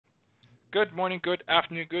Good morning, good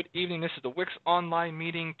afternoon, good evening. This is the WiX Online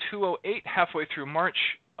Meeting 208, halfway through March.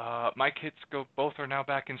 My kids both are now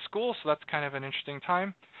back in school, so that's kind of an interesting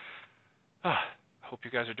time. Hope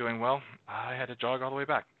you guys are doing well. I had to jog all the way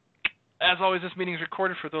back. As always, this meeting is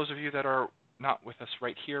recorded for those of you that are not with us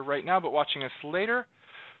right here, right now, but watching us later.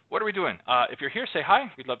 What are we doing? If you're here, say hi.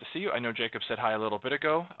 We'd love to see you. I know Jacob said hi a little bit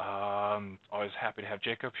ago. Always happy to have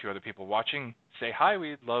Jacob. A few other people watching. Say hi.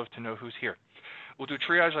 We'd love to know who's here. We'll do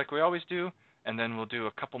triage like we always do, and then we'll do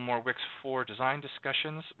a couple more WiX 4 design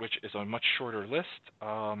discussions, which is a much shorter list,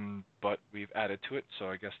 but we've added to it, so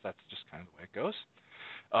I guess that's just kind of the way it goes.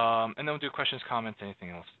 And then we'll do questions, comments,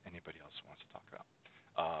 anything else anybody else wants to talk about.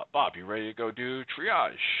 Bob, you ready to go do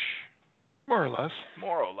triage? More or less.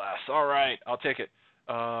 More or less. All right, I'll take it.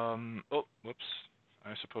 Oh, whoops.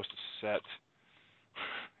 I'm supposed to set.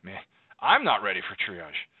 Man, I'm not ready for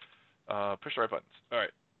triage. Push the right buttons. All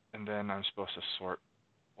right. And then I'm supposed to sort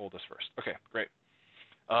oldest first. Okay, great.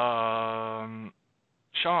 Sean,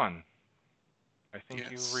 I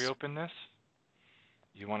think you reopened this.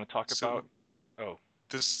 You want to talk about? Oh.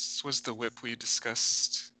 This was the WIP we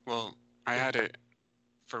discussed. Well, I had it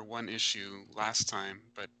for one issue last time,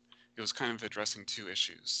 but it was kind of addressing two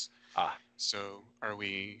issues. So are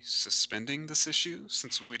we suspending this issue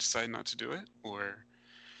since we decided not to do it, or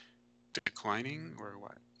declining, or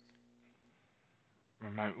what?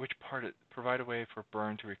 Remind which part? Provide a way for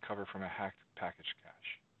Burn to recover from a hacked package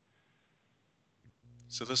cache.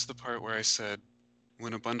 So this is the part where I said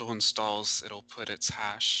when a bundle installs, it'll put its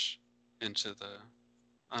hash into the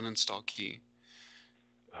uninstall key.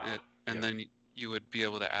 And then you would be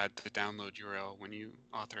able to add the download URL when you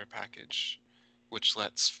author a package, which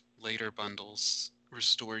lets later bundles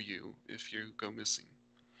restore you if you go missing.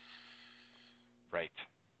 Right.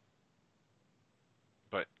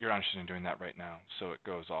 But you're not interested in doing that right now, so it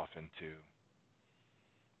goes off into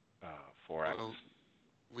 4x. Well,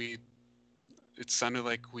 it sounded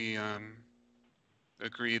like we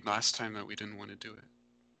agreed last time that we didn't want to do it.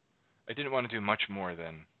 I didn't want to do much more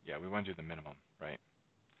than, we want to do the minimum, right?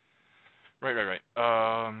 Right.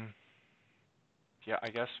 Yeah, I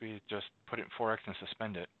guess we just put it in 4x and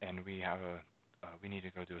suspend it, and we have we need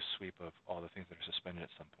to go do a sweep of all the things that are suspended at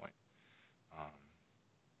some point.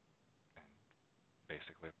 And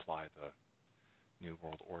basically apply the New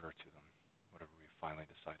World Order to them, whatever we finally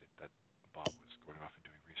decided that Bob was going off and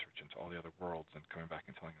doing research into all the other worlds and coming back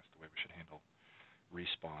and telling us the way we should handle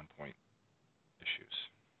respawn point issues.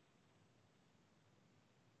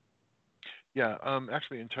 Yeah,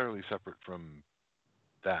 actually entirely separate from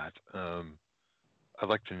that. I'd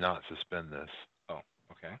like to not suspend this. Oh,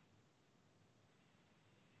 okay.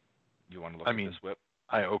 You want to look at this WIP?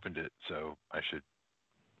 I opened it, so I should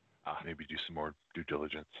maybe do some more due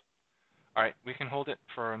diligence. All right, we can hold it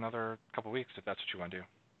for another couple weeks if that's what you want to do.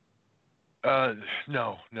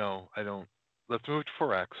 No, I don't. Let's move to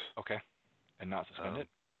 4x. Okay, and not suspend it?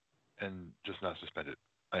 And just not suspend it.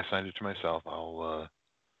 I assigned it to myself.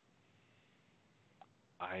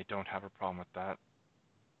 I don't have a problem with that.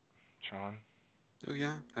 Sean? Oh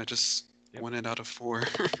yeah, I just wanted out of 4.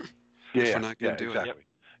 We're not going to do exactly. it.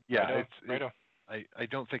 Yeah, Righto. I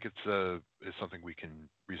don't think it's something we can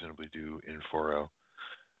reasonably do in 4.0,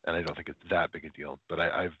 and I don't think it's that big a deal. But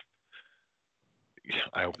I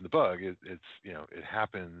opened the bug. It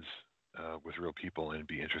happens with real people, and it'd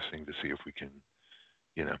be interesting to see if we can,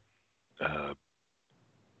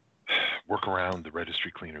 work around the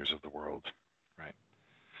registry cleaners of the world. Right.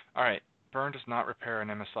 All right. Burn does not repair an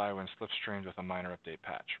MSI when slipstreamed with a minor update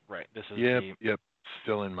patch. Right. This is Yep.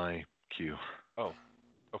 Still in my queue. Oh.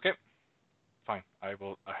 Okay. Fine.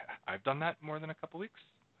 I've done that more than a couple weeks.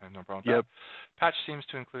 I have no problem with that. Patch seems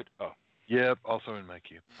to include. Oh. Yep. Also in my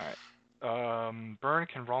queue. All right. Burn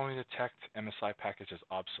can wrongly detect MSI package as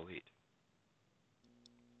obsolete.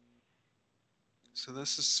 So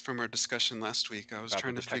this is from our discussion last week. I was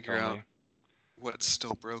trying to figure out what's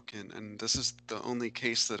still broken, and this is the only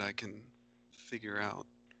case that I can figure out.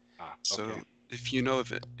 So if you know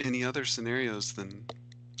of any other scenarios, then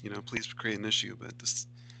please create an issue. But this is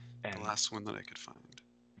the last one that I could find.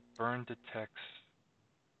 Burn detects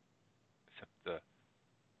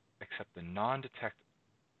except the non-detect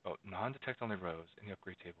only rows in the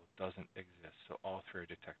upgrade table doesn't exist. So all 3 are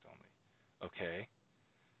detect only. Okay.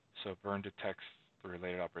 So Burn detects the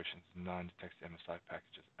related operations, non-detects MSI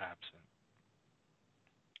packages absent.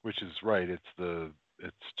 Which is right. It's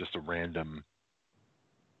just a random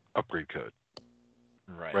upgrade code.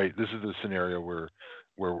 Right. This is the scenario where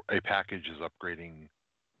a package is upgrading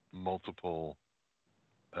multiple.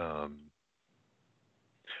 Oh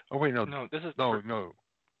wait, no. No, this is no.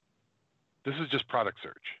 This is just product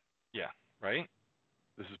search. Yeah. Right.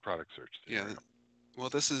 This is product search Yeah. scenario. Well,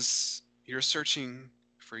 you're searching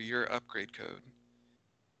for your upgrade code,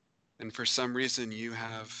 and for some reason you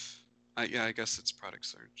have, yeah, I guess it's product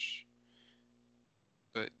search.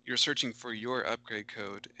 But you're searching for your upgrade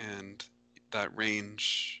code, and that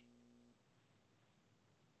range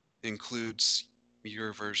includes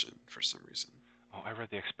your version for some reason. Oh, I read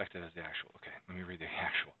the expected as the actual. Okay, let me read the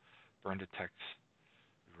actual. Burn detects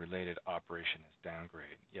related operation as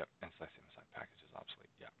downgrade. Yep, and select MSI package is obsolete.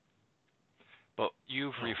 Yep. But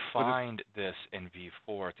you've refined this in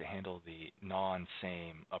V4 to handle the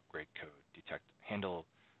non-same upgrade code. Handle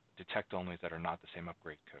detect onlys that are not the same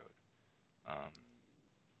upgrade code.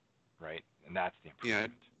 Right? And that's the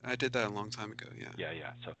improvement. Yeah, I did that a long time ago, yeah.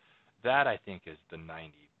 Yeah. So that I think is the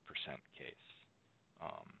 90% case.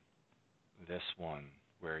 This one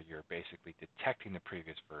where you're basically detecting the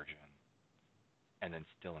previous version and then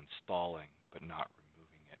still installing but not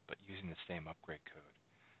removing it, but using the same upgrade code.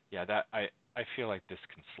 Yeah, that I feel like this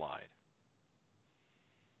can slide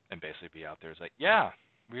and basically be out there. It's like, yeah,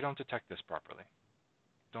 we don't detect this properly.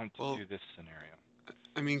 Don't do this scenario.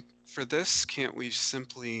 I mean, for this, can't we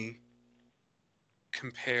simply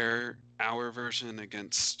compare our version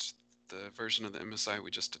against the version of the MSI we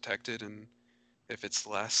just detected, and if it's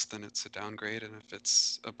less, then it's a downgrade, and if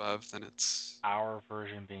it's above, then it's... Our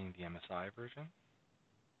version being the MSI version?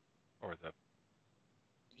 Or the...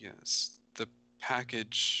 Yes, the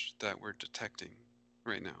package that we're detecting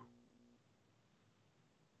right now.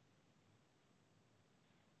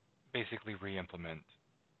 Basically re-implement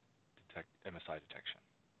MSI detection.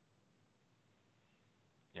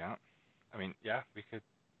 Yeah. I mean, yeah, we could...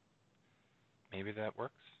 Maybe that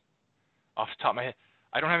works. Off the top of my head,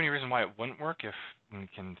 I don't have any reason why it wouldn't work if we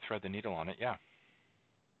can thread the needle on it. Yeah.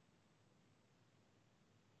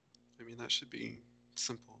 I mean, that should be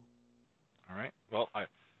simple. All right. Well,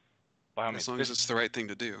 by all means, as long as it's the right thing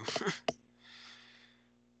to do.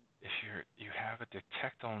 If you have a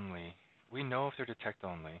detect only, we know if they're detect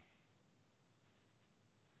only,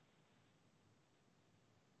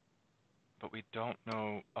 but we don't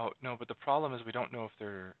know. Oh no, but the problem is we don't know if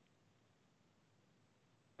they're.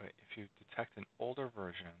 Wait, if you detect an older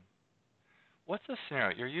version, what's the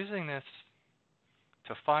scenario? You're using this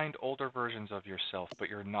to find older versions of yourself, but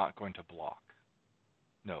you're not going to block.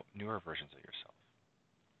 No, newer versions of yourself.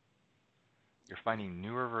 You're finding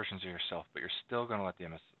newer versions of yourself, but you're still going to let the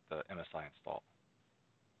MSI install.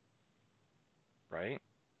 Right?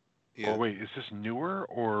 Yeah. Oh wait, is this newer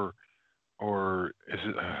or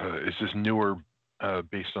is this newer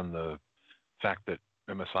based on the fact that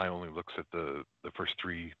MSI only looks at the first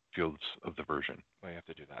 3 fields of the version? Well, you have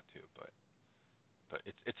to do that too, but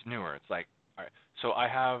it's newer. It's like, all right, so I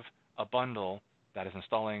have a bundle that is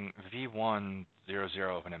installing V100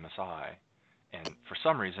 of an MSI, and for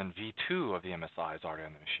some reason V2 of the MSI is already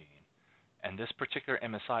on the machine. And this particular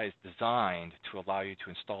MSI is designed to allow you to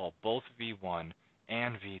install both V1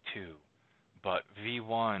 and V2, but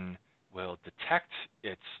V1 will detect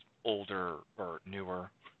its older or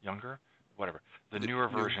newer, younger, whatever, the newer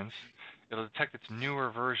versions. It'll detect its newer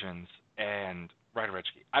versions and write a reg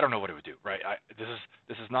key. I don't know what it would do, right? This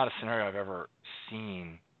is not a scenario I've ever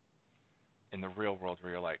seen in the real world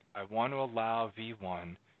where you're like, I want to allow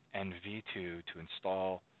V1 and V2 to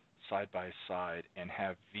install side by side and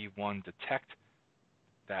have V1 detect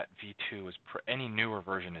that V2 is any newer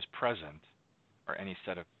version is present, or any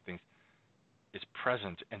set of things is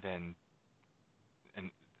present, and then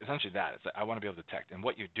essentially that it's like, I want to be able to detect. And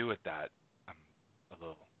what you do with that,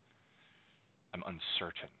 I'm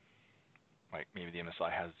uncertain. Like maybe the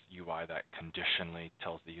MSI has UI that conditionally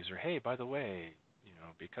tells the user, hey, by the way,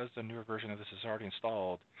 because the newer version of this is already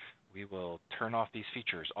installed, we will turn off these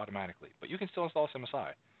features automatically. But you can still install this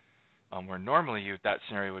MSI. Where normally that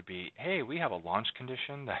scenario would be, hey, we have a launch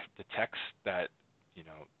condition that detects that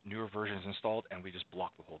newer version is installed, and we just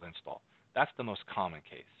block the whole install. That's the most common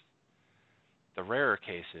case. The rarer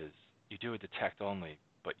case is you do a detect only,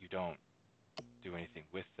 but you don't do anything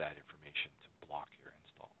with that information to block your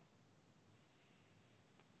install.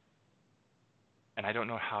 And I don't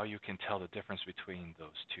know how you can tell the difference between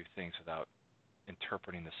those two things without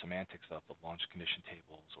interpreting the semantics of the launch condition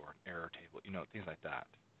tables or an error table, things like that.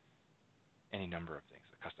 Any number of things,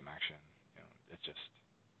 a custom action, it's just,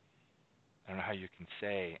 I don't know how you can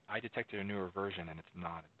say, I detected a newer version and it's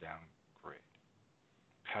not a downgrade.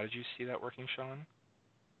 How did you see that working, Sean?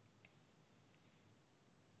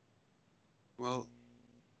 Well,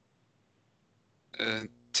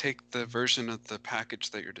 take the version of the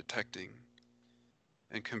package that you're detecting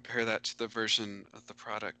and compare that to the version of the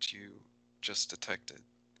product you just detected.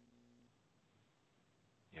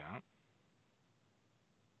 Yeah.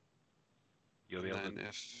 You'll be able to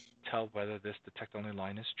tell whether this detect only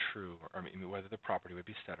line is true, or whether the property would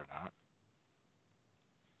be set or not.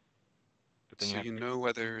 But then you know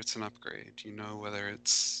whether it's an upgrade. You know whether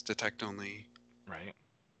it's detect only. Right.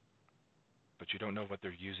 But you don't know what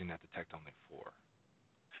they're using that detect only for.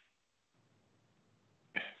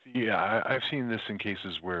 Yeah, I've seen this in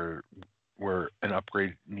cases where an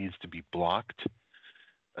upgrade needs to be blocked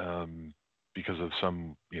because of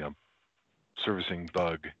some servicing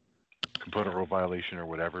bug, component rule violation, or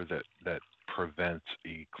whatever that prevents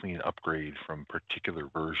a clean upgrade from particular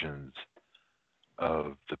versions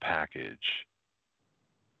of the package.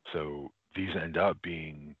 So these end up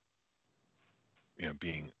being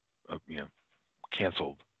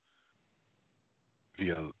canceled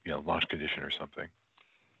via launch condition or something.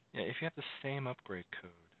 Yeah, if you have the same upgrade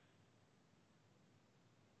code,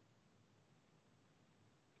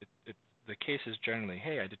 the case is generally,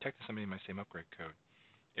 hey, I detected somebody in my same upgrade code.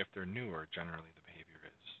 If they're newer, generally the behavior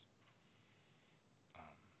is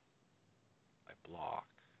I block.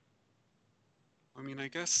 I mean, I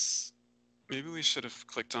guess maybe we should have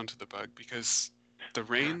clicked onto the bug, because the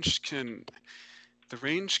range can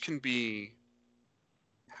be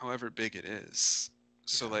however big it is.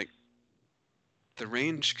 So Yes. like the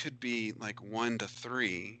range could be like 1 to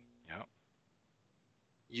 3. Yep.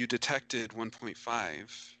 You detected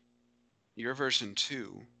 1.5. Your version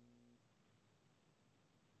 2.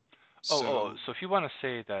 So if you want to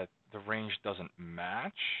say that the range doesn't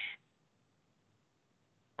match,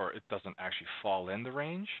 or it doesn't actually fall in the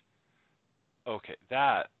range, okay,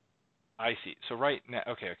 that I see. So right now,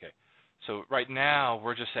 okay. So right now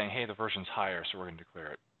we're just saying, hey, the version's higher, so we're going to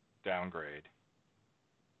declare it downgrade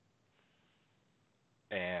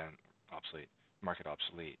and obsolete, mark it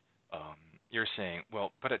obsolete. You're saying,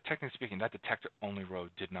 well, but technically speaking, that detector only row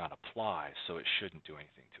did not apply, so it shouldn't do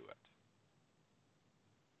anything to it.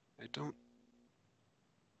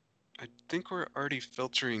 I think we're already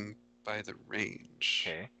filtering by the range.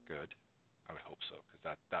 Okay, good. I would hope so, because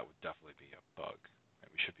that would definitely be a bug.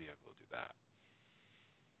 Right? We should be able to do that.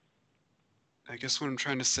 I guess what I'm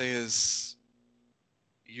trying to say is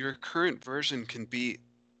your current version can be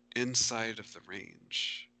inside of the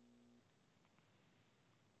range.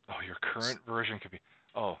 Oh, your current version could be...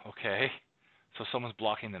 Oh, okay. So someone's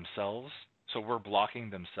blocking themselves? So we're blocking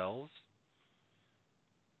themselves?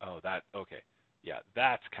 Oh, okay. Yeah,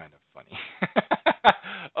 that's kind of funny.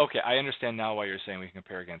 Okay, I understand now why you're saying we can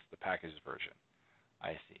compare against the package version.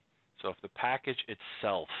 I see. So if the package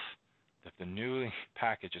itself, if the new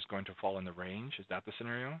package is going to fall in the range, is that the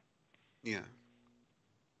scenario? Yeah.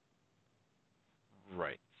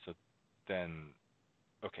 Right. So then,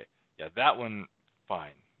 okay. Yeah, that one,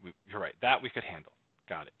 fine. You're right. That we could handle.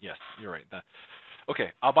 Got it. Yes, you're right.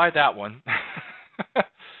 Okay, I'll buy that one.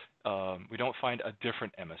 We don't find a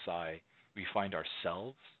different MSI. We find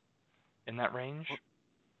ourselves in that range. Well,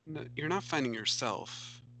 no, you're not finding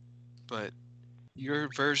yourself, but your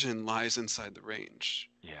version lies inside the range.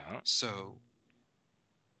 Yeah. So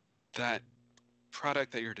that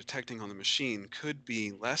product that you're detecting on the machine could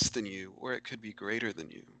be less than you, or it could be greater than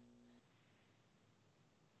you.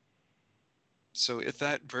 So if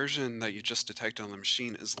that version that you just detected on the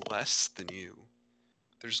machine is less than you,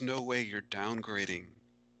 there's no way you're downgrading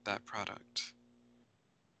that product.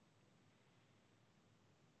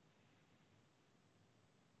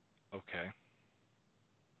 Okay.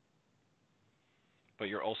 But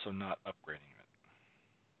you're also not upgrading it.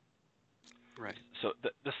 Right. So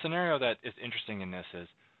the scenario that is interesting in this is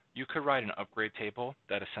you could write an upgrade table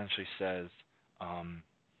that essentially says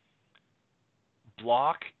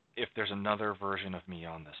block if there's another version of me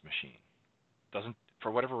on this machine. Doesn't,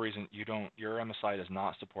 for whatever reason, your MSI does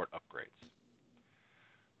not support upgrades.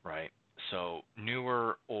 Right? So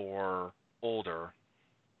newer or older,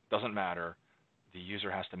 doesn't matter. The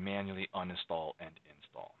user has to manually uninstall and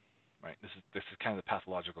install. Right? This is kind of the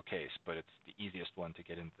pathological case, but it's the easiest one to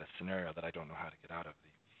get into the scenario that I don't know how to get out of.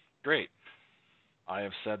 Great. I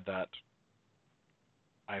have said that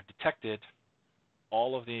I've detected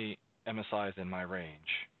all of the MSIs in my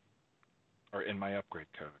range, or in my upgrade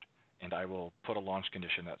code, and I will put a launch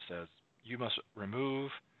condition that says you must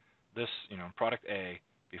remove this, product A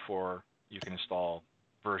before you can install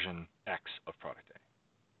version X of product A.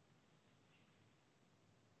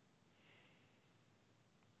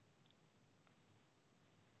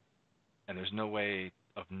 And there's no way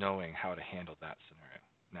of knowing how to handle that scenario.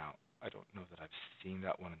 Now, I don't know that I've seen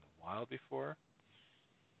that one in the wild before.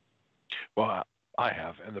 Well, I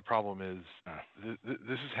have, and the problem is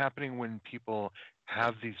this is happening when people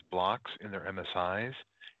have these blocks in their MSIs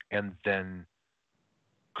and then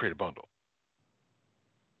create a bundle.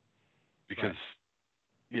 Because, right.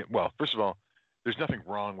 Yeah, well, first of all, there's nothing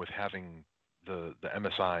wrong with having the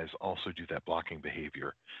MSIs also do that blocking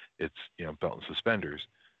behavior. It's belt and suspenders.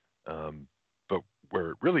 But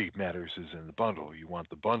where it really matters is in the bundle. You want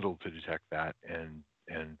the bundle to detect that and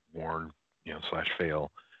warn /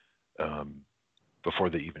 fail before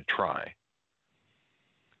they even try.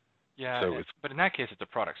 Yeah, so but in that case, it's a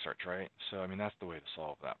product search, right? So I mean, that's the way to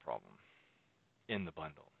solve that problem in the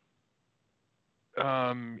bundle.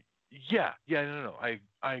 Yeah, no, I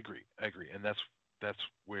agree, and that's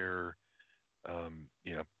where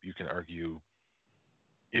you can argue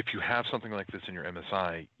if you have something like this in your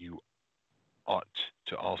MSI, you ought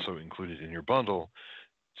to also include it in your bundle,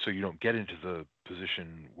 so you don't get into the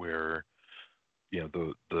position where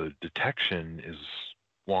the detection is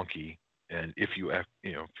wonky, and if you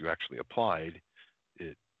actually applied,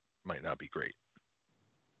 it might not be great.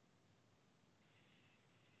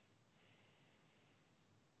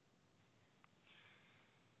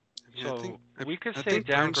 So we could I say think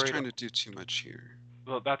Bernd's downgrade. trying to do too much here.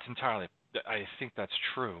 Well, that's entirely. I think that's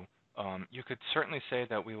true. You could certainly say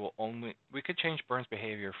that we could change Bernd's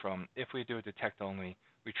behavior from if we do a detect only,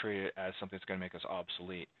 we treat it as something that's going to make us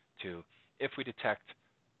obsolete, to if we detect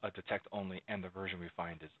a detect only and the version we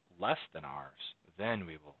find is less than ours, then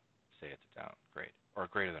we will say it's a downgrade, or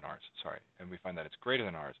greater than ours, sorry. And we find that it's greater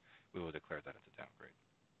than ours, we will declare that it's a downgrade.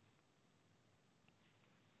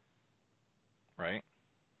 Right?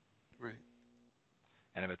 Right.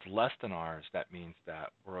 And if it's less than ours, that means that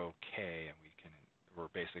we're okay and we're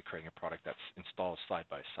basically creating a product that's installed side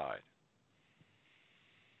by side.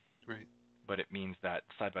 Right. But it means that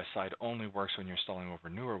side by side only works when you're installing over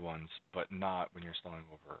newer ones, but not when you're installing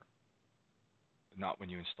not when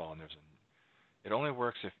you install and it only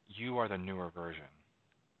works if you are the newer version.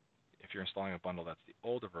 If you're installing a bundle that's the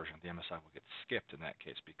older version, the MSI will get skipped in that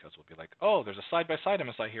case because we'll be like, oh, there's a side by side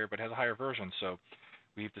MSI here, but it has a higher version, so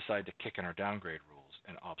we've decided to kick in our downgrade rules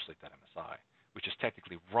and obsolete that MSI, which is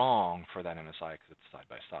technically wrong for that MSI because it's side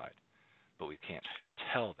by side. But we can't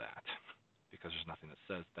tell that because there's nothing that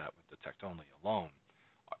says that with detect only alone.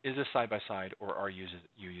 Is this side by side, or are you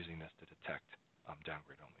using this to detect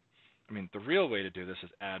downgrade only? I mean, the real way to do this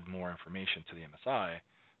is add more information to the MSI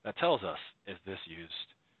that tells us, is this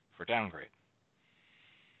used for downgrade?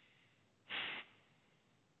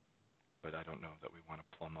 But I don't know that we want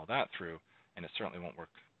to plumb all that through, and it certainly won't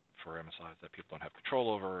work for MSIs that people don't have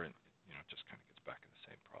control over, and it just kind of gets back in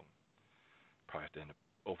the same problem. Probably have to end up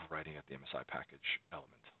overriding at the MSI package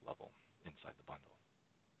element level inside the bundle.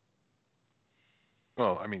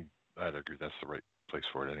 Well, I mean, I'd agree that's the right place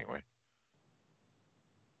for it anyway.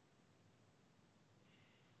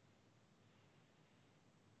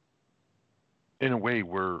 In a way,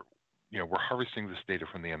 we're harvesting this data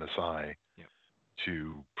from the MSI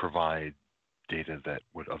to provide data that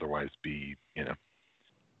would otherwise be,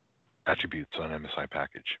 attributes on MSI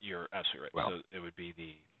package. You're absolutely right. Well, so it would be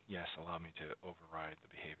yes, allow me to override the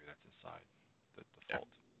behavior that's inside the default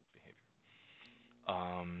behavior.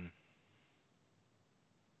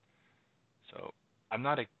 So I'm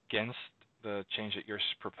not against the change that you're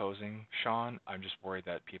proposing, Sean. I'm just worried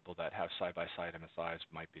that people that have side-by-side MSIs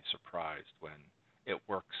might be surprised when it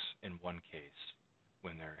works in one case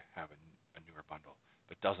when they have a newer bundle,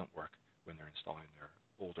 but doesn't work when they're installing their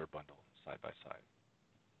older bundle side-by-side.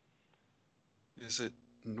 Is it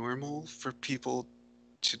normal for people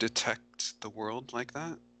to detect the world like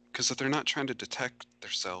that? Because if they're not trying to detect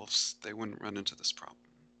themselves, they wouldn't run into this problem.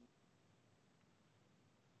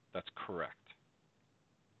 That's correct.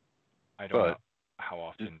 I don't know how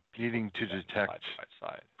often people needing to detect side by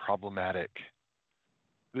side. Problematic.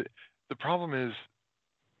 The problem is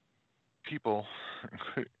people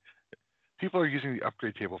are using the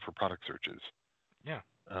upgrade table for product searches. Yeah.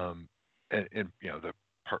 And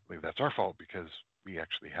partly that's our fault because we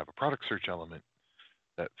actually have a product search element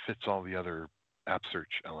that fits all the other app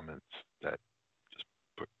search elements that just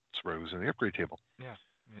puts rows in the upgrade table. Yeah.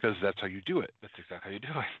 Because that's how you do it. That's exactly how you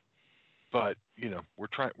do it. But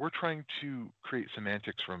we're trying to create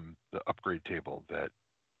semantics from the upgrade table that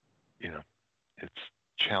it's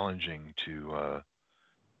challenging to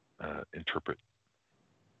interpret.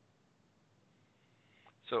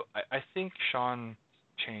 So I think Sean's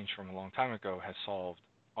change from a long time ago has solved,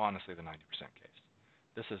 honestly, the 90% case.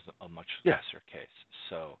 This is a much lesser case.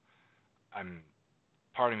 So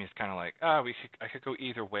part of me is kind of like, I could go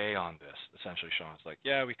either way on this. Essentially, Sean's like,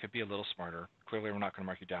 yeah, we could be a little smarter. Clearly, we're not going to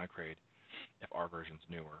mark you downgrade if our version's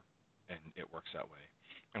newer, and it works that way.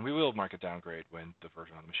 And we will mark it downgrade when the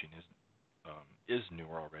version on the machine is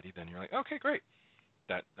newer already. Then you're like, okay, great.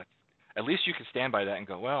 That's at least you can stand by that and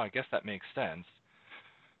go, well, I guess that makes sense.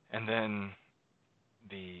 And then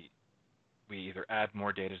the we either add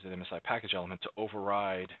more data to the MSI package element to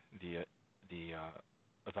override the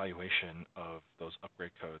evaluation of those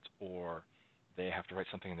upgrade codes, or they have to write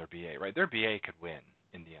something in their BA, right? Their BA could win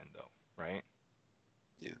in the end, though, right?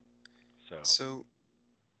 Yeah. So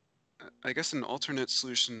I guess an alternate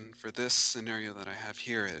solution for this scenario that I have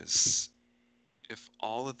here is if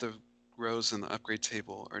all of the rows in the upgrade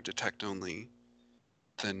table are detect only,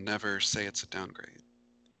 then never say it's a downgrade.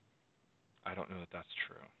 I don't know that that's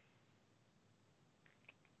true.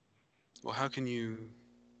 Well, how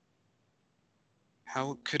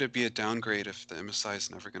could it be a downgrade if the MSI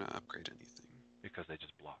is never going to upgrade anything? Because they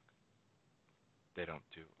just block. They don't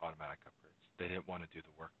do automatic upgrades. They didn't want to do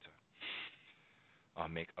the work to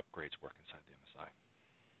make upgrades work inside the MSI.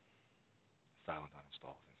 Silent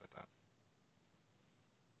uninstall, things like that.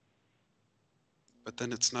 But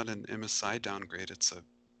then it's not an MSI downgrade, it's a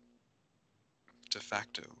de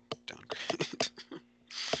facto downgrade.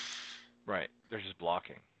 Right. They're just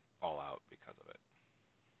blocking all out because of it.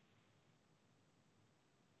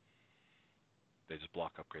 They just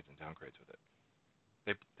block upgrades and downgrades with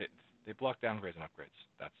it. They block downgrades and upgrades.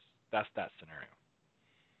 That's that scenario.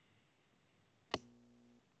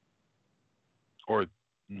 Or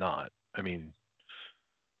not. I mean,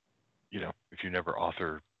 if you never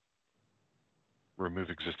author remove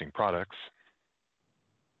existing products.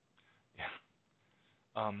 Yeah.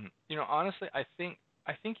 Honestly, I think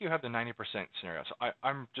you have the 90% scenario. So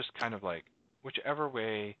I'm just kind of like, whichever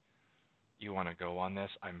way you want to go on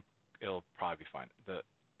this, it'll probably be fine.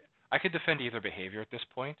 I could defend either behavior at this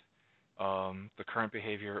point, the current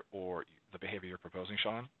behavior or the behavior you're proposing,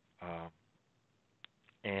 Sean.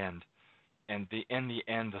 And in the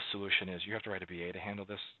end, the solution is you have to write a BA to handle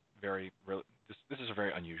this. This is a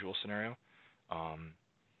very unusual scenario, and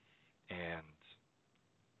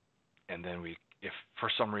then if for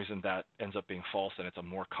some reason that ends up being false and it's a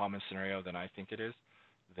more common scenario than I think it is,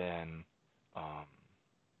 then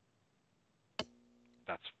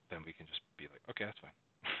then we can just be like, okay, that's fine.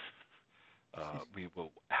 We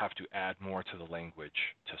will have to add more to the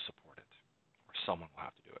language to support it, or someone will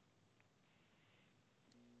have to do it.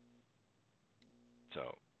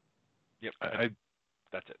 So, yep,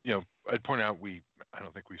 that's it. I'd point out I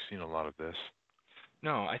don't think we've seen a lot of this.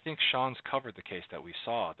 No, I think Sean's covered the case that we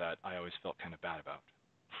saw that I always felt kind of bad about.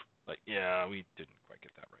 Like, yeah, we didn't quite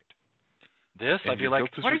get that right. This, I'd be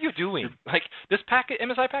like, what are you doing? Like, this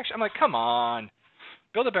MSI package, I'm like, come on,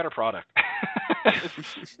 build a better product.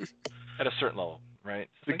 At a certain level, right?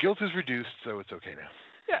 The guilt is reduced, so it's okay now.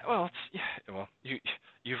 Yeah, well,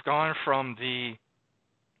 you've gone from the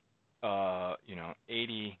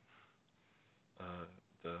 80,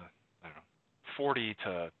 the I don't know, 40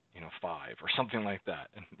 to 5 or something like that,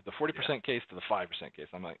 and the 40% case to the 5% case.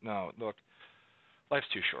 I'm like, no, look, life's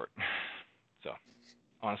too short. So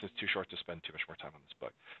honestly, it's too short to spend too much more time on this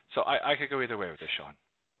book. So I could go either way with this, Sean.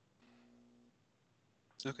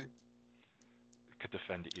 Okay. Could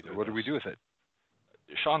defend either. So what do we do with it?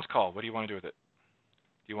 Sean's call. What do you want to do with it?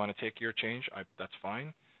 Do you want to take your change? That's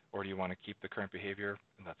fine. Or do you want to keep the current behavior?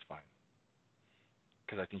 And that's fine.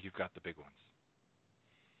 Because I think you've got the big ones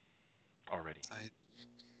already.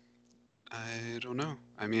 I don't know.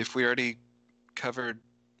 I mean, if we already covered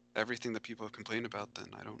everything that people have complained about,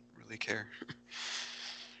 then I don't really care.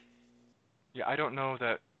 Yeah, I don't know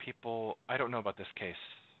about this case.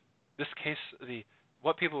 This case,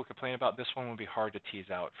 what people would complain about, this one would be hard to tease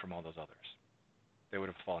out from all those others. They would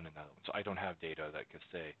have fallen in that one. So I don't have data that could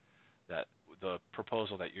say that the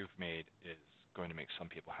proposal that you've made is going to make some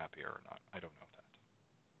people happier or not. I don't know that.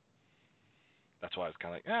 That's why I was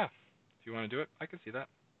kind of like, if you want to do it, I can see that.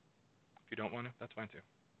 If you don't want to, that's fine too.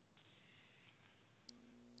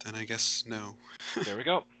 Then I guess no. There we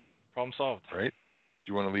go. Problem solved. Right.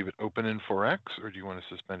 Do you want to leave it open in 4X, or do you want to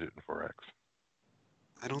suspend it in 4X?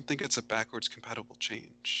 I don't think it's a backwards compatible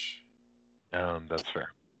change. That's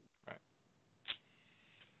fair. Right.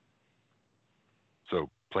 So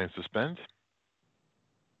plain suspend?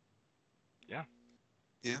 Yeah.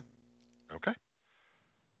 Yeah. Okay.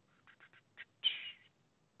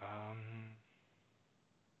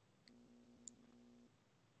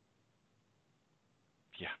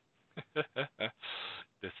 Yeah.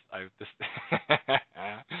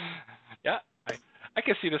 Yeah, I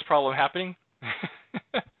can see this problem happening.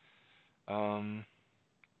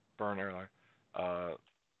 Burn earlier.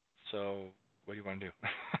 So what do you want to do?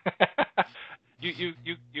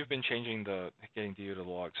 You've been changing getting DU to the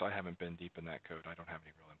log, so I haven't been deep in that code. I don't have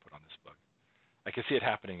any real input on this bug. I can see it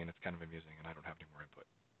happening, and it's kind of amusing, and I don't have any more input.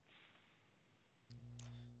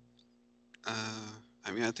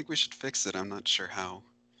 I mean, I think we should fix it. I'm not sure how.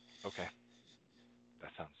 Okay.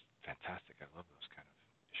 That sounds fantastic. I love those kind of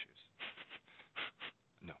issues.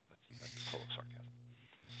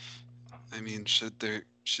 I mean, should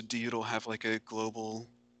DUTL have like a global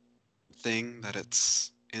thing that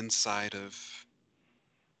it's inside of?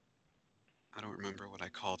 I don't remember what I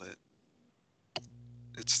called it.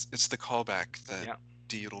 It's the callback that Yeah.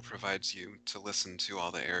 DUTL provides you to listen to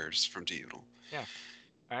all the errors from DUTL. Yeah.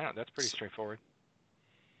 I know, that's pretty So, straightforward.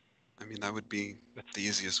 I mean, that would be the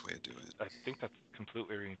easiest way to do it. I think that's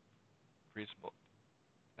completely reasonable.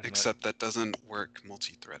 Except that doesn't work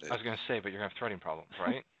multi-threaded. I was going to say, but you're going to have threading problems,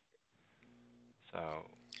 right? So,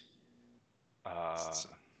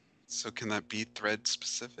 so can that be thread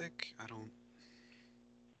specific?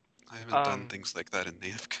 I haven't done things like that in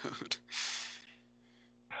native code.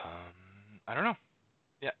 I don't know.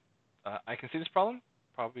 Yeah, I can see this problem.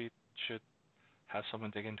 Probably should have someone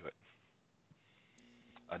dig into it.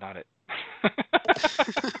 Not it.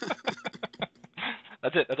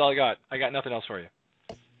 That's it. That's all I got. I got nothing else for you.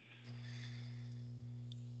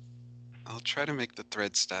 I'll try to make the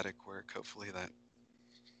thread static work. Hopefully that.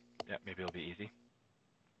 Yeah, maybe it'll be easy.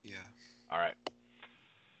 Yeah. All right.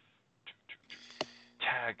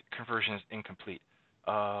 Tag conversion is incomplete.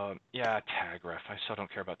 Yeah, tag ref. I still don't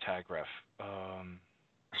care about tag ref.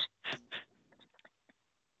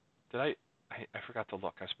 Did I forgot to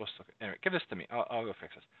look. I was supposed to look. Anyway, give this to me. I'll go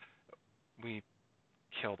fix this. We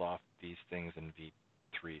killed off these things in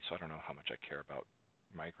V3, so I don't know how much I care about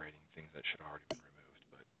migrating things that should have already been removed,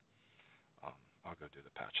 but I'll go do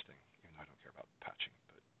the patch thing, even though I don't care about patching,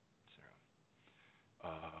 but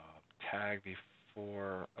tag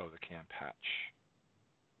before, the cam patch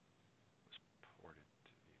was ported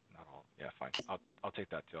to not all, yeah, fine. I'll take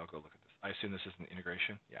that too. I'll go look at this. I assume this is an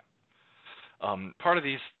integration? Yeah. Part of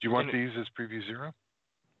these. Do you want these as preview 0?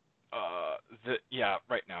 Yeah,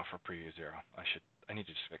 right now for preview 0. I need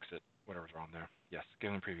to just fix it. Whatever's wrong there. Yes,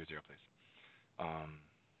 give them preview 0, please.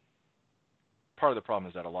 Part of the problem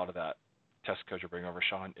is that a lot of that test code you're bringing over,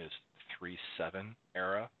 Sean, is 3.7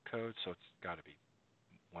 era code, so it's got to be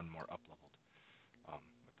one more up-leveled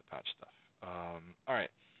with the patch stuff. All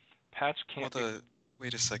right, patch can't.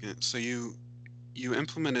 Wait a second. So you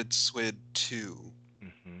implemented SWID 2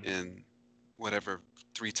 in whatever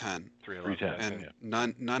 3.10. 3.11.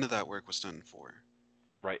 And none of that work was done in 4.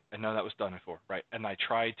 Right, and none of that was done in 4. Right, and I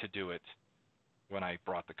tried to do it when I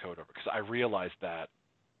brought the code over because I realized that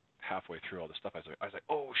halfway through all the stuff, I was like,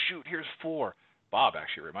 oh shoot, here's 4. Bob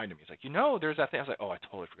actually reminded me. He's like, there's that thing. I was like, oh, I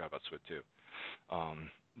totally forgot about SWID 2.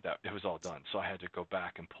 That it was all done, so I had to go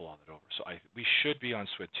back and pull all that over. So we should be on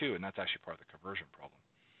SWID 2, and that's actually part of the conversion problem.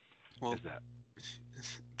 Well, is that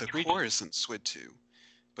the core isn't SWID 2,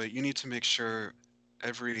 but you need to make sure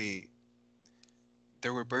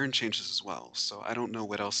there were burn changes as well, so I don't know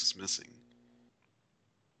what else is missing.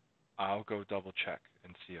 I'll go double check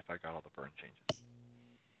and see if I got all the burn changes.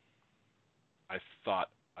 I thought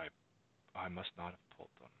I must not have pulled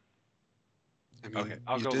them. I mean, okay,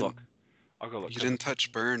 I'll go look. You didn't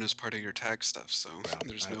touch burn as part of your tag stuff, so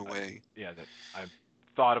there's no way. Yeah, that I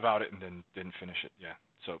thought about it and then didn't finish it. Yeah,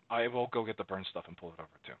 so I will go get the burn stuff and pull it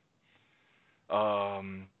over too.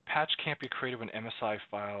 Patch can't be created when MSI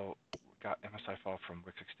file got MSI file from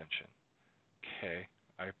WiX extension. Okay,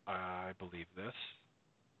 I believe this.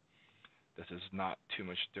 This is not too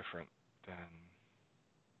much different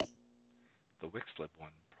than the WiXlib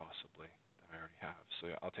one, possibly, that I already have. So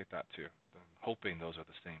yeah, I'll take that too. I'm hoping those are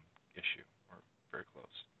the same issue, or very close.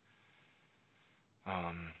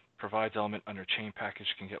 Provides element under chain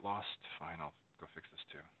package can get lost. Fine, I'll go fix this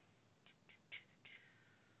too.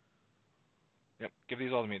 Yep, give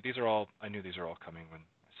these all to me. These are all, I knew these are all coming when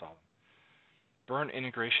I saw them. Burn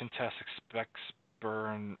integration test expects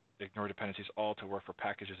burn ignore dependencies all to work for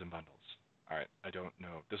packages and bundles. All right, I don't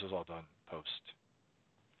know. This was all done post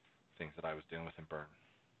things that I was dealing with in burn.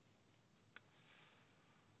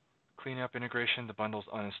 Clean up integration, the bundles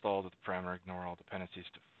uninstalled with the parameter ignore all dependencies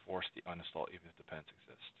to force the uninstall even if dependencies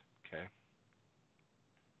exist. Okay.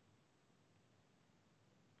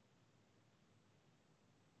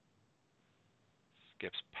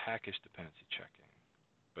 Skips package dependency checking,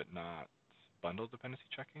 but not bundle dependency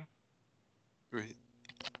checking? Right.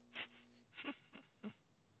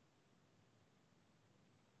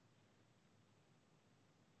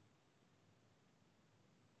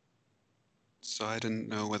 So I didn't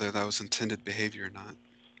know whether that was intended behavior or not.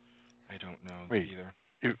 I don't know either.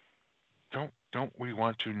 Don't we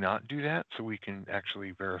want to not do that so we can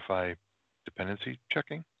actually verify dependency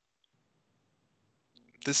checking?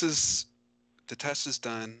 The test is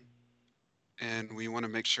done, and we want to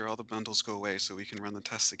make sure all the bundles go away so we can run the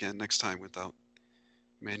test again next time without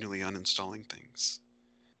manually uninstalling things.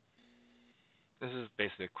 This is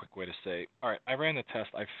basically a quick way to say, all right, I ran the test.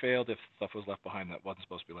 I failed if stuff was left behind that wasn't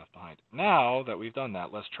supposed to be left behind. Now that we've done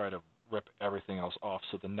that, let's try to rip everything else off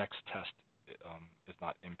so the next test is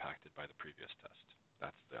not impacted by the previous test.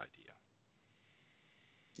 That's the idea.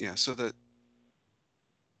 Yeah, so the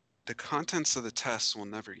contents of the test will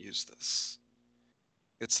never use this.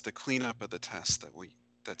 It's the cleanup of the test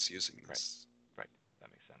that's using this. Right.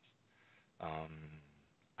 That makes sense.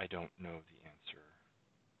 I don't know the answer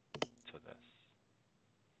to this.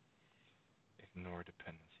 Ignore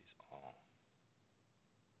dependencies all.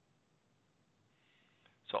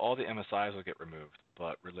 So all the MSIs will get removed,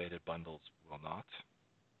 but related bundles will not.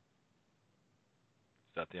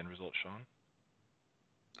 Is that the end result, Sean?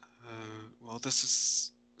 Well, this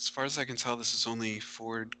is, as far as I can tell, this is only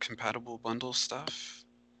Ford compatible bundle stuff.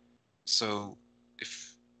 So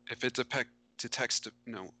if it detects,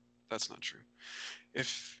 no, that's not true.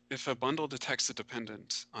 If a bundle detects a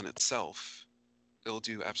dependent on itself, it'll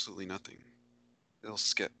do absolutely nothing. It'll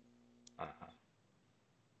skip.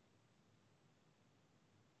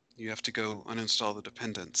 You have to go uninstall the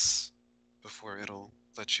dependents before it'll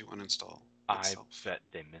let you uninstall itself. I bet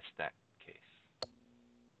they missed that case.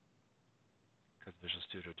 Because Visual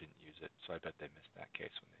Studio didn't use it, so I bet they missed that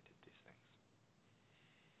case when they did these things.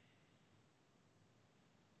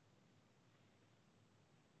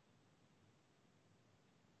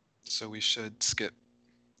 So we should skip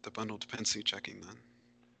the bundle dependency checking then.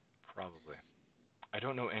 Probably. I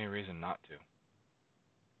don't know any reason not to.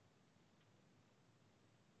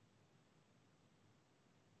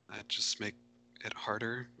 That just make it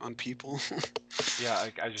harder on people. Yeah,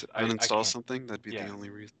 I just to uninstall can't. something. That'd be Yeah. the only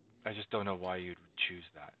reason. I just don't know why you'd choose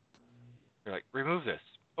that. You're like, remove this.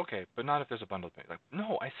 Okay, but not if there's a bundle dependency. Like,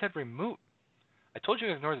 no, I said remove. I told you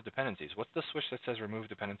to ignore the dependencies. What's the switch that says remove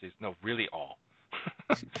dependencies? No, really all.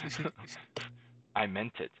 I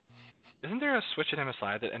meant it. Isn't there a switch in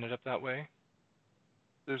MSI that ended up that way?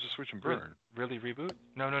 There's a switch and burn. Really reboot?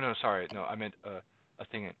 No, sorry. No, I meant a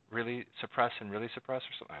thing. Really suppress and really suppress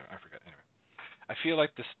or something. I forget. Anyway, I feel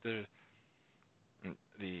like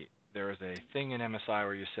there was a thing in MSI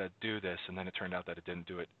where you said do this, and then it turned out that it didn't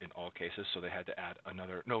do it in all cases, so they had to add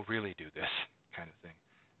another no, really do this kind of thing.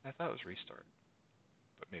 And I thought it was restart,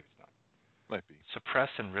 but maybe it's not. Might be. Suppress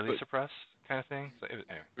and really suppress kind of thing. So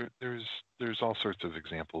anyway. There's all sorts of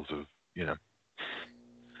examples of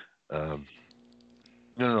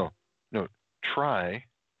no. Try,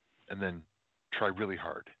 and then try really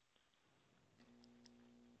hard.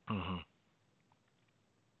 Mm-hmm.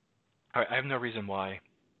 All right, I have no reason why.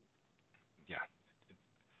 Yeah,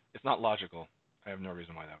 it's not logical. I have no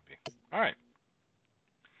reason why that would be. All right.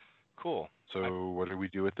 Cool. So what do we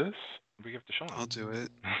do with this? We give it to Sean. I'll do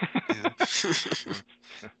it. Yeah.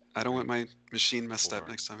 I don't want my machine messed up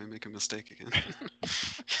next time I make a mistake again.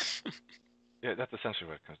 Yeah, that's essentially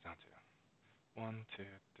what it comes down to. 1, 2,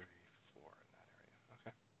 3, 4 in that area.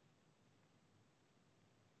 Okay.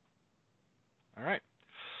 All right.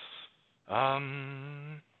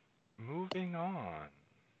 Moving on.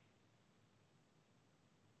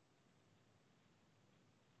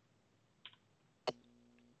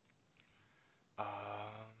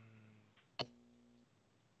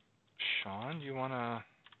 Sean, do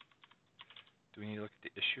we need to look at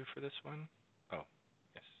the issue for this one? Oh,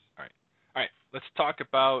 yes. All right. Let's talk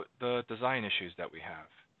about the design issues that we have.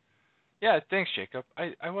 Yeah, thanks, Jacob.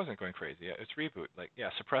 I wasn't going crazy. Yeah, it's reboot.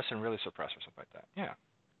 Suppress and really suppress or something like that. Yeah.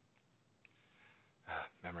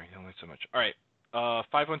 Memory, only so much. All right.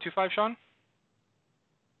 5125, Sean?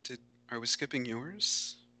 Are we skipping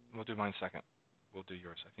yours? We'll do mine second. We'll do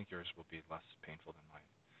yours. I think yours will be less painful than mine.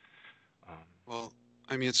 Well,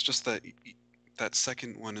 I mean, it's just that that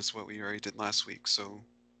second one is what we already did last week, so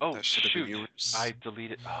that should have been yours. I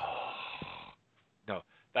deleted. Oh, no,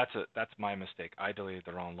 that's my mistake. I deleted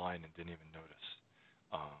the wrong line and didn't even notice.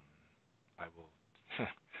 I will.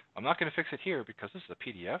 I'm not going to fix it here because this is a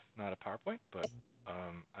PDF, not a PowerPoint. But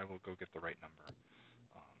I will go get the right number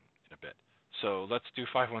in a bit. So let's do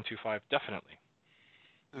 5125 definitely.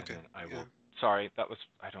 Okay. And then I will. Sorry, that was.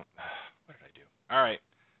 I don't. What did I do? All right.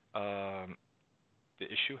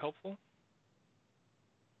 The issue helpful?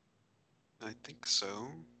 I think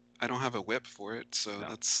so. I don't have a whip for it, so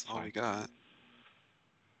that's all we got.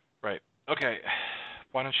 Right. Okay.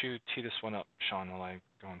 Why don't you tee this one up, Sean, while I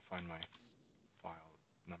go and find my file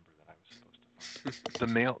number that I was supposed to find.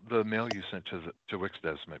 The mail you sent to WiX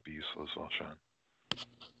Devs might be useful as well, Sean.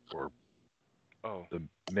 Or the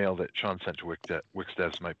mail that Sean sent to WiX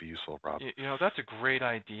Devs might be useful, Rob. That's a great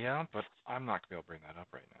idea, but I'm not going to be able to bring that up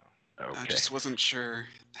right now. Okay. I just wasn't sure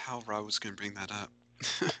how Rob was going to bring that up.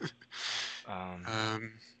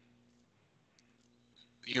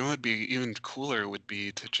 What would be even cooler would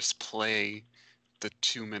be to just play the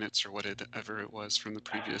 2 minutes or whatever it was from the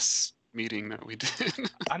previous meeting that we did.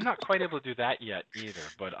 I'm not quite able to do that yet either,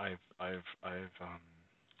 but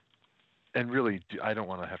And really, I don't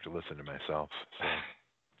want to have to listen to myself. So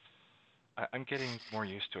I'm getting more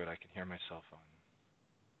used to it. I can hear myself on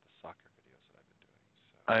the soccer videos that I've been doing.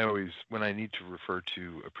 So. I always, when I need to refer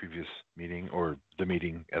to a previous meeting or the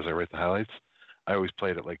meeting as I write the highlights, I always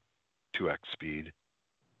play it at like 2x speed.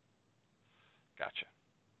 Gotcha.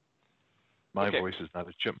 My voice is not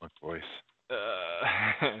a chipmunk voice.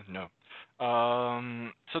 No.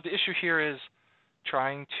 So the issue here is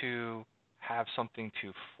trying to have something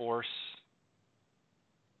to force.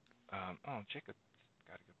 Jacob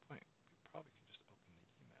got a good point. We probably can just open the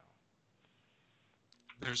email.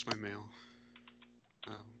 There's my mail.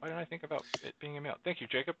 Why didn't I think about it being a mail? Thank you,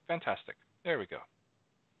 Jacob. Fantastic. There we go.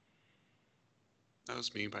 That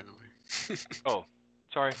was me, by the way. Oh,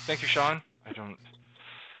 sorry. Thank you, Sean. I'm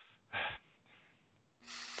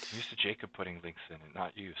used to Jacob putting links in and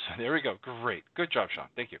not you. So there we go. Great. Good job, Sean.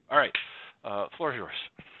 Thank you. All right. Floor is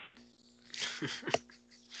yours.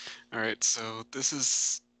 All right. So this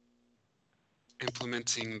is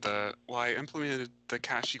implementing I implemented the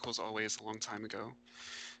cache equals always a long time ago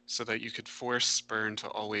so that you could force Burn to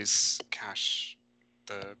always cache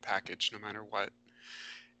the package no matter what.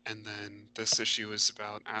 And then this issue is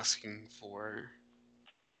about asking for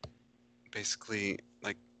basically,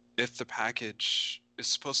 like, if the package is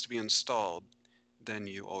supposed to be installed, then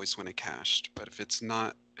you always want it cached. But if it's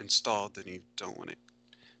not installed, then you don't want it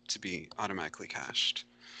to be automatically cached.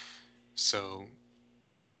 So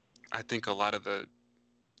I think a lot of the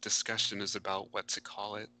discussion is about what to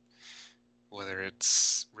call it, whether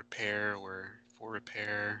it's repair or for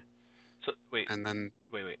repair. So wait. And then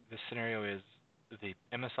wait. This scenario is the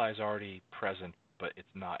MSI is already present, but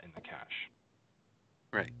it's not in the cache.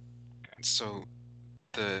 Right. Okay. So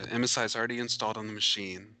the MSI is already installed on the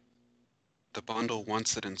machine. The bundle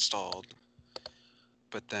wants it installed,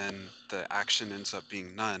 but then the action ends up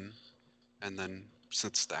being none, and then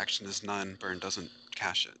since the action is none, Burn doesn't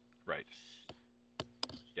cache it. Right.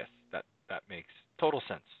 Yes, that makes total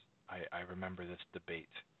sense. I remember this debate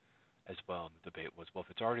as well. And the debate was, well, if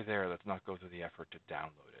it's already there, let's not go through the effort to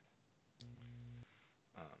download it.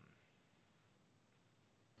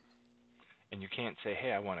 And you can't say,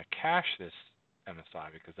 hey, I want to cache this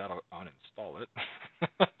MSI because that'll uninstall it.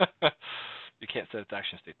 You can't set its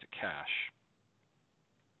action state to cache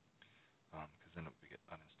because then it will get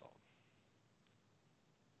uninstalled.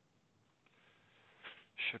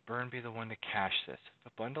 Should Burn be the one to cache this? If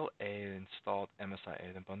the bundle A installed MSI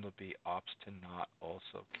A, then bundle B opts to not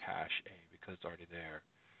also cache A because it's already there.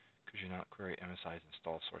 Could you not query MSI's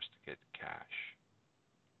install source to get cache?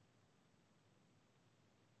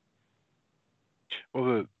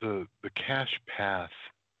 Well, the cache path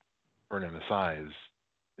for an MSI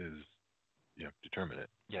is determinate.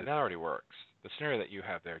 Yeah, that already works. The scenario that you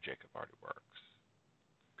have there, Jacob, already works.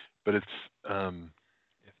 But it's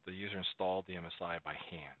if the user installed the MSI by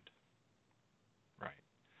hand, right,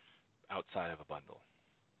 outside of a bundle.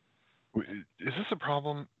 Is this a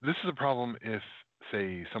problem? This is a problem if,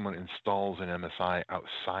 say, someone installs an MSI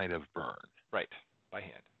outside of Burn. Right, by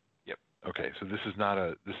hand. Yep. Okay, so this is not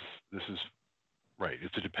a this is right.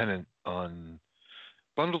 It's a dependent on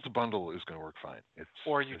bundle to bundle is going to work fine.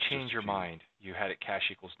 Or you change your mind. You had it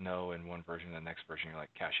cache equals no in one version, and the next version you're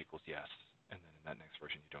like cache equals yes, and then in that next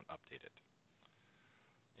version you don't update it,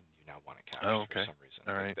 and you now want it cached for some reason.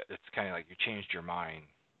 All right. It's kind of like you changed your mind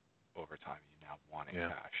over time. You now want it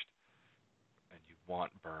cached, and you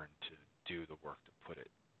want Burn to do the work to put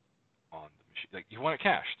it on the machine. Like you want it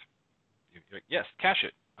cached. You're like, yes, cache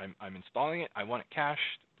it. I'm installing it. I want it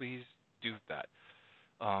cached. Please do that.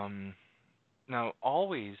 Now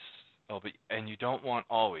always. And you don't want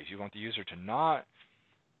always. You want the user to not,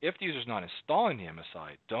 if the user's not installing the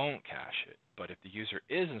MSI, don't cache it. But if the user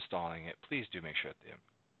is installing it, please do make sure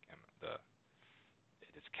that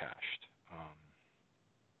it is cached.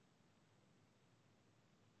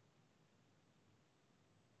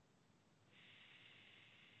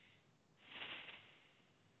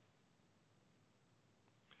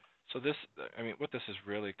 So this, what this is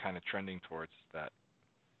really kind of trending towards is that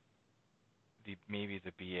maybe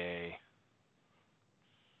the BA.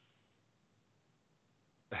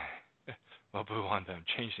 Well, boo on them.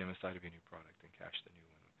 Change the MSI to be a new product and cache the new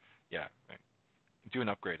one. Yeah, right. Do an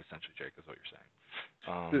upgrade, essentially, Jake, is what you're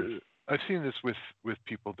saying. I've seen this with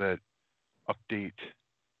people that update,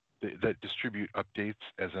 that distribute updates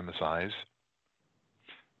as MSIs,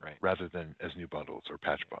 right, rather than as new bundles or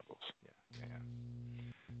patch bundles. Yeah.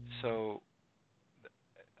 So,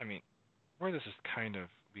 where this is kind of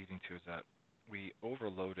leading to is that we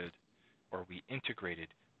overloaded, or we integrated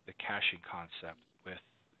the caching concept with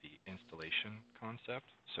the installation concept,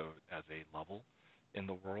 so as a level in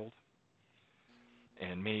the world.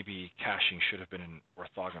 And maybe caching should have been an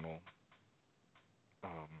orthogonal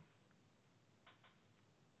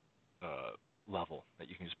level that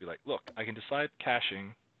you can just be like, look, I can decide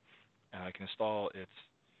caching, and I can install its,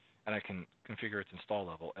 and I can configure its install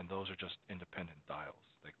level, and those are just independent dials,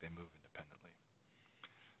 like they move independently.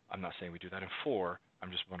 I'm not saying we do that in 4.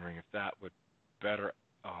 I'm just wondering if that would better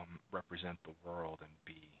represent the world and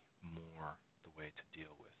be more the way to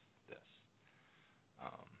deal with this.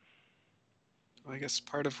 Well, I guess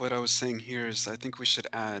part of what I was saying here is I think we should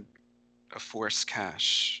add a force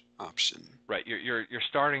cache option. Right, you're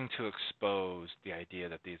starting to expose the idea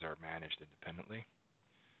that these are managed independently.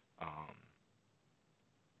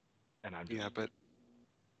 And I'm just... Yeah, but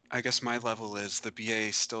I guess my level is the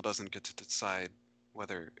BA still doesn't get to decide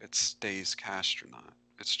whether it stays cached or not.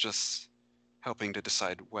 It's just helping to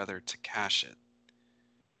decide whether to cache it.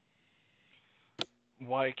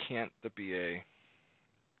 Why can't the BA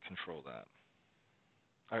control that?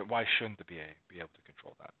 Why shouldn't the BA be able to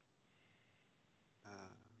control that?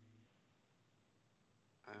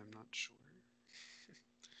 I'm not sure.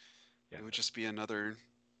 Yeah, it would just be another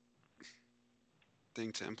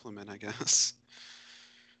thing to implement, I guess.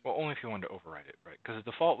 Well, only if you wanted to override it, right? Because the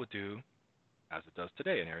default would do as it does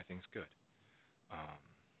today, and everything's good.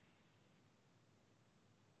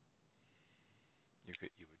 You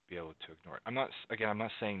would be able to ignore it. I'm not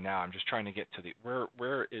saying now. I'm just trying to get to the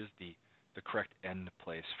where is the correct end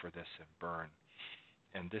place for this in Burn,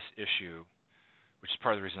 and this issue, which is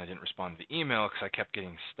part of the reason I didn't respond to the email, because I kept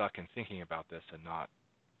getting stuck in thinking about this and not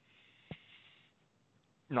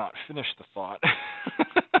finish the thought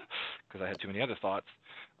because I had too many other thoughts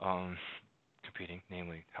competing,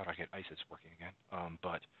 namely how do I get ISIS working again.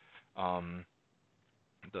 But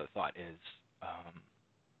the thought is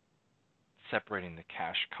separating the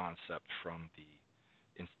cache concept from the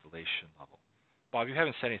installation level. Bob, you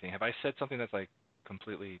haven't said anything. Have I said something that's like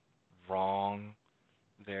completely wrong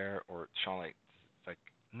there, or Sean, like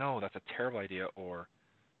no, that's a terrible idea, or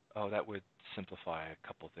oh, that would simplify a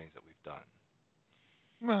couple things that we've done?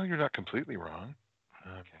 Well, you're not completely wrong.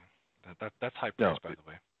 Okay, that's high praise, by the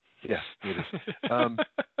way. Yeah, it is.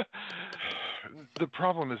 The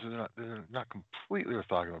problem is they're not completely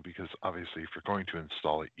orthogonal, because obviously if you're going to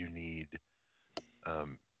install it, you need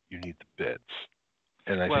the bits.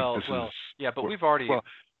 And I think this is... Yeah, but we've already burned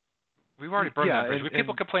that bridge.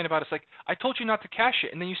 People complain about it. It's like, I told you not to cache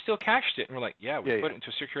it, and then you still cached it. And we're like, yeah, we put it into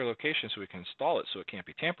a secure location so we can install it so it can't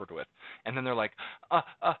be tampered with. And then they're like, oh.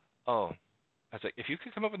 I was like, if you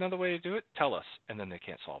could come up with another way to do it, tell us. And then they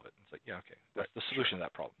can't solve it. It's like, yeah, okay. That's the solution to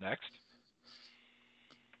that problem. Next.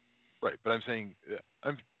 Right, but I'm saying,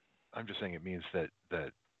 I'm just saying it means that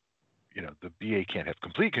the BA can't have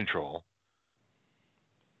complete control.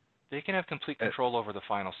 They can have complete control over the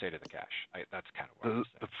final state of the cache. That's kind of what I'm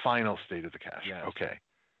saying. The final state of the cache. Yes. Okay.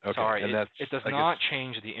 Sorry, and it does not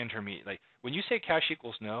change the intermediate. Like when you say cache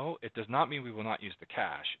equals no, it does not mean we will not use the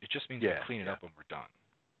cache. It just means we clean it up when we're done.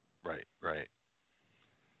 Right.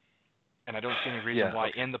 And I don't see any reason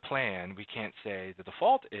why in the plan we can't say the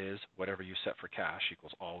default is whatever you set for cache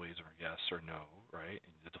equals always or yes or no, right?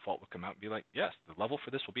 And the default will come out and be like, yes, the level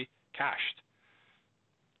for this will be cached.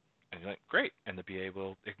 And you're like, great. And the BA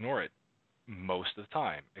will ignore it most of the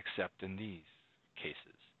time, except in these cases.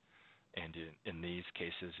 And in these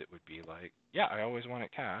cases, it would be like, yeah, I always want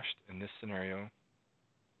it cached. In this scenario,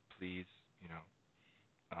 please,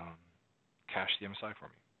 cache the MSI for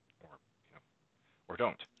me, or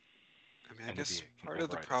don't. I mean, I guess part of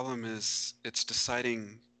the problem is it's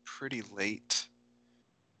deciding pretty late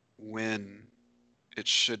when it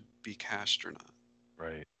should be cached or not.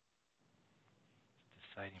 Right.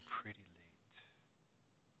 Deciding pretty late.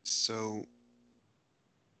 So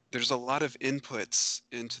there's a lot of inputs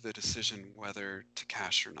into the decision whether to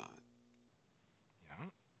cache or not. Yeah.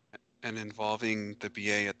 And involving the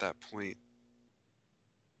BA at that point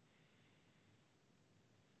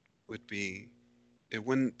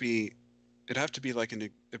it'd have to be like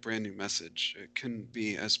a brand new message. It couldn't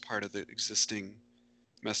be as part of the existing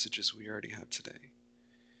messages we already have today.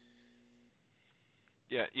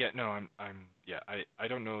 I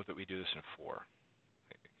don't know that we do this in 4.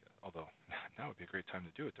 Although now would be a great time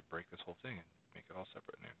to do it, to break this whole thing and make it all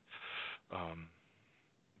separate now.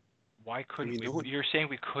 Why couldn't we? You're saying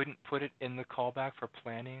we couldn't put it in the callback for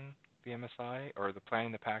planning the MSI or the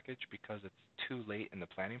planning the package because it's too late in the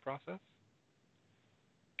planning process?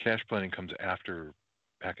 Cache planning comes after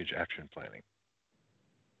package action planning.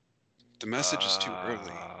 The message is too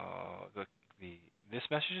early. This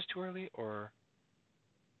message is too early, or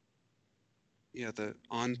Yeah, the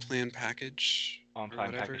on-plan package or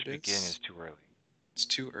On-plan whatever package it begin is is. too early. It's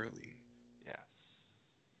too early. Yes.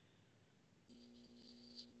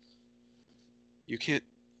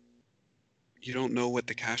 You don't know what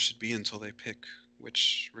the cache should be until they pick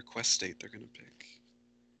which request state they're going to pick.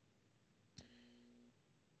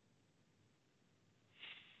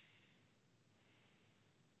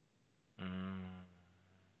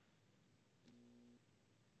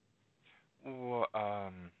 Well,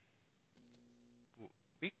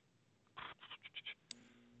 we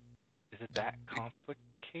is it that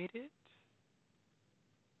complicated?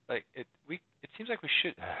 Like it seems like we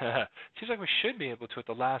should it seems like we should be able to at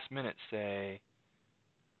the last minute say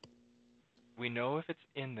we know if it's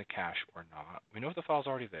in the cache or not. We know if the file's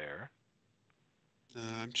already there.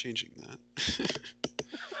 I'm changing that.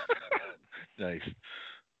 Nice.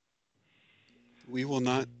 We will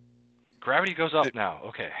not. Gravity goes up now.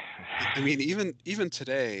 Okay. I mean, even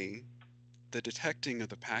today, the detecting of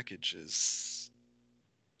the packages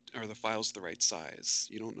are the files the right size.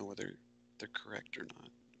 You don't know whether they're correct or not.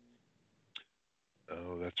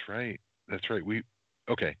 Oh, that's right. That's right. We've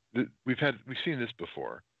seen this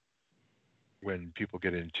before when people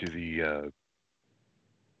get into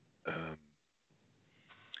um,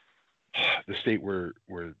 the state where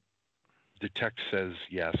detect says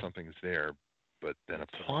yeah something's there, but then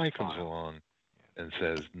It's the wrong apply comes file. along and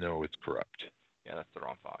says no, it's corrupt. Yeah, that's the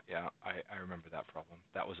wrong file. Yeah, I remember that problem.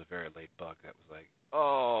 That was a very late bug. That was like,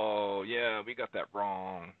 oh yeah, we got that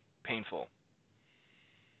wrong. Painful.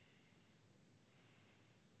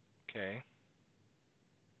 Okay.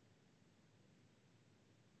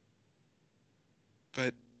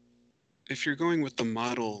 But if you're going with the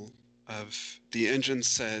model of the engine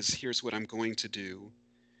says, here's what I'm going to do,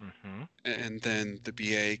 Mm-hmm. and then the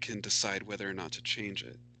BA can decide whether or not to change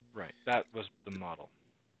it. Right. That was the model.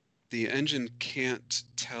 The engine can't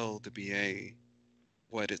tell the BA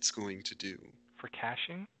what it's going to do. For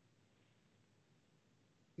caching?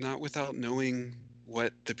 Not without knowing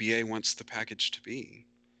what the BA wants the package to be.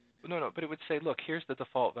 No, but it would say, look, here's the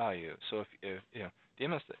default value. So if you know, the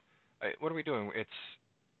MS, what are we doing?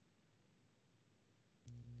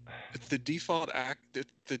 If the default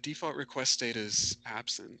request state is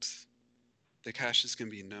absent, the cache is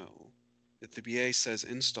going to be no. If the BA says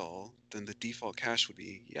install, then the default cache would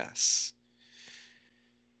be yes.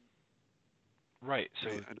 Right. So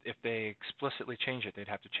Right? if they explicitly change it, they'd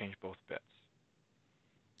have to change both bits.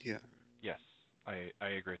 Yeah. Yes, I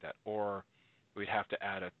agree with that. Or we'd have to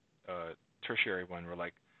add a tertiary one where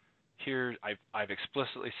like, here I've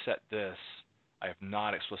explicitly set this. I have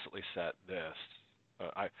not explicitly set this.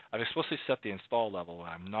 I've explicitly set the install level, and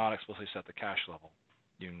I'm not explicitly set the cache level.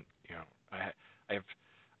 You know, I've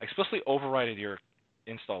explicitly overridden your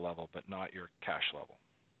install level, but not your cache level.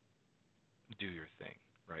 Do your thing,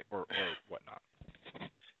 right, or whatnot.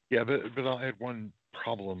 Yeah, but I'll add one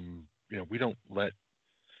problem. You know, we don't let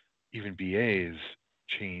even BAs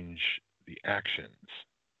change the actions.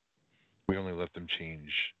 We only let them change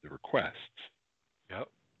the requests. Yep.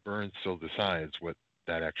 Burns still decides what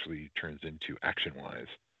that actually turns into action-wise.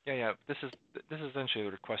 Yeah. This is essentially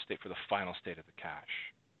the request state for the final state of the cache.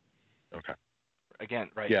 Okay. Again,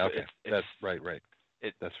 right? Yeah. So Okay. That's right. Right.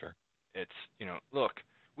 That's fair. It's look,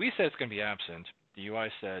 we said it's going to be absent. The UI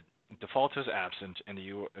said default is absent, and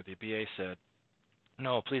the BA said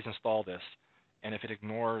no, please install this. And if it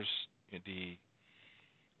ignores and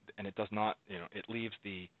it does not, it leaves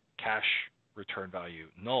the cache return value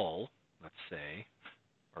null, let's say,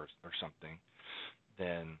 or something,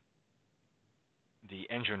 then the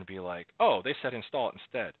engine would be like, oh, they said install it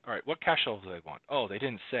instead. All right, what cache level do they want? Oh, they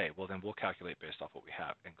didn't say. Well, then we'll calculate based off what we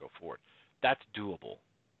have and go forward. That's doable.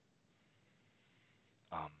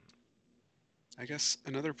 I guess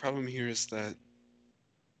another problem here is that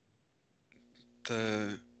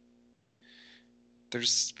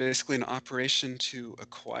there's basically an operation to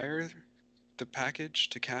acquire the package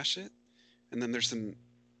to cache it, and then there's an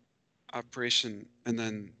operation,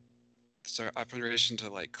 operation to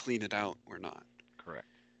like clean it out or not. Correct.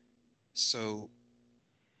 So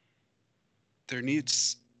there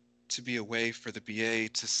needs to be a way for the BA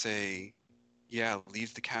to say, yeah,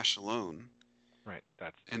 leave the cache alone. Right.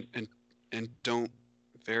 And don't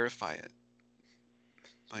verify it.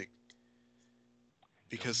 Like,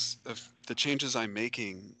 because of the changes I'm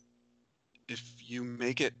making, if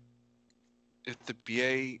the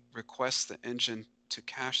BA requests the engine to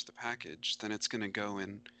cache the package, then it's going to go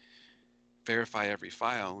and verify every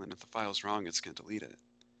file, and if the file's wrong, it's going to delete it.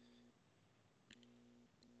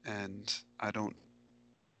 And I don't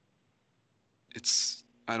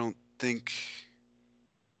think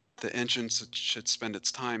the engine should spend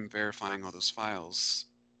its time verifying all those files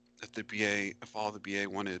if all the BA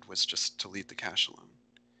wanted was just to leave the cache alone.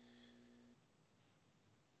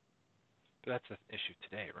 But that's the issue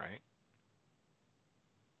today, right?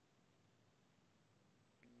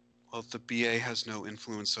 Well, the BA has no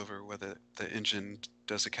influence over whether the engine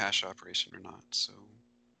does a cache operation or not, so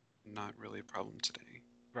not really a problem today.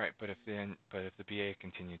 Right, but if the BA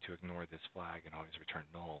continued to ignore this flag and always return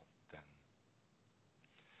null, then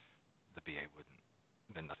the BA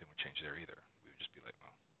then nothing would change there either. We would just be like,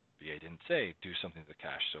 well, BA didn't say do something to the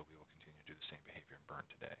cache, so we will continue to do the same behavior and burn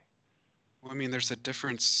today. Well, I mean, there's a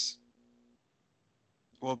difference.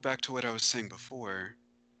 Well, back to what I was saying before,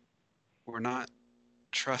 we're not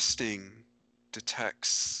trusting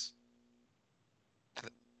detects.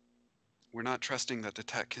 We're not trusting that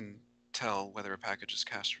detect can tell whether a package is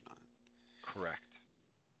cached or not. Correct.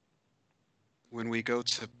 When we go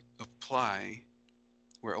to apply,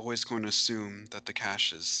 we're always going to assume that the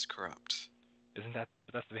cache is corrupt. But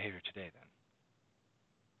that's the behavior today then.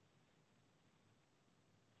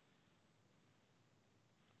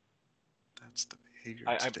 That's the behavior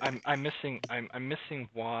I'm today. I'm missing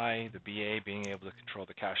why the BA being able to control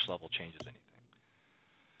the cache level changes anything.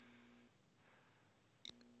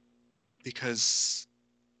 Because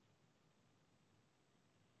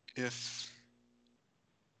if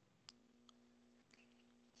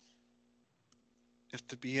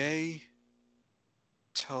the BA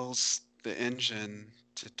tells the engine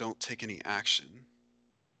to don't take any action,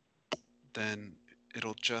 then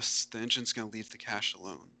the engine's going to leave the cache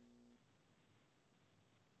alone.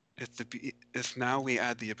 If now we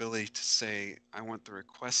add the ability to say, I want the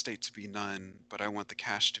request state to be none, but I want the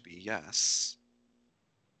cache to be yes,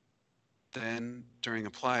 then during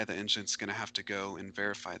apply, the engine's going to have to go and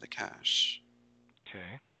verify the cache.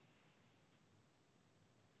 Okay.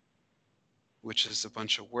 Which is a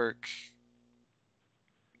bunch of work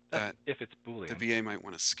that if it's Boolean. The BA might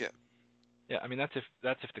want to skip. Yeah, I mean that's if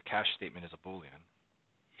the cache statement is a Boolean,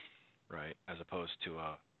 right? As opposed to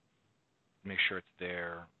make sure it's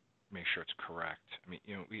there, make sure it's correct. I mean,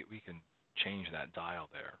 we can change that dial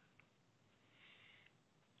there.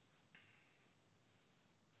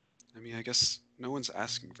 I mean, I guess no one's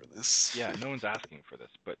asking for this. Yeah, no one's asking for this,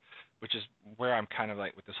 but which is where I'm kind of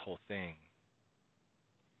like with this whole thing.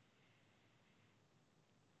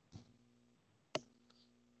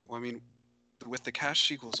 Well, I mean, with the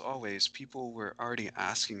cache equals always, people were already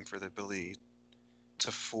asking for the ability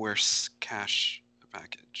to force cache a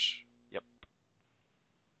package. Yep.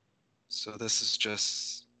 So this is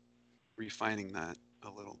just refining that a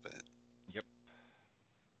little bit. Yep.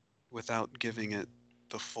 Without giving it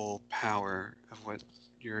the full power of what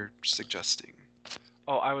you're suggesting.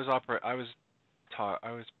 Oh, I was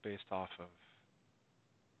based off of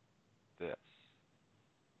this.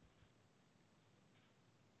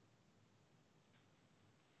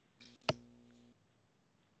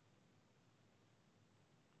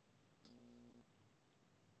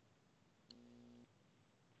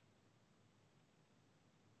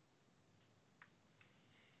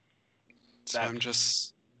 So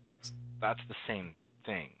that's the same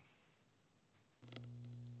thing.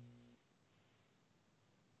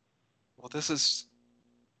 Well, this is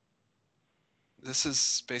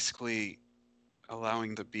basically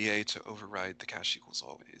allowing the BA to override the cache equals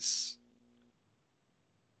always,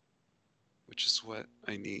 which is what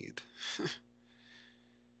I need.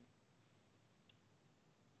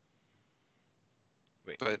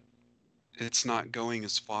 Wait. But it's not going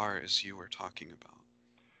as far as you were talking about.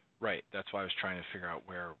 Right. That's why I was trying to figure out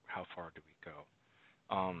how far do we go?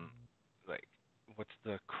 Like, what's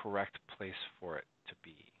the correct place for it to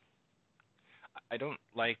be? I don't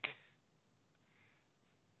like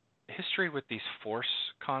history with these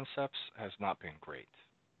force concepts has not been great.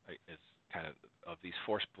 It's kind of these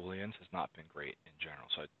force booleans has not been great in general.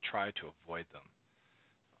 So I try to avoid them,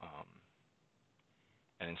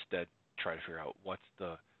 and instead try to figure out what's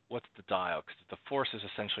the dial, because the force is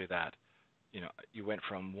essentially that you went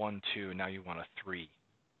from 1 2, now you want a 3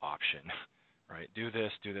 option, right? Do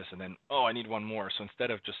this, and then I need one more. So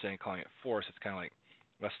instead of just calling it force, it's kind of like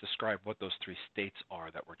let's describe what those 3 states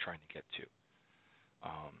are that we're trying to get to.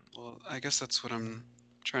 Well, I guess that's what I'm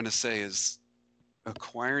trying to say is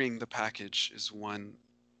acquiring the package is one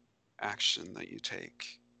action that you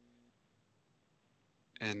take.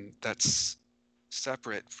 And that's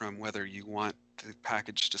separate from whether you want the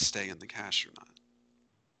package to stay in the cache or not.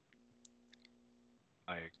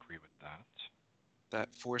 I agree with that.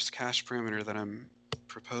 That force cache parameter that I'm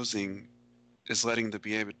proposing is letting the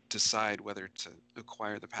BA decide whether to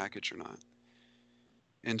acquire the package or not,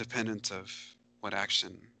 independent of what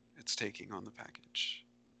action it's taking on the package.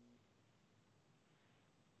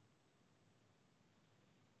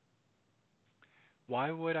 Why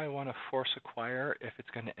would I want to force acquire if it's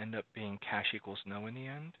going to end up being cash equals no in the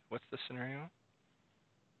end? What's the scenario?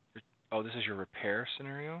 Oh, this is your repair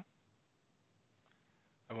scenario?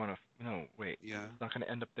 I want to, no, wait. Yeah. It's not going to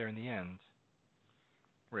end up there in the end.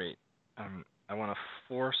 Wait, I want to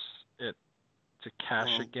force it to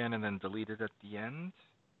cache again and then delete it at the end?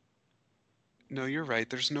 No, you're right.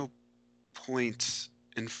 There's no point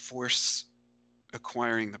in force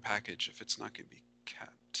acquiring the package if it's not going to be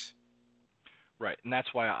kept. Right, and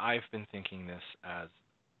that's why I've been thinking this as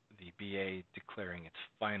the BA declaring its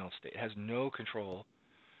final state. It has no control.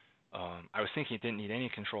 I was thinking it didn't need any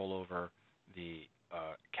control over the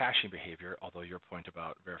caching behavior, although your point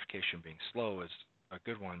about verification being slow is a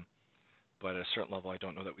good one. But at a certain level, I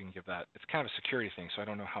don't know that we can give that. It's kind of a security thing, so I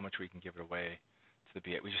don't know how much we can give it away to the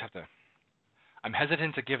BA. We just have to. I'm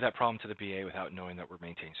hesitant to give that problem to the BA without knowing that we're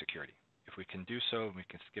maintaining security. If we can do so, we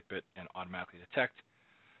can skip it and automatically detect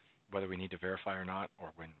whether we need to verify or not,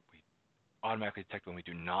 or when we automatically detect when we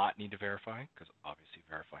do not need to verify, because obviously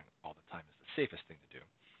verifying all the time is the safest thing to do.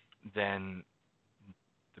 Then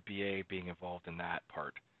the BA being involved in that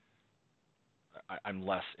part, I'm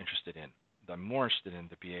less interested in. I'm more interested in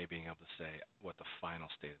the BA being able to say what the final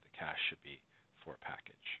state of the cache should be for a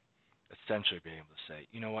package. Essentially being able to say,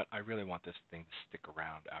 you know what, I really want this thing to stick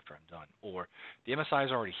around after I'm done. Or the MSI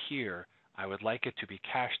is already here, I would like it to be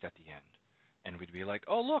cached at the end. And we'd be like,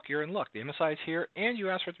 oh, look, you're in luck. The MSI is here, and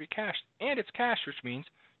you asked for it to be cached, and it's cached, which means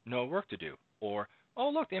no work to do. Or, oh,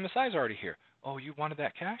 look, the MSI is already here. Oh, you wanted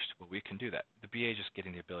that cached? Well, we can do that. The BA just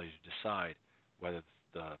getting the ability to decide whether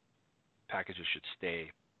the packages should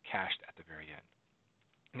stay cached at the very end.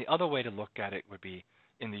 And the other way to look at it would be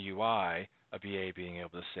in the UI, a BA being able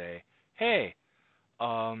to say, hey,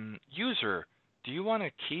 user, do you want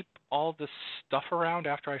to keep all this stuff around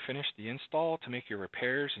after I finish the install to make your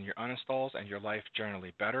repairs and your uninstalls and your life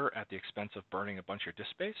generally better at the expense of burning a bunch of disk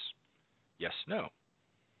space? Yes, no.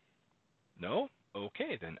 No?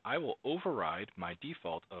 Okay, then I will override my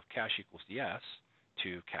default of cache equals yes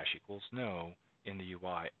to cache equals no in the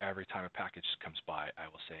UI. Every time a package comes by, I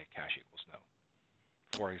will say cache equals no.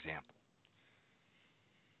 For example,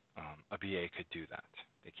 a BA could do that.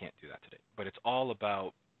 They can't do that today. But it's all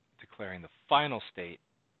about declaring the final state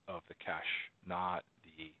of the cache, not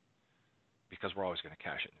the, because we're always going to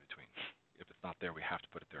cache it in between. If it's not there, we have to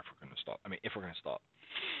put it there if we're going to install it. I mean, if we're going to install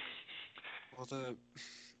it.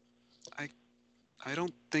 Well, I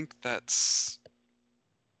don't think that's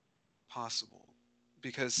possible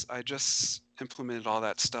because I just implemented all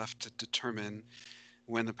that stuff to determine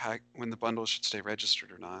when the bundle should stay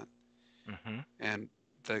registered or not. Mm-hmm. And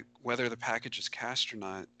whether the package is cached or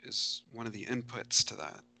not is one of the inputs to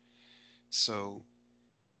that. So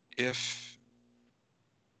if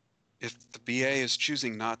the BA is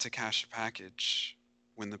choosing not to cache a package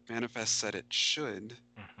when the manifest said it should,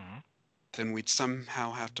 Mm-hmm. then we'd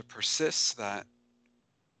somehow have to persist that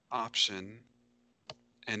option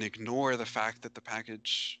and ignore the fact that the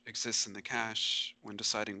package exists in the cache when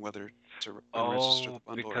deciding whether to unregister the bundle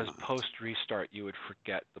or because not. post restart you would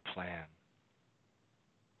forget the plan,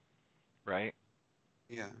 right?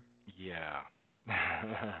 Yeah. Yeah.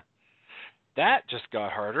 That just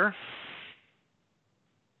got harder.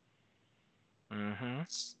 Mm-hmm.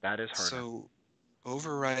 That is harder. So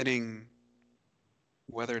overriding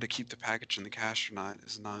whether to keep the package in the cache or not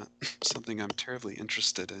is not something I'm terribly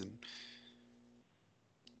interested in.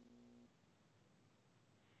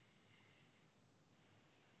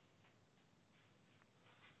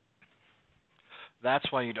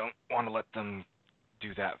 That's why you don't want to let them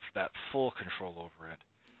do that full control over it,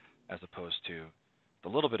 as opposed to the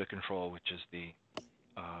little bit of control, which is the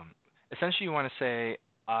essentially you want to say,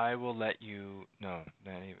 I will let you no,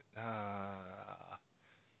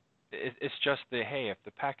 it's just the hey, if the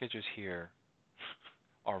package is here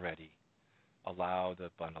already, allow the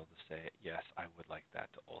bundle to say yes, I would like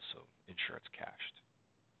that to also ensure it's cached.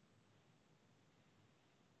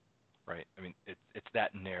 Right? I mean, it's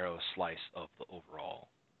that narrow slice of the overall,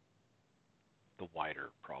 the wider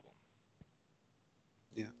problem.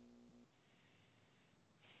 Yeah.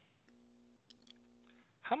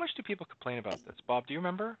 How much do people complain about this? Bob, do you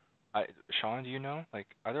remember? Sean, do you know?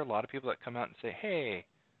 Like, are there a lot of people that come out and say, hey,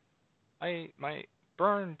 my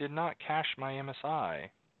burn did not cache my MSI.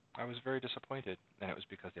 I was very disappointed. And it was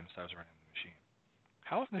because the MSI was running on the machine.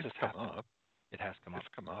 How often does this happen? It has come up.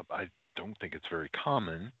 It's come up. I don't think it's very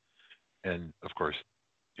common. And, of course,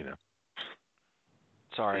 you know,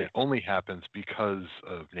 Sorry. it only happens because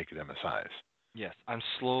of naked MSIs. Yes, I'm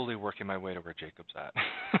slowly working my way to where Jacob's at.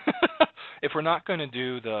 If we're not going to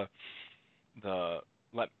do the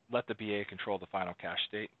let the BA control the final cache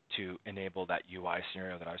state to enable that UI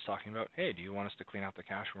scenario that I was talking about. Hey, do you want us to clean out the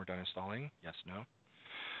cache when we're done installing? Yes, no.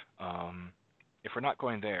 If we're not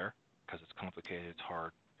going there because it's complicated, it's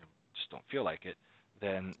hard, and just don't feel like it,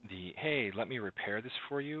 then the, hey, let me repair this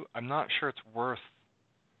for you, I'm not sure it's worth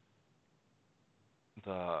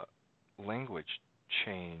the language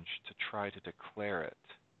change to try to declare it,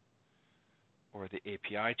 or the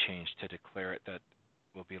API change to declare it, that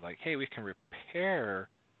will be like, hey, we can repair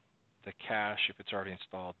the cache if it's already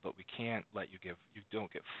installed, but we can't let you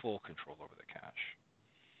don't get full control over the cache.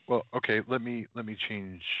 Well, okay, let me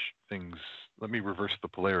change things. Let me reverse the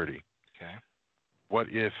polarity. Okay. What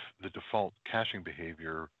if the default caching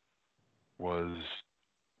behavior was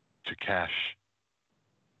to cache,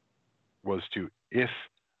 if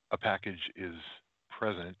a package is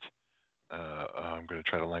present, I'm going to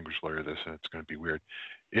try to language lawyer this, and it's going to be weird.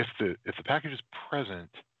 If the package is present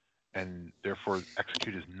and therefore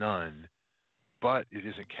execute is none, but it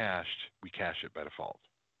isn't cached, we cache it by default.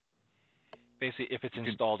 Basically, if it's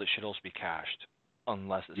installed, it should also be cached,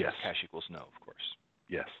 unless it says cache equals no, of course.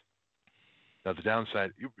 Yes. Now the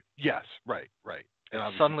downside, yes, right.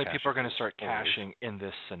 And suddenly people are going to start caching in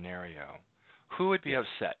this scenario. Who would be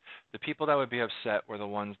upset? The people that would be upset were the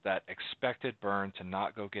ones that expected burn to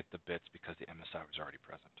not go get the bits because the MSI was already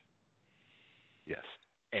present. Yes.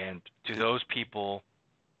 And to those people,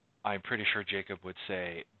 I'm pretty sure Jacob would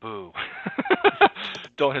say, boo.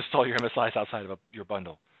 Don't install your MSIs outside of your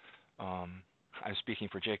bundle. I'm speaking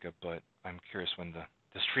for Jacob, but I'm curious when the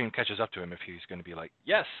stream catches up to him if he's going to be like,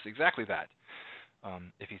 yes, exactly that,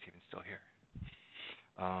 if he's even still here.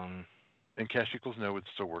 And cache equals no would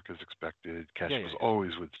still work as expected. Cache equals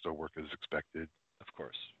always would still work as expected. Of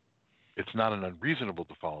course. It's not an unreasonable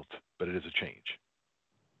default, but it is a change.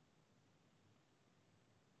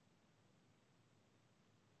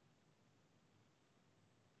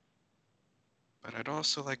 But I'd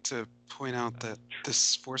also like to point out that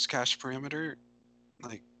this force cache parameter,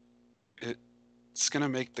 like, it's going to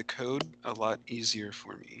make the code a lot easier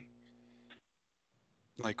for me.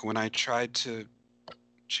 Like, when I tried to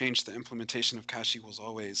change the implementation of cache equals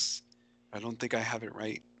always, I don't think I have it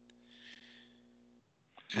right.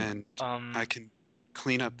 And I can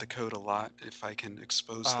clean up the code a lot if I can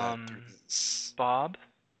expose that through this. Bob?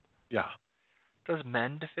 Yeah. Does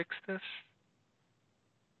Mend fix this?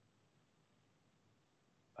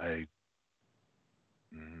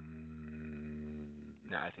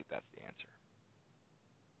 No, I think that's the answer.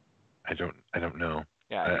 I don't know.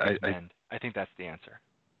 Yeah, I think it's Mend. I think that's the answer.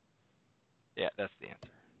 Yeah, that's the answer.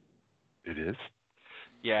 It is?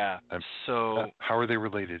 Yeah. So how are they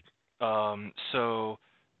related? So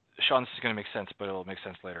Sean, this is going to make sense, but it'll make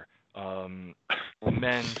sense later.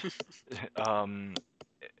 Mend,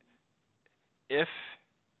 if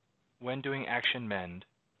when doing action mend,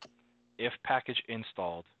 if package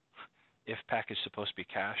installed, if package supposed to be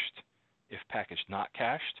cached, if package not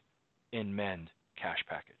cached, in mend cache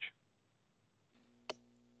package.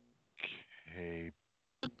 Okay,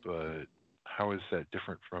 but how is that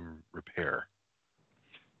different from repair?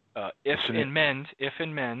 If in mend,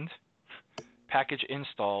 package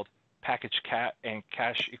installed, package and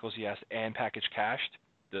cache equals yes, and package cached,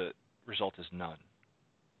 the result is none.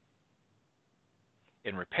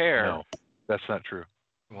 In repair, no, that's not true.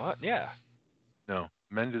 What? Yeah. No,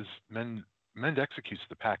 mend executes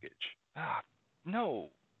the package. No.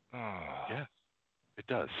 Yes, it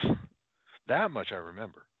does. That much I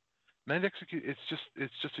remember. Mend execute. It's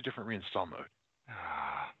just a different reinstall mode.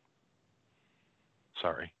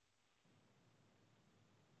 Sorry.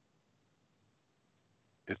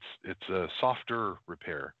 It's a softer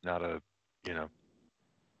repair, not a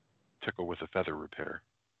tickle with a feather repair.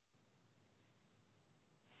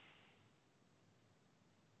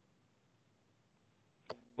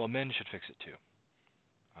 Well, mend should fix it too.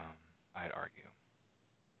 I'd argue.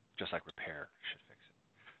 Just like repair should fix it.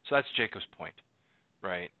 So that's Jacob's point,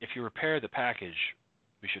 right? If you repair the package,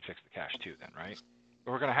 we should fix the cache too then, right?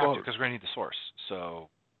 But we're going to have to because we're going to need the source. So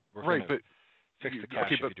we're going to fix the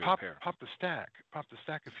cache if you do repair. Pop the stack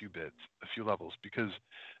a few bits, a few levels, because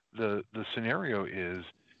the scenario is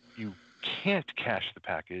you can't cache the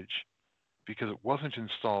package because it wasn't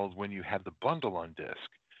installed when you had the bundle on disk,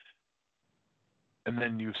 and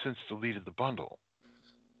then you've since deleted the bundle.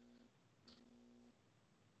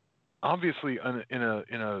 Obviously, in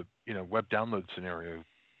a web download scenario,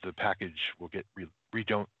 the package will get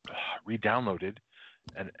re-downloaded,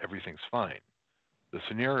 and everything's fine. The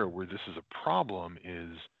scenario where this is a problem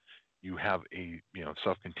is you have a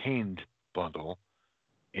self-contained bundle,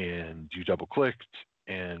 and you double-clicked,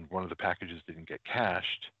 and one of the packages didn't get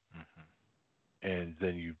cached. and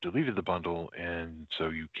then you deleted the bundle, and so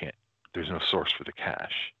you can't. There's no source for the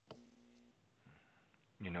cache.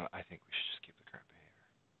 I think we should just keep the current behavior.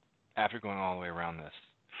 After going all the way around this,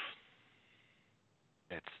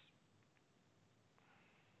 it's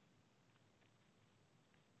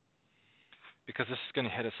because this is going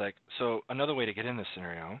to hit us like, so another way to get in this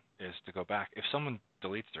scenario is to go back. If someone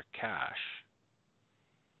deletes their cache,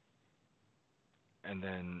 and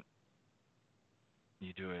then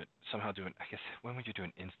you I guess, when would you do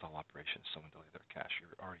an install operation if someone deleted their cache?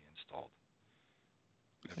 You're already installed.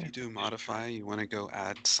 If you do modify, you want to go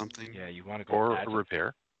add something. Yeah, you want to go or add a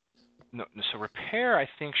repair. No, so repair, I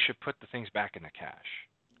think, should put the things back in the cache.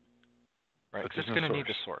 Right, But because there's it's no going to need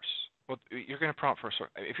the source. source. Well, you're going to prompt for a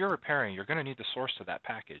source. If you're repairing, you're going to need the source to that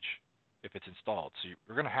package if it's installed. So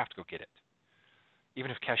you're going to have to go get it.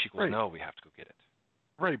 Even if cache equals Right. no, we have to go get it.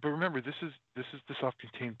 Right, but remember, this is the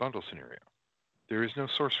self-contained bundle scenario. There is no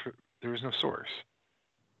source. There is no source.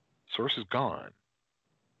 Source is gone.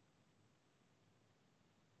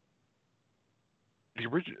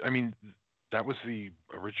 That was the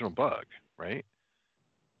original bug, right?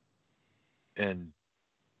 And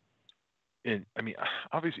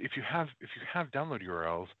obviously, if you have download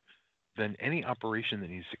URLs, then any operation that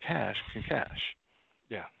needs to cache can cache.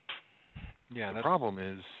 Yeah. Yeah. The problem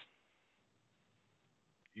is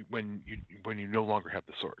when you no longer have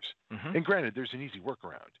the source. Mm-hmm. And granted, there's an easy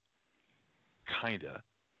workaround. Kinda.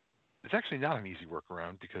 It's actually not an easy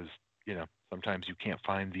workaround because sometimes you can't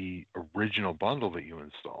find the original bundle that you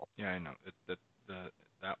installed. Yeah, I know.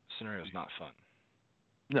 That scenario is not fun.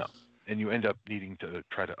 No, and you end up needing to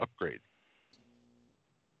try to upgrade.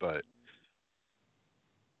 But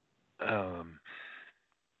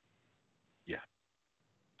yeah,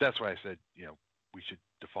 that's why I said we should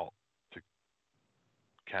default to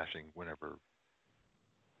caching whenever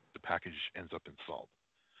the package ends up installed.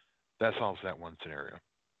 That solves that one scenario.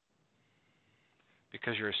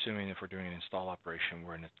 Because you're assuming if we're doing an install operation,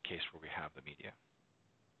 we're in a case where we have the media.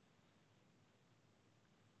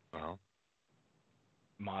 Well,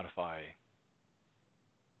 modify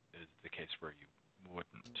is the case where you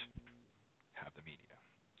wouldn't have the media.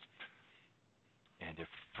 And if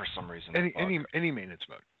for some reason any maintenance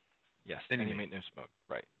mode. Yes, any maintenance mode,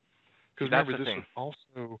 right. Because remember, this would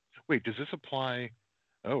also wait. Does this apply?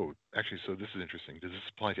 Oh, actually, so this is interesting. Does this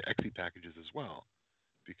apply to exe packages as well?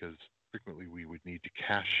 Because frequently we would need to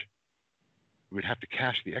cache. We would have to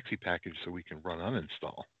cache the exe package so we can run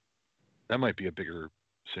uninstall. That might be a bigger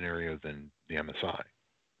scenario than the MSI.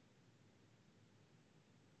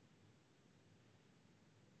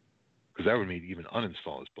 Because that would mean even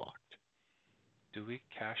uninstall is blocked. Do we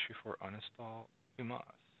cache before uninstall? We must.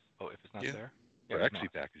 Oh, if it's not there? Yeah, for exe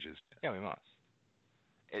packages. Yeah, we must.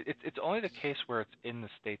 It's only the case where it's in the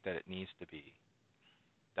state that it needs to be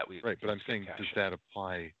that we. Right, but I'm saying, does that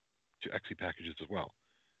apply to exe packages as well?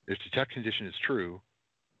 If detect condition is true,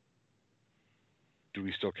 do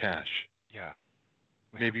we still cache? Yeah.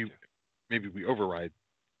 Maybe we override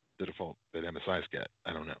the default that MSIs get.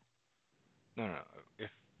 I don't know. No.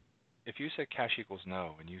 If you say cache equals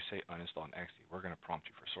no and you say uninstall an exe, we're going to prompt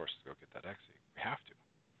you for source to go get that exe. We have to.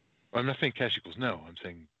 Well, I'm not saying cache equals no. I'm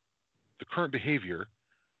saying the current behavior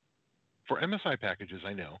for MSI packages,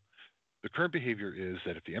 I know, the current behavior is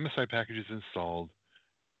that if the MSI package is installed,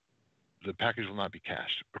 the package will not be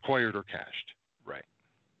cached, acquired or cached. Right.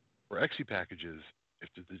 For exe packages, if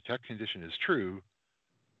the detect condition is true,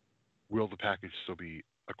 will the package still be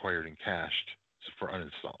acquired and cached for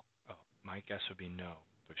uninstall? Oh, my guess would be no,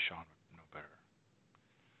 but Sean would know better.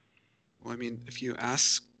 Well, I mean, if you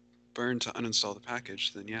ask Burn to uninstall the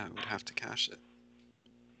package, then yeah, it would have to cache it.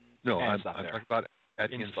 No, I'm talking about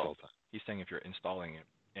at install time. He's saying if you're installing it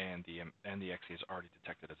and the exe is already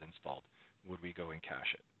detected as installed, would we go and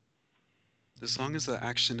cache it? As long as the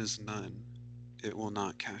action is none, it will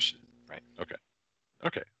not cache it. Right.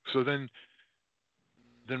 Okay. So then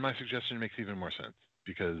my suggestion makes even more sense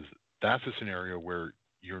because that's a scenario where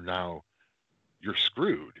you're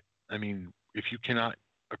screwed. I mean, if you cannot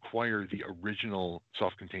acquire the original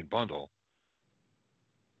self-contained bundle,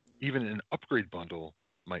 even an upgrade bundle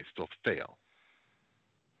might still fail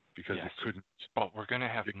because it couldn't. But we're going to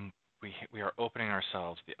have we are opening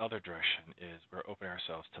ourselves. The other direction is we're opening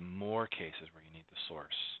ourselves to more cases where you need the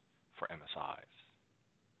source for MSIs.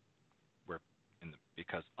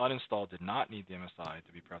 Because uninstall did not need the MSI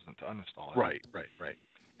to be present to uninstall it. Right.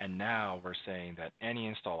 And now we're saying that any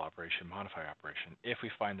install operation, modify operation, if we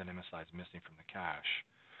find that MSI is missing from the cache,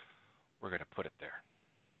 we're going to put it there.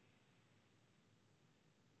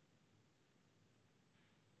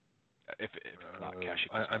 If it's not cache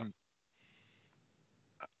equals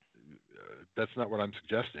that's not what I'm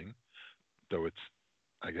suggesting, though it's,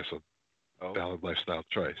 I guess, a Oh, valid lifestyle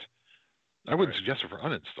choice. I wouldn't suggest it for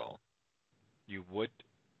uninstall. you would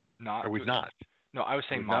not. I would not. No, I was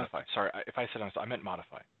saying not. modify. Sorry, if I said uninstall, I meant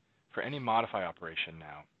modify. For any modify operation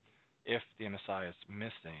now, if the MSI is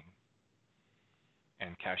missing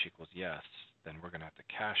and cache equals yes, then we're going to have to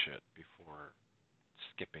cache it before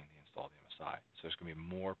skipping the install of the MSI. So there's going to be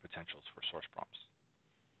more potentials for source prompts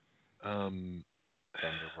than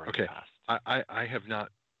there were in the past. I have not.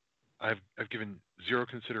 I've given zero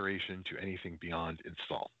consideration to anything beyond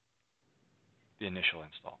install. The initial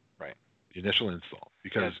install, right? The initial install,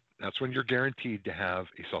 because that's when you're guaranteed to have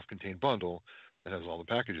a self-contained bundle that has all the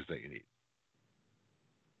packages that you need.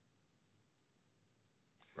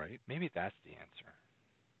 Right? Maybe that's the answer.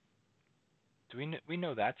 Do we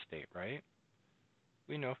know that state, right?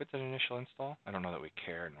 We know if it's an initial install. I don't know that we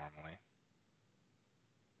care normally.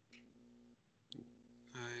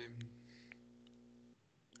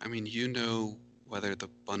 I mean, you know whether the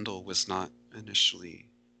bundle was not initially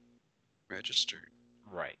registered.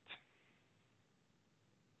 Right.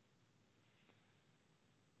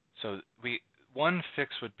 So one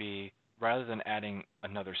fix would be, rather than adding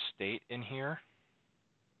another state in here,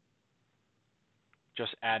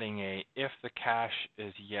 just adding if the cache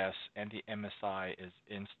is yes and the MSI is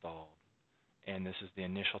installed, and this is the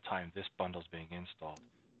initial time this bundle is being installed,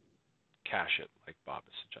 cache it like Bob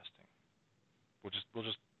is suggesting. We'll just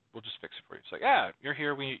fix it for you. It's like, you're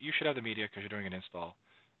here. You should have the media because you're doing an install,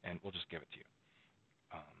 and we'll just give it to you.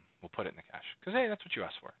 We'll put it in the cache because hey, that's what you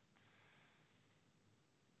asked for.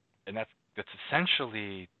 And that's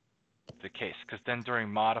essentially the case, because then during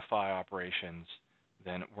modify operations,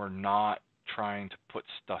 then we're not trying to put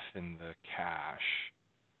stuff in the cache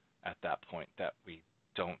at that point that we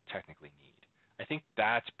don't technically need. I think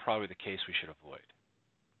that's probably the case we should avoid.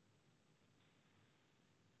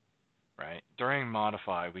 Right? During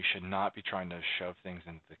modify, we should not be trying to shove things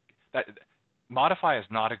into the modify is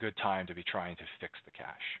not a good time to be trying to fix the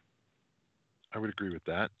cache. I would agree with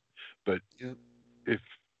that, but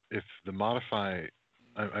if the modify,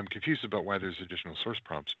 I'm confused about why there's additional source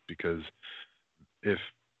prompts, because if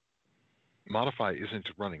modify isn't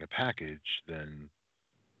running a package, then...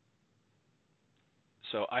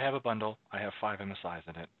 So I have a bundle. I have 5 MSIs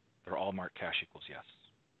in it. They're all marked cache equals yes.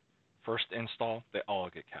 First install, they all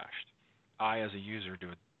get cached. I, as a user, do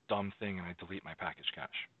a dumb thing and I delete my package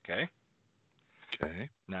cache. Okay? Okay.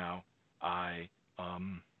 Now, I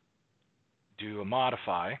do a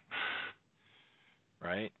modify,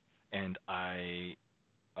 right? And I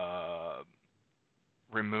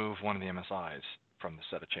remove one of the MSIs from the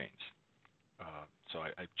set of chains. So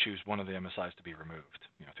I choose one of the MSIs to be removed,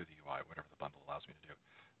 through the UI, whatever the bundle allows me to do.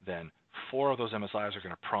 Then 4 of those MSIs are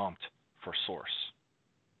going to prompt for source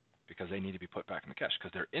because they need to be put back in the cache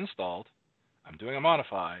because they're installed. I'm doing a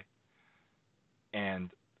modify,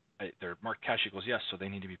 and they're marked cache equals yes, so they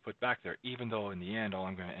need to be put back there, even though in the end all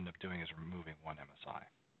I'm going to end up doing is removing one MSI.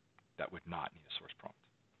 That would not need a source prompt.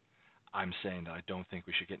 I'm saying that I don't think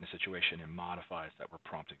we should get in a situation in modifies that we're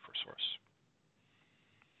prompting for source.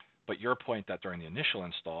 But your point that during the initial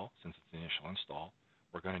install, since it's the initial install,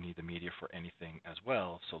 we're going to need the media for anything as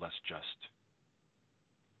well, so let's just,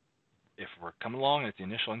 if we're coming along and it's the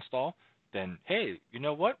initial install, then hey, you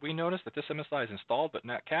know what? We noticed that this MSI is installed but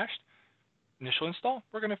not cached. Initial install,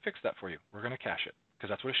 we're going to fix that for you. We're going to cache it because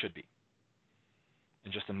that's what it should be.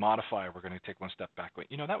 And just in modify, we're going to take one step back.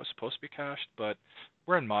 That was supposed to be cached, but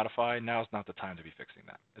we're in modify. Now's not the time to be fixing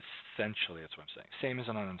that. Essentially, that's what I'm saying. Same as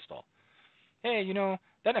an uninstall. Hey,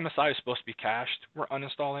 that MSI is supposed to be cached. We're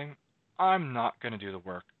uninstalling. I'm not going to do the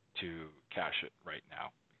work to cache it right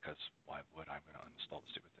now because why would I? I'm going to uninstall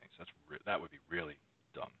the stupid things. That would be really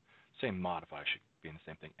dumb. Same modify should be in the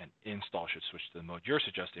same thing, and install should switch to the mode you're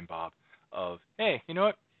suggesting, Bob, of, hey, you know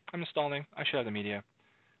what? I'm installing. I should have the media.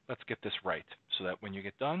 Let's get this right so that when you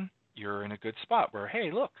get done, you're in a good spot where,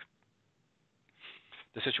 hey, look,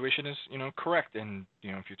 the situation is, correct. And,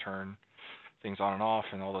 if you turn things on and off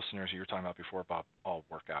and all those scenarios you were talking about before, Bob, all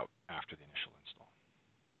work out after the initial install.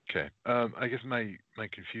 Okay. I guess my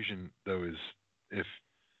confusion, though, is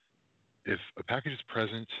if a package is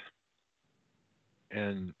present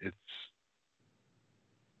and its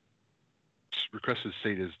requested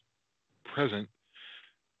state is present,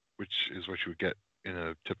 which is what you would get in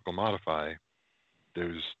a typical modify,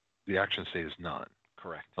 the action state is none.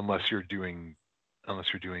 Correct. Unless you're doing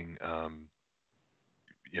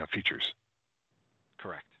features.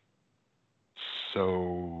 Correct.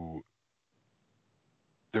 So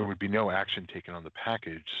there would be no action taken on the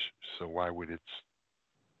package. So why would it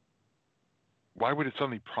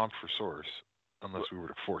suddenly prompt for source unless we were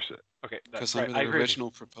to force it? Okay. Because under the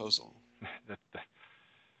original proposal.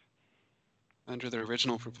 Under the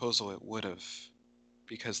original proposal, it would have,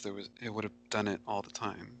 because it would have done it all the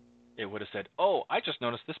time. It would have said, "Oh, I just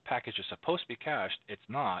noticed this package is supposed to be cached. It's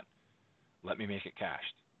not. Let me make it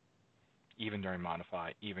cached." Even during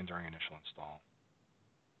modify, even during initial install.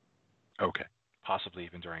 Okay. Possibly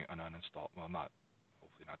even during an uninstall. Well,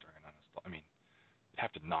 hopefully not during an uninstall. I mean, you'd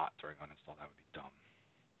have to not during uninstall. That would be dumb.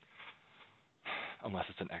 Unless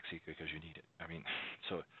it's an exe because you need it. I mean,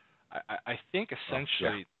 so I think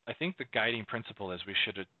essentially, I think the guiding principle is we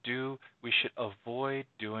should avoid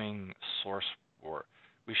doing source work.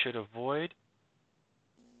 We should avoid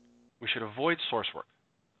source work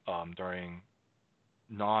during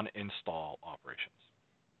non-install operations.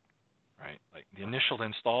 Right? Like the initial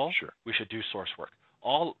install, we should do source work.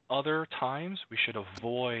 All other times, we should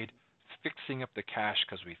avoid fixing up the cache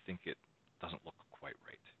because we think it doesn't look quite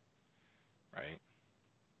right. Right?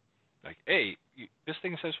 Like, hey, this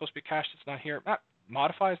thing says it's supposed to be cached. It's not here.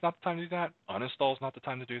 Modify is not the time to do that. Uninstall is not the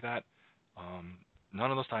time to do that. None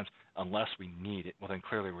of those times, unless we need it. Well, then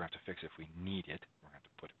clearly we're going to have to fix it. If we need it, we're going to have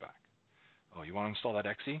to put it back. Oh, you want to install that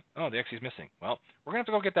exe? Oh, the exe is missing. Well, we're going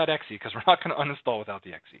to have to go get that exe because we're not going to uninstall without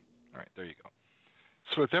the exe. All right, there you go.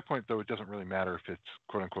 So at that point, though, it doesn't really matter if it's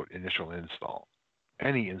quote-unquote initial install.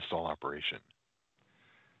 Any install operation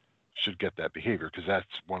should get that behavior because that's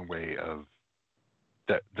one way of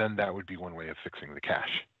that. Then that would be one way of fixing the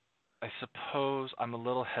cache. I suppose I'm a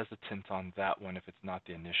little hesitant on that one if it's not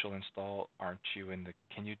the initial install. Aren't you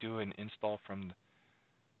can you do an install from the...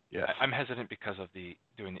 Yes. I'm hesitant because of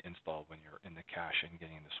doing the install when you're in the cache and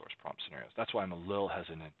getting the source prompt scenarios. That's why I'm a little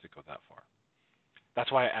hesitant to go that far.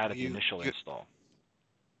 That's why I added the initial install.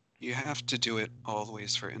 You have to do it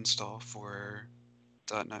always for install for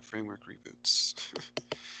 .NET Framework reboots.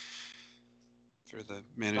 For the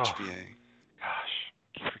managed VA. Gosh,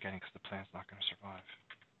 I keep forgetting because the plan's not going to survive.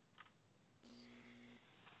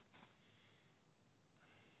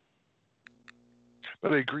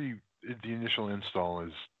 But I agree, the initial install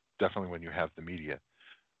is definitely when you have the media.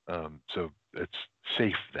 So it's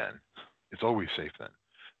safe then. It's always safe then.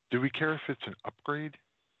 Do we care if it's an upgrade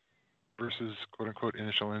versus quote-unquote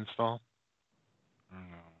initial install? No.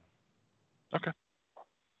 Okay.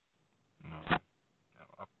 No.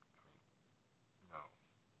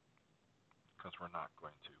 Because we're not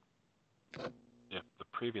going to. If the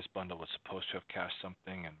previous bundle was supposed to have cached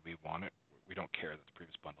something and we want it, we don't care that the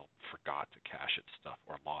previous bundle forgot to cache its stuff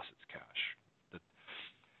or lost its cache.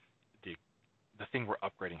 The thing we're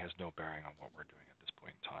upgrading has no bearing on what we're doing at this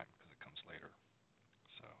point in time because it comes later.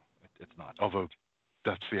 So it's not. Although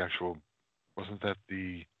that's the actual, wasn't that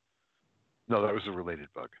the? No, that was a related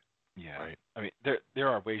bug. Yeah. Right. I mean, there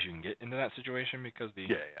are ways you can get into that situation because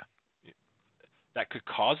that could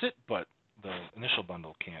cause it, but the initial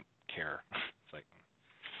bundle can't care. It's like,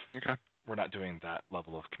 okay, we're not doing that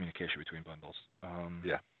level of communication between bundles.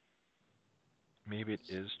 Maybe it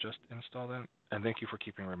is just install then. And thank you for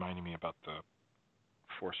reminding me about the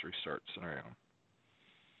force restart scenario.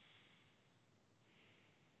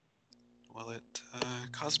 Well, it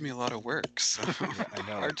caused me a lot of work, so yeah, I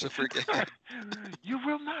know. Hard to forget. You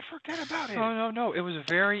will not forget about it. No. It was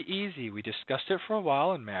very easy. We discussed it for a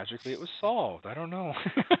while, and magically it was solved. I don't know.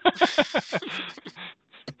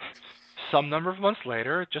 Some number of months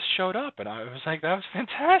later, it just showed up, and I was like, that was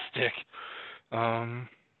fantastic. All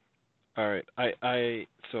right.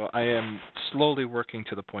 So I am slowly working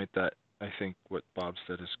to the point that I think what Bob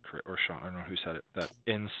said is correct, or Sean, I don't know who said it, that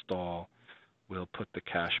install will put the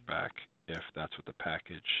cache back if that's what the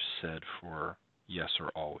package said for yes or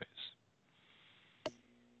always.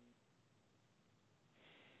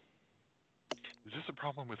 Is this a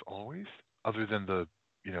problem with always, other than the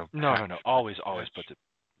No. Always puts it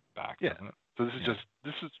back. Yeah. Doesn't it? So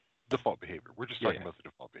this is default behavior. We're just talking about the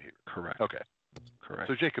default behavior. Correct. Okay. Correct.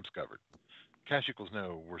 So Jacob's covered. Cache equals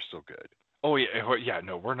no. We're still good. Oh yeah.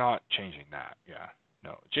 No, we're not changing that. Yeah.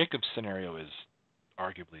 No. Jacob's scenario is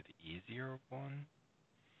arguably the easier one.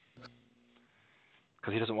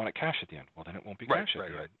 Because he doesn't want it cached at the end. Well, then it won't be cached at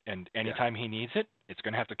the end. And anytime he needs it, it's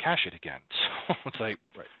going to have to cache it again. So it's like,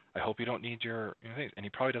 I hope you don't need your things. And he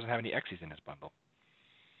probably doesn't have any X's in his bundle.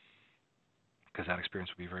 Because that experience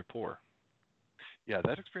would be very poor. Yeah,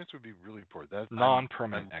 that experience would be really poor. That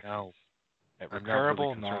non-permanent X's. Recurable,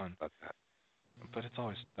 really concerned about that. But it's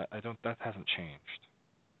always, that hasn't changed.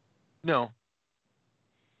 No.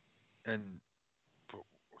 And so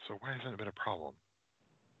why hasn't it been a problem?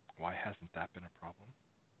 Why hasn't that been a problem?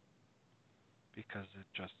 Because it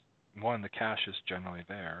just, one, the cache is generally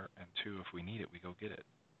there, and two, if we need it, we go get it.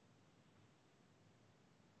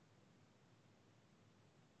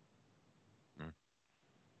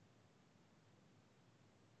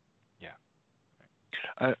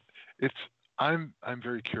 Yeah. I'm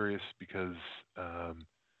very curious because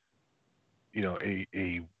you know,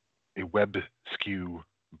 a web SKU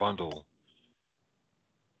bundle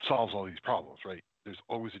solves all these problems, right? There's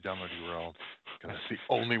always a download URL because that's the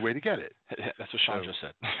only way to get it. That's what Sean just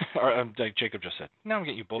said, or like Jacob just said. Now I'm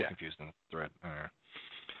getting you both confused in the thread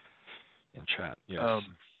in chat. Yes.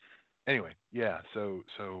 Anyway, yeah. So,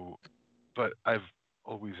 but I've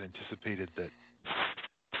always anticipated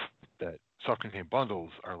that self-contained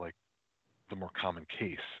bundles are like the more common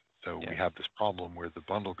case. So we have this problem where the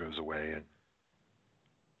bundle goes away and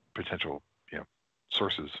potential,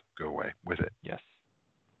 sources go away with it. Yes.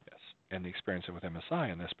 Yes. And the experience with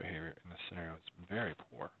MSI in this behavior, in this scenario, is very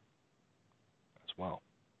poor as well.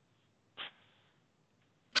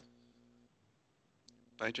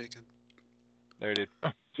 Bye, Jacob. There it is.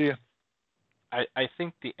 Oh, see ya. I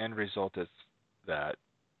think the end result is that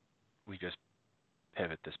we just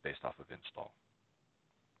pivot this based off of install.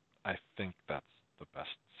 I think that's the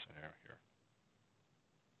best scenario here.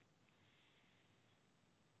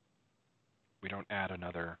 We don't add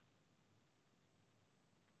another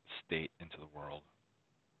state into the world.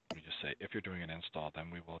 We just say, if you're doing an install,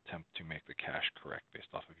 then we will attempt to make the cache correct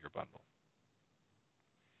based off of your bundle.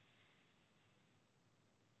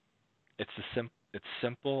 It's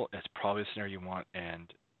simple. It's probably the scenario you want,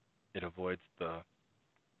 and it avoids the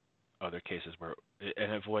other cases where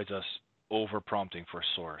it avoids us over prompting for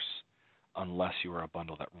source, unless you are a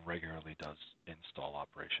bundle that regularly does install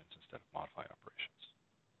operations instead of modify operations.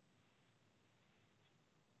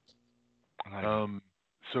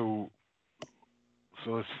 So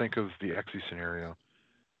let's think of the Xe scenario.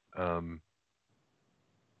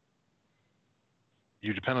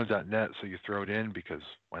 You depend on .NET, so you throw it in because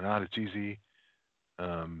why not? It's easy.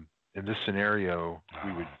 In this scenario,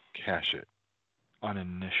 we would cache it on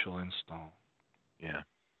initial install. Yeah.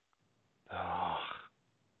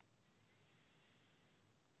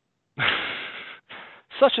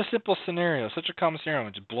 Such a simple scenario, such a common scenario,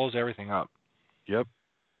 it just blows everything up. Yep.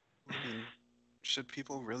 I mean, should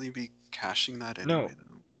people really be caching that anyway,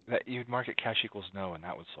 though? That you'd mark it cache equals no, and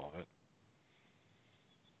that would solve it.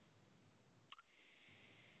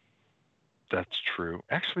 That's true.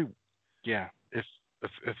 Actually, yeah.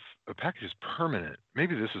 If a package is permanent,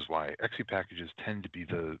 maybe this is why Xe packages tend to be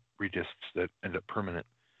the redisks that end up permanent.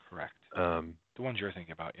 Correct. The ones you're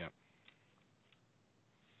thinking about, yeah.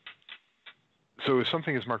 So if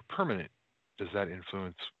something is marked permanent, does that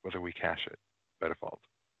influence whether we cache it by default?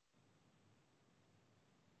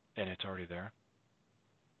 And it's already there?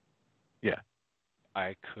 Yeah.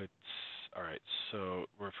 I could, all right, so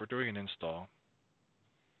if we're doing an install,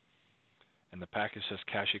 and the package says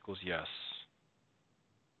cache equals yes.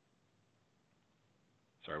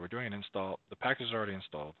 Sorry, we're doing an install. The package is already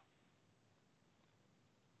installed,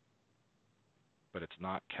 but it's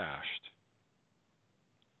not cached.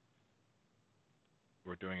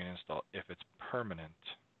 We're doing an install. If it's permanent,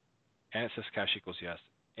 and it says cache equals yes,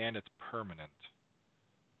 and it's permanent,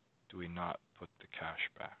 do we not put the cache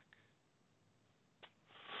back?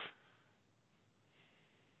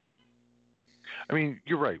 I mean,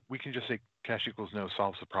 you're right. We can just say cache equals no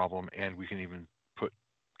solves the problem, and we can even put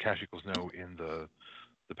cache equals no in the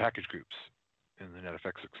package groups in the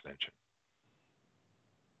NetFX extension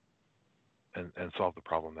and solve the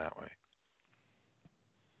problem that way.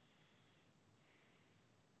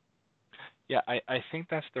 Yeah, I think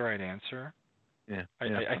that's the right answer. Yeah.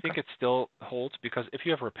 I think it still holds, because if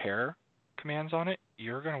you have repair commands on it,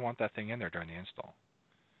 you're going to want that thing in there during the install.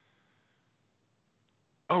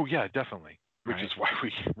 Oh, yeah, definitely. Which is why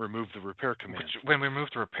we removed the repair command. When we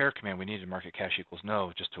removed the repair command, we needed to mark it cache equals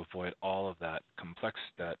no, just to avoid all of that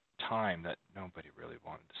that time that nobody really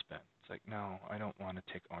wanted to spend. It's like, no, I don't want to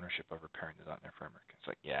take ownership of repairing the .NET framework. It's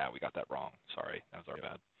like, yeah, we got that wrong. Sorry, that was our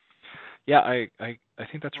bad. Yeah, I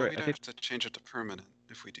think that's right. We'd have to change it to permanent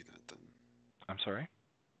if we do that then. I'm sorry?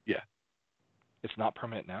 Yeah. It's not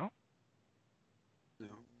permanent now? No.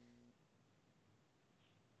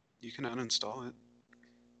 You can uninstall it.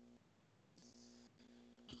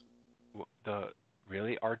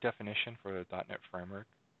 Really, our definition for the .NET framework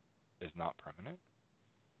is not permanent?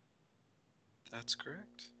 That's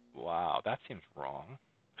correct. Wow, that seems wrong.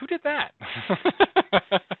 Who did that?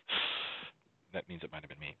 That means it might have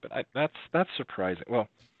been me, but that's surprising. Well,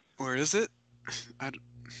 or is it?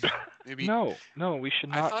 Maybe. No, we should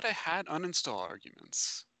not. I thought it had uninstall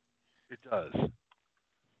arguments. It does.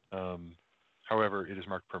 However, it is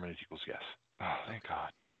marked permanent equals yes. Oh, thank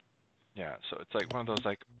God. Yeah, so it's like one of those,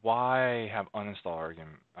 like, why have uninstall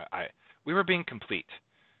argument? We were being complete,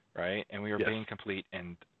 right? And we were being complete,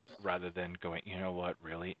 and rather than going, you know what,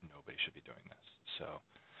 really, nobody should be doing this. So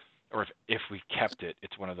or if we kept it,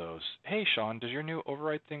 it's one of those, hey, Sean, does your new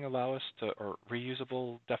override thing allow us to, or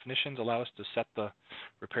reusable definitions allow us to set the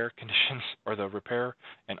repair conditions or the repair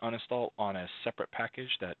and uninstall on a separate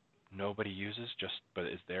package that nobody uses but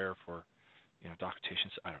is there for,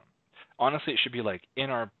 documentations? I don't know. Honestly, it should be like in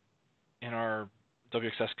our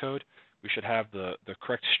WXS code, we should have the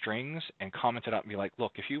correct strings and comment it out and be like,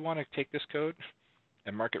 look, if you want to take this code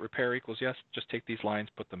and mark it repair equals yes, just take these lines,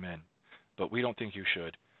 put them in. But we don't think you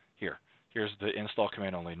should. Here's the install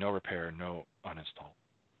command only, no repair, no uninstall.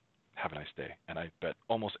 Have a nice day. And I bet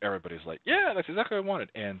almost everybody's like, yeah, that's exactly what I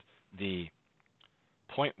wanted. And the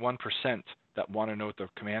 0.1% that want to know what the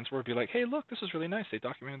commands were be like, hey, look, this is really nice. They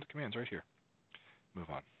documented the commands right here. Move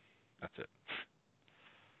on. That's it.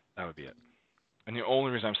 That would be it. And the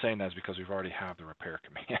only reason I'm saying that is because we've already have the repair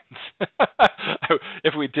commands.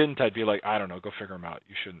 If we didn't, I'd be like, I don't know, go figure them out.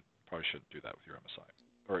 You probably shouldn't do that with your MSI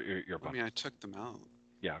or your bundle. I mean, I took them out.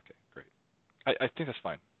 Yeah, okay, great. I think that's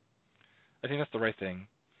fine. I think that's the right thing.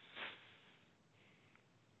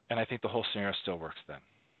 And I think the whole scenario still works then.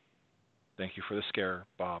 Thank you for the scare,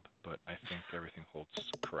 Bob, but I think everything holds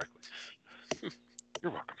correctly.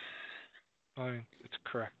 You're welcome. It's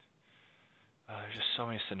correct. There's just so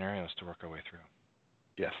many scenarios to work our way through.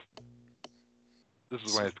 Yes. This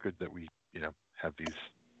is why it's good that we, have ththese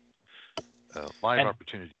live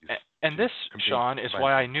opportunities. And this, Sean, is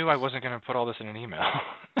why I knew I wasn't going to put all this in an email.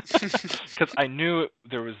 Because I knew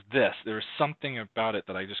there was something about it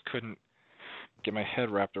that I just couldn't get my head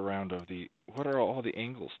wrapped around of what are all the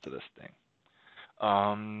angles to this thing.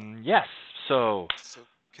 Yes, so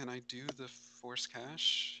can I do the force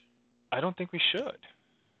cache? I don't think we should.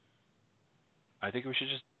 I think we should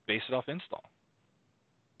just base it off install.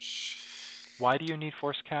 Why do you need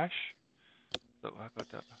force cache? Why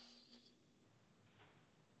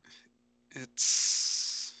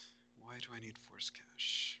do I need force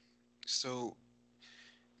cache? So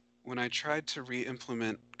when I tried to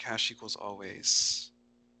re-implement cache equals always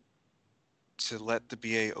to let the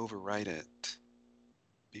BA overwrite it,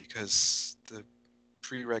 because the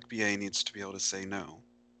prereq BA needs to be able to say no.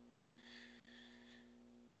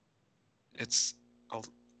 It's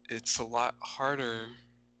a lot harder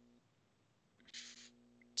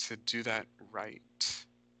to do that right.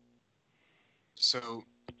 So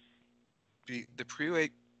the prereq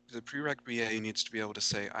BA needs to be able to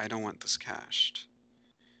say, I don't want this cached.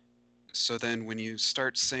 So then when you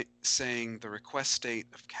start saying the request state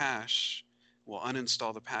of cache will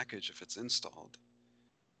uninstall the package if it's installed,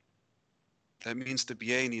 that means the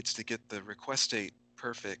BA needs to get the request state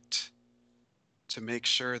perfect to make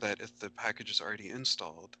sure that if the package is already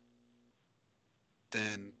installed,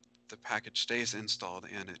 then the package stays installed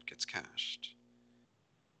and it gets cached.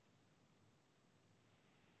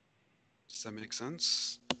 Does that make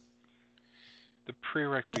sense? The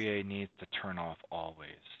prereq BA needs to turn off always.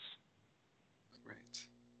 Right.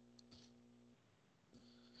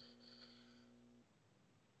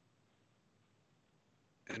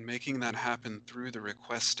 And making that happen through the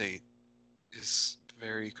request state is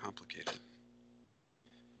very complicated.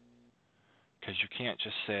 Because you can't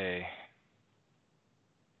just say,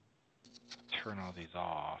 turn all these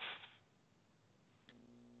off.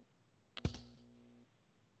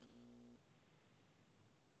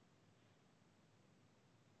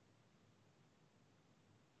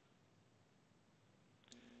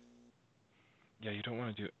 Yeah, you don't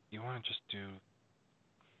want to do, you want to just do,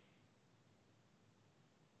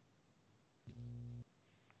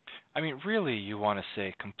 I mean, really, you want to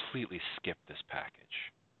say completely skip this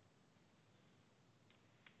package.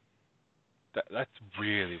 That's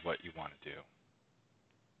really what you want to do.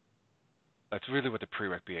 That's really what the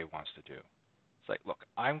prereq BA wants to do. It's like, look,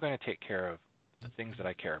 I'm going to take care of the things that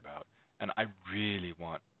I care about, and I really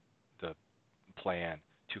want the plan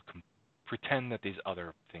to pretend that these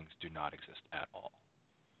other things do not exist at all.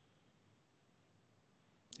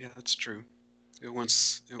 Yeah, that's true. It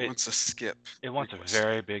wants a skip. It wants a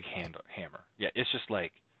very big hammer. Yeah, it's just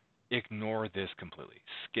like, ignore this completely.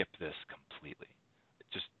 Skip this completely.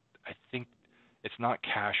 I think it's not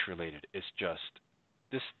cache related. It's just,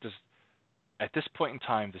 at this point in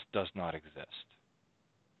time, this does not exist.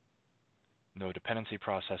 No dependency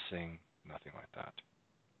processing, nothing like that.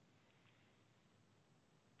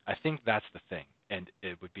 I think that's the thing. And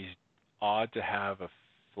it would be odd to have a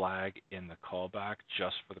flag in the callback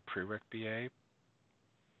just for the prereq BA.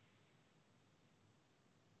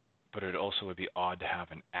 But it also would be odd to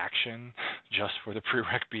have an action just for the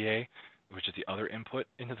prereq BA, which is the other input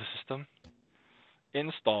into the system.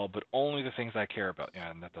 Install, but only the things I care about. Yeah,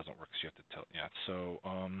 and that doesn't work, so you have to tell. Yeah, so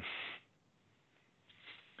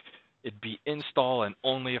It'd be install and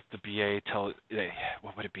only if the BA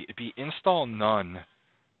what would it be? It'd be install none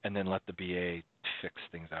and then let the BA fix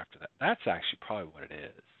things after that. That's actually probably what it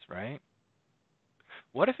is, right?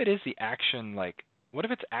 What if it is the action, what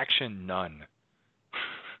if it's action none?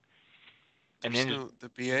 And then the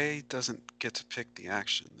BA doesn't get to pick the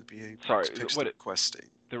action. The BA picks the request state.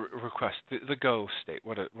 The request, the go state,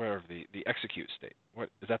 whatever the execute state. What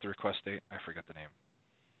is that? The request state? I forget the name.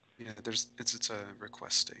 Yeah, it's a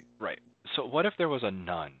request state. Right. So what if there was a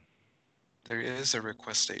none? There is a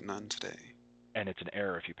request state none today. And it's an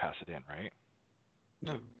error if you pass it in, right?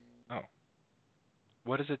 No. Oh.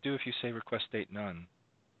 What does it do if you say request state none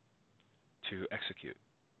to execute,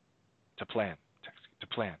 to plan, to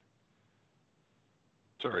plan?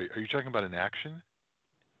 Sorry, are you talking about an action?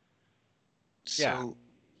 Yeah.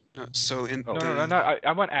 No, so in no,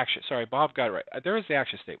 I want action. Sorry, Bob got it right. There is the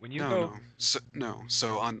action state. When you go...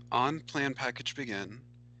 So on plan package begin,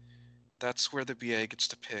 that's where the BA gets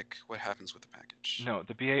to pick what happens with the package. No,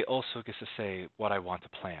 the BA also gets to say what I want to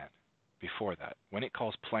plan before that. When it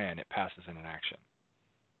calls plan, it passes in an action.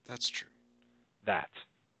 That's true.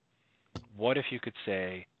 What if you could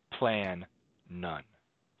say plan none,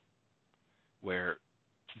 where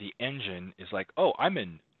the engine is like, oh, I'm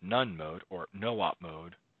in none mode or no op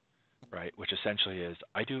mode, right? Which essentially is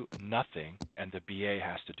I do nothing and the BA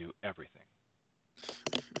has to do everything.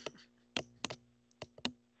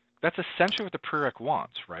 That's essentially what the prereq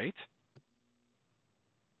wants, right?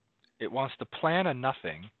 It wants to plan a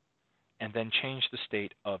nothing and then change the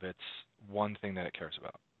state of its one thing that it cares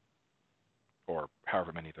about, or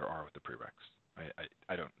however many there are with the prereqs.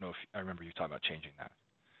 I don't know if I remember you talking about changing that.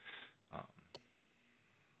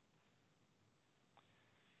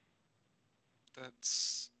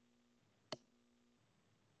 That's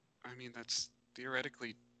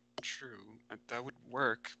theoretically true. That would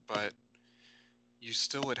work, but you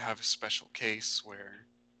still would have a special case where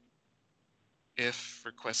if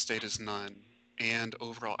request state is none and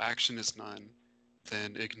overall action is none,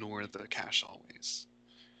 then ignore the cache always.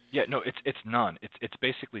 Yeah, no, it's none. It's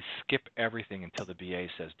basically skip everything until the BA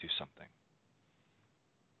says do something.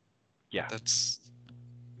 Yeah. That's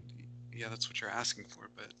what you're asking for,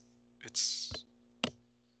 but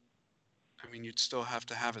you'd still have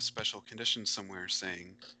to have a special condition somewhere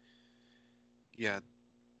saying, yeah,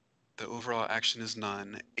 the overall action is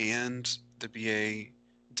none and the BA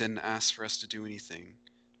didn't ask for us to do anything,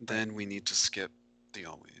 then we need to skip the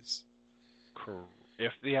always.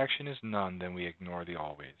 If the action is none, then we ignore the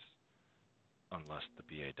always, unless the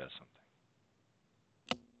BA does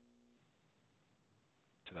something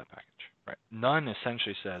to that package. Right? None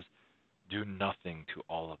essentially says do nothing to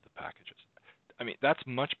all of the packages. I mean, that's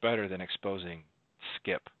much better than exposing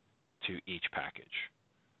skip to each package.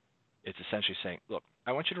 It's essentially saying, look,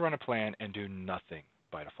 I want you to run a plan and do nothing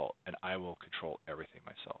by default, and I will control everything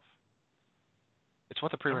myself. It's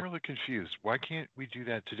what the prereq... I'm really confused. Why can't we do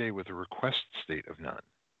that today with a request state of none?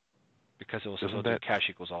 Because it will still do cache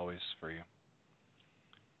equals always for you.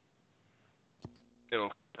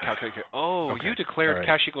 It'll calculate... Oh, okay. You declared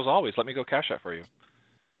cache equals always. Let me go cache that for you.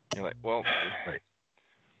 You're like, well... Right.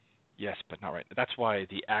 Yes, but not right. That's why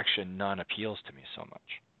the action none appeals to me so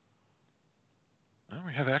much. Well,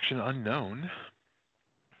 we have action unknown.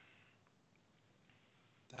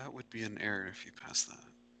 That would be an error if you pass that.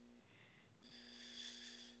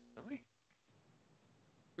 Really?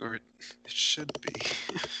 Or it should be.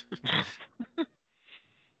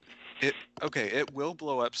 It will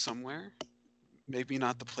blow up somewhere. Maybe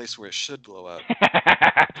not the place where it should blow up.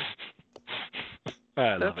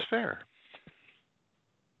 That's fair.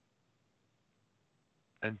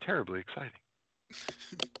 And terribly exciting.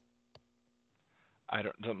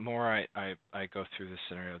 The more I go through this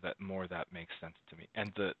scenario, the more that makes sense to me,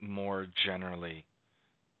 and the more generally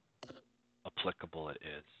applicable it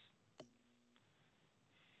is.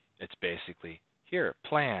 It's basically, here,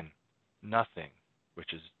 plan, nothing,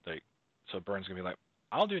 which is like, so Burn's going to be like,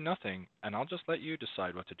 I'll do nothing, and I'll just let you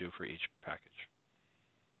decide what to do for each package.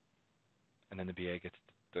 And then the BA gets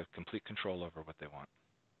the complete control over what they want.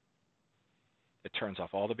 It turns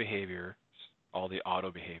off all the behaviors, all the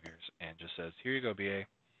auto behaviors, and just says, here you go, BA.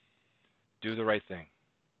 Do the right thing.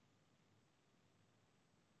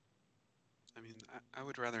 I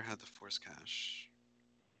would rather have the force cache.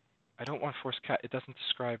 I don't want force cache. It doesn't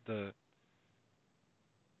describe the...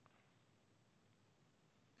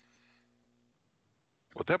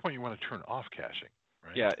 Well, at that point, you want to turn off caching,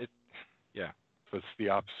 right? Yeah, So it's the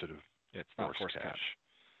opposite of it's not force cache.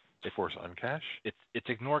 It's force uncache? It's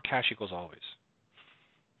ignore cache equals always.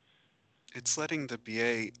 It's letting the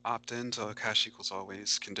BA opt into cache equals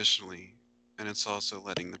always conditionally, and it's also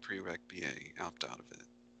letting the prereq BA opt out of it.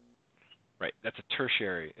 Right. That's a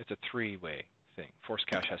tertiary. It's a three-way thing. Force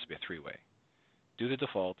cache has to be a three-way. Do the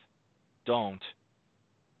default. Don't.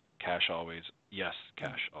 Cache always. Yes,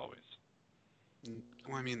 cache always.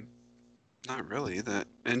 Well, I mean, not really. The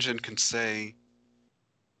engine can say,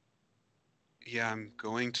 yeah, I'm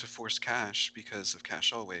going to force cache because of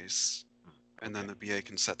cache always. And then the BA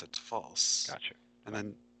can set that to false. Gotcha. And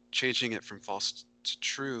then changing it from false to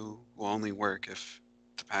true will only work if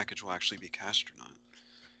the package will actually be cached or not.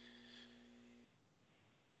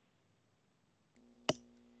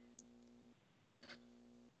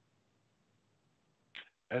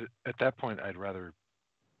 At that point, I'd rather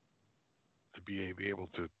the BA be able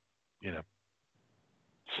to,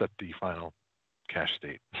 set the final cache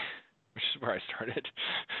state. Which is where I started.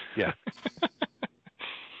 Yeah.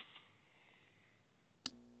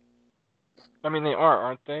 I mean, they are,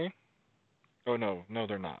 aren't they? Oh, no,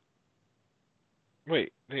 they're not.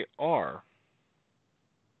 Wait, they are.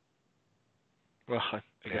 Well, I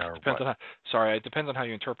guess it depends on how. Sorry, it depends on how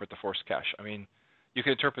you interpret the force cache. I mean, you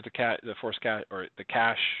could interpret the force cache or the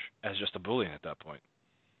cache as just a boolean at that point.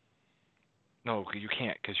 No, you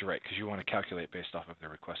can't, because you're right, because you want to calculate based off of the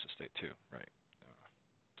requested state too, right?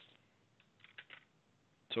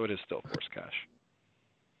 So it is still force cache.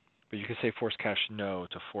 But you can say force cache no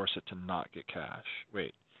to force it to not get cache.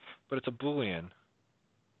 Wait, but it's a boolean.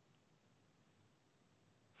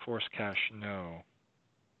 Force cache no.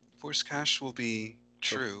 Force cache will be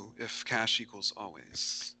true if cache equals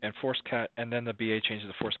always. And force cache, and then the BA changes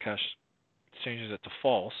the force cache, changes it to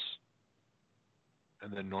false.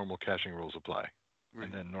 And then normal caching rules apply. Right.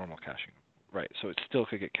 And then normal caching. Right. So it still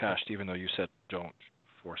could get cached even though you said don't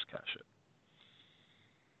force cache it.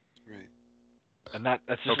 Right. And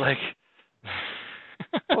that's just like.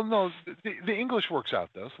 Well, no, the English works out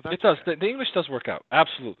though. So that's it does. Okay. The English does work out.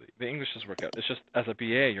 Absolutely, the English does work out. It's just as a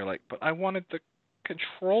BA, you're like, but I wanted the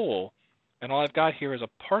control, and all I've got here is a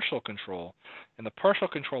partial control, and the partial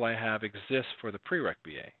control I have exists for the prereq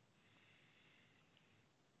BA.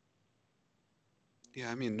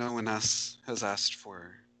 Yeah, I mean, no one else has asked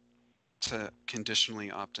to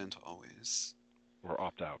conditionally opt into always. Or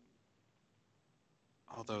opt out.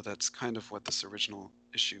 Although that's kind of what this original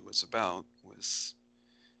issue was about, was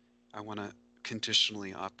I want to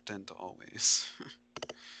conditionally opt into always.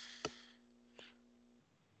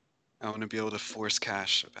 I want to be able to force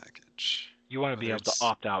cache a package. You want to be able to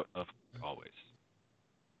opt out of always.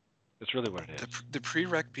 That's really what it is. The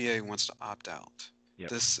prereq BA wants to opt out. Yep.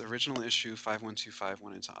 This original issue 5125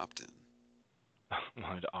 wanted to opt in.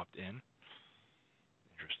 Wanted to opt in?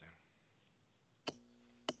 Interesting.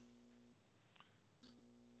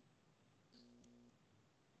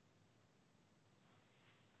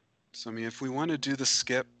 So I mean, if we want to do the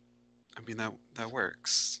skip, I mean that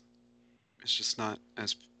works. It's just not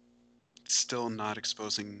as still not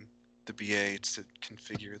exposing the BA to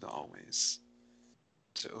configure the always,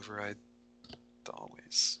 to override the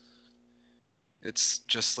always. It's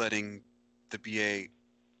just letting the BA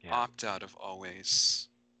opt out of always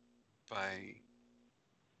by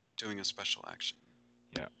doing a special action.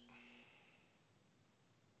 Yeah.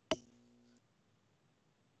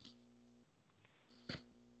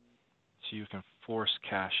 So you can force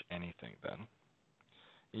cache anything then.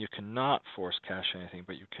 You cannot force cache anything,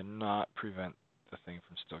 but you cannot prevent the thing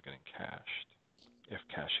from still getting cached if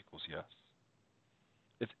cache equals yes.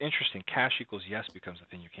 It's interesting. Cache equals yes becomes the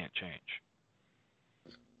thing you can't change.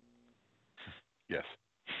 Yes.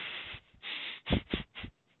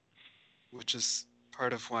 Which is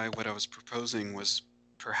part of why what I was proposing was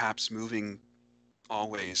perhaps moving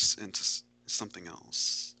always into something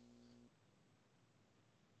else.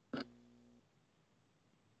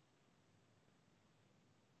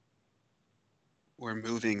 Or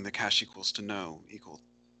moving the cache equals to no equal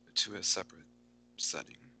to a separate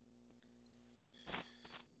setting.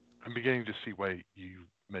 I'm beginning to see why you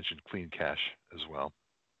mentioned clean cache as well.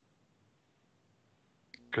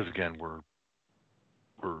 Because again, we're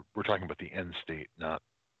talking about the end state, not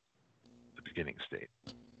the beginning state.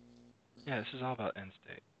 Yeah, this is all about end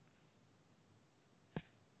state.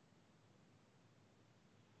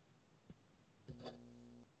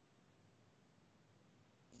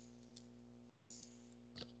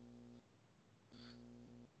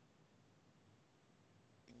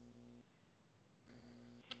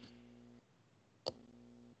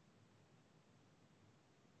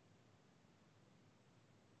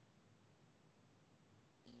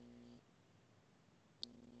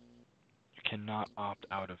 You cannot opt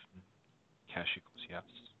out of cache equals yes.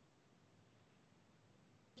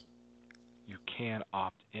 You can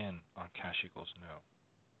opt in on cache equals no.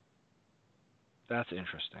 That's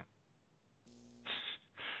interesting.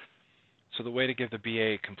 So the way to give the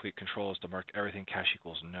BA complete control is to mark everything cache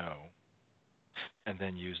equals no, and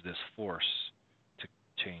then use this force to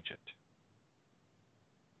change it.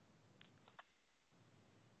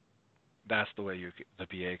 That's the way the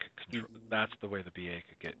BA could control. That's the way the BA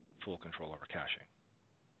could get full control over caching.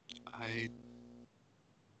 I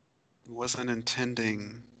wasn't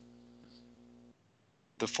intending.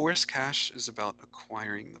 The force cache is about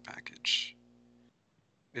acquiring the package.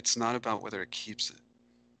 It's not about whether it keeps it.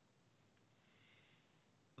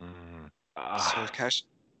 So if cache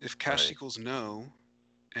right. equals no,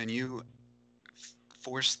 and you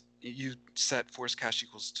set force cache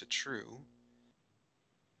equals to true,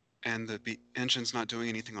 and the engine's not doing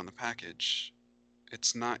anything on the package,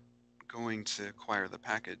 it's not going to acquire the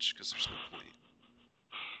package because there's no point.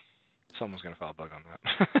 Someone's going to file a bug on that.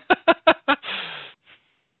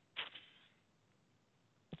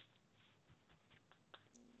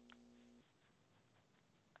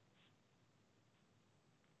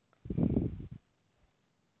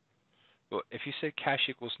 Well, if you said cache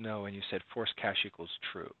equals no and you said force cache equals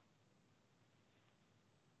true,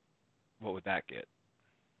 what would that get?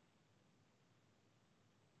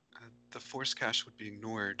 The force cache would be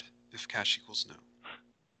ignored if cache equals no.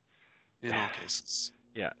 In all cases.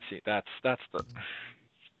 Yeah, see, that's the...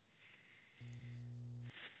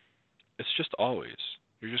 It's just always.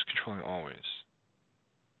 You're just controlling always.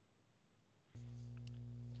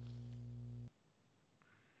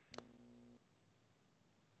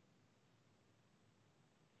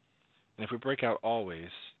 And if we break out always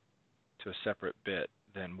to a separate bit,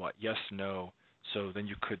 then what? Yes, no. So then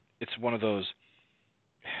you could, it's one of those,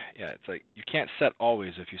 yeah, it's like you can't set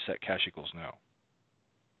always if you set cache equals no.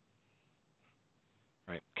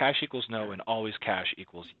 Right? Cache equals no and always cache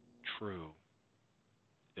equals true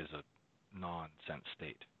is a nonsense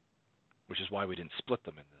state, which is why we didn't split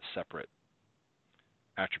them into separate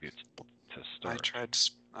attributes to start.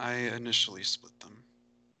 I initially split them,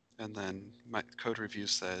 and then my code review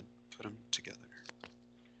said put them together.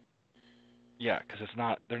 Yeah, because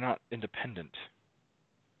they're not independent.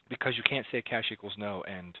 Because you can't say cache equals no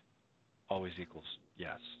and always equals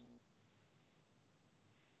yes.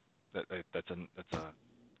 That's a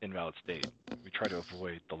invalid state. We try to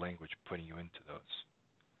avoid the language putting you into those.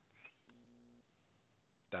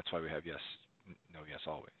 That's why we have yes, no, yes,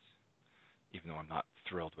 always. Even though I'm not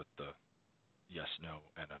thrilled with the yes, no,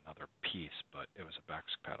 and another piece, but it was a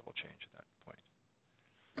backwards compatible change at that point.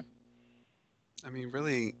 I mean,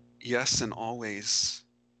 really, yes and always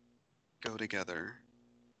go together.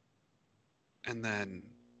 And then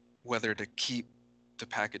whether to keep the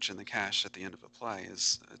package in the cache at the end of apply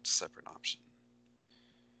is a separate option.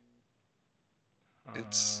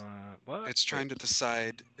 It's trying to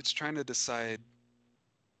decide. It's trying to decide.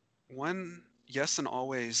 One, yes and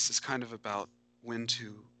always is kind of about when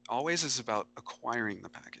to. Always is about acquiring the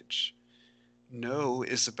package. No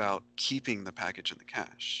is about keeping the package in the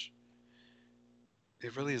cache.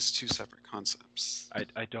 It really is two separate concepts.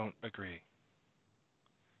 I don't agree.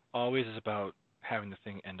 Always is about having the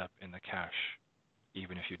thing end up in the cache,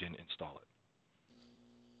 even if you didn't install it.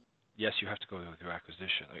 Yes, you have to go through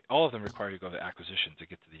acquisition. Like, all of them require you to go to acquisition to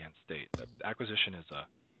get to the end state. The acquisition is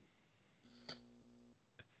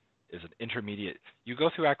an intermediate. You go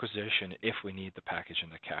through acquisition if we need the package in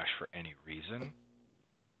the cache for any reason,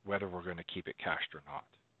 whether we're going to keep it cached or not.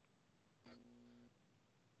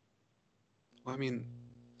 Well, I mean,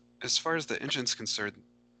 as far as the engine's concerned,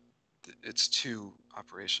 it's two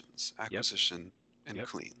operations, acquisition and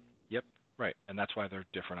clean. Yep, right. And that's why they're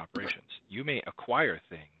different operations. You may acquire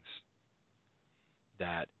things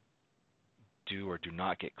that do or do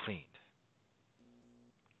not get cleaned.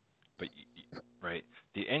 But, right,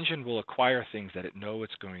 the engine will acquire things that it knows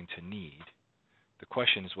it's going to need. The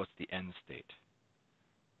question is, what's the end state?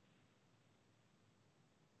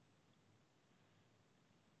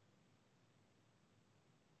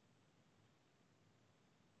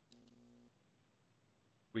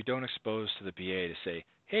 We don't expose to the BA to say,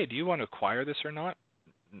 hey, do you want to acquire this or not?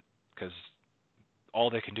 Because all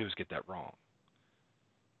they can do is get that wrong.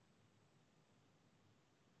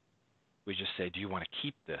 We just say, do you want to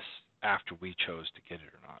keep this after we chose to get it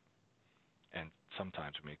or not? And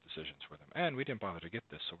sometimes we make decisions for them. And we didn't bother to get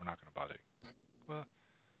this, so we're not going to bother. Well,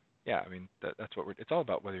 yeah, I mean, that's what it's all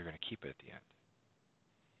about, whether you're going to keep it at the end.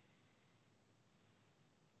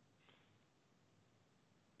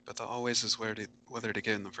 But the always is whether to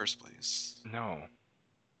get in the first place. No.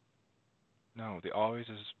 No, the always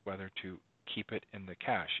is whether to keep it in the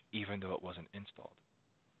cache, even though it wasn't installed.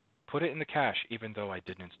 Put it in the cache, even though I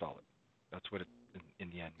didn't install it. That's what it, in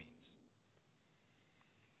the end, means.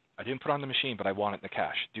 I didn't put it on the machine, but I want it in the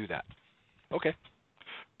cache. Do that. Okay.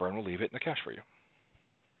 burn will leave it in the cache for you.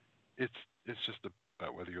 It's just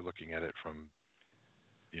about whether you're looking at it from,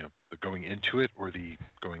 the going into it or the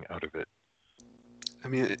going out of it. I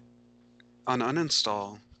mean, on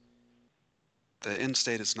uninstall, the end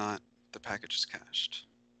state is not the package is cached.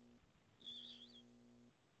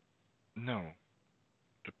 No.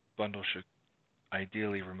 The bundle should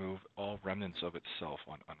ideally remove all remnants of itself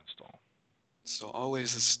on uninstall. So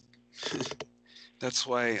always is. That's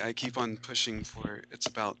why I keep on pushing for it's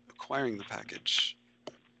about acquiring the package.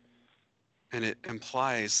 And it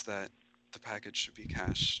implies that the package should be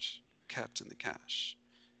kept in the cache,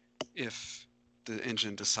 if the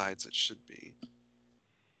engine decides it should be.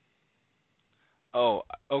 Oh,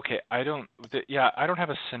 okay. I don't have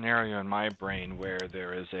a scenario in my brain where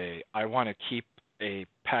there is I want to keep a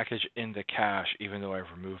package in the cache even though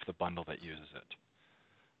I've removed the bundle that uses it.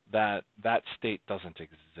 That state doesn't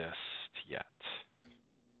exist yet.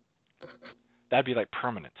 That'd be like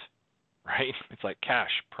permanent, right? It's like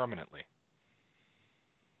cache permanently.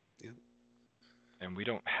 Yeah. And we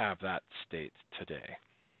don't have that state today.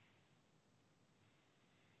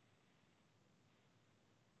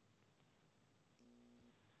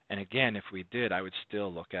 And again, if we did, I would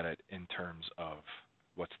still look at it in terms of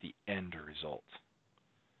what's the end result.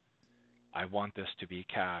 I want this to be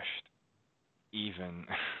cached even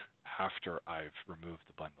after I've removed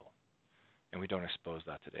the bundle. And we don't expose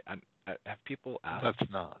that today. Have people asked?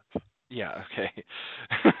 That's not. Yeah, okay.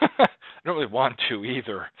 I don't really want to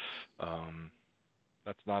either.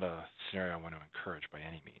 That's not a scenario I want to encourage by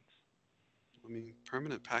any means. I mean,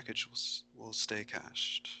 permanent package will stay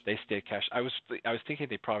cached. They stay cached. I was thinking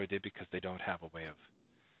they probably did because they don't have a way of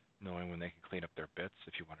knowing when they can clean up their bits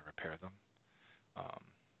if you want to repair them.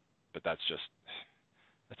 But that's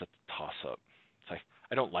a toss-up. It's like,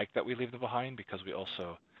 I don't like that we leave them behind because we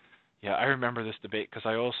also, I remember this debate because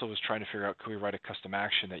I also was trying to figure out, could we write a custom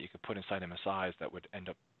action that you could put inside MSIs that would end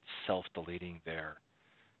up self-deleting their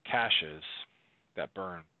caches that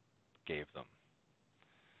burn gave them,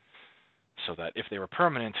 so that if they were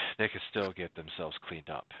permanent, they could still get themselves cleaned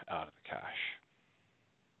up out of the cache.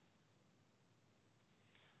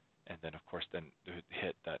 And then, of course, then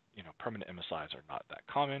hit that, permanent MSIs are not that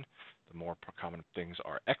common. The more common things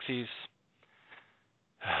are exes.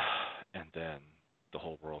 And then the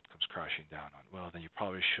whole world comes crashing down on, well, then you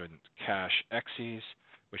probably shouldn't cache exes,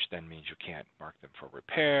 which then means you can't mark them for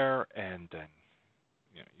repair. And then,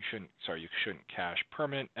 you shouldn't cache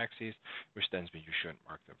permanent exes, which then means you shouldn't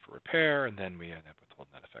mark them for repair. And then we end up with the whole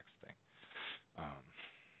net effects thing.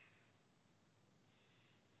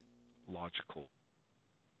 Logical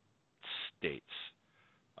states.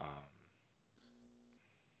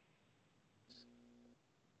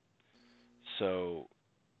 So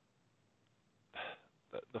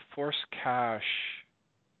the force cache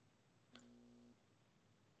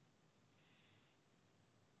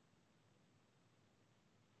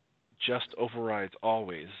just overrides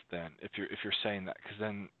always. Then, if you're saying that, because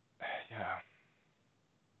then,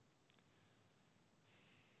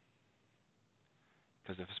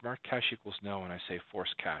 because if it's marked cache equals no and I say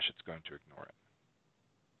force cache, it's going to ignore it.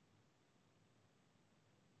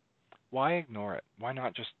 Why ignore it? Why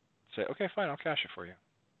not just say, okay, fine, I'll cache it for you?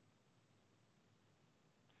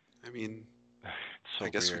 I mean, so I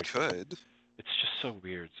guess weird. we could. It's just so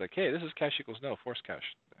weird. It's like, hey, this is cache equals no, force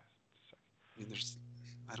cache. I mean,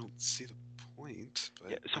 I don't see the point.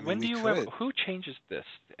 But so when do you who changes this?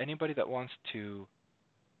 Anybody that wants to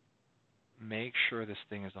make sure this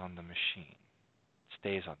thing is on the machine,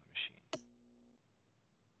 stays on the machine.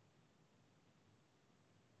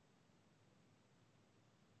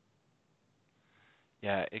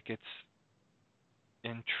 Yeah, it gets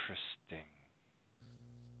interesting.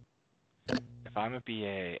 If I'm a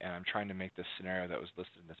BA and I'm trying to make this scenario that was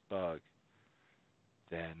listed in this bug,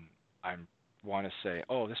 then I want to say,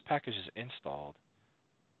 oh, this package is installed,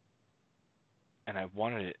 and I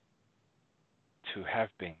wanted it to have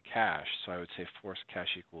been cached, so I would say force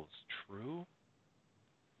cache equals true.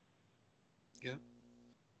 Yeah.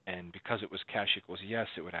 And because it was cache equals yes,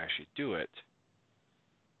 it would actually do it.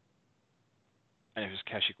 And if it was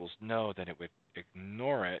cache equals no, then it would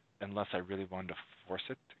ignore it unless I really wanted to force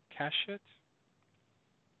it to cache it.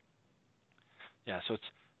 Yeah, so it's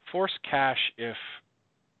force cache if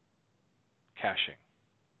caching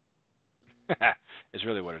is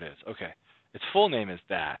really what it is. Okay. Its full name is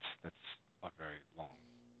that. That's a very long,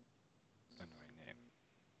 annoying name.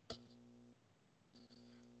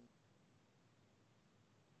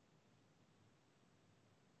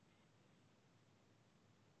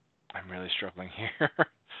 I'm really struggling here.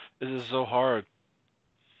 This is so hard.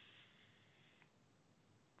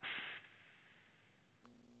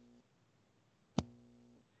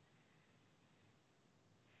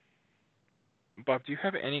 Bob, do you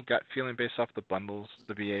have any gut feeling based off the bundles,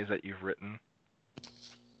 the BAs that you've written?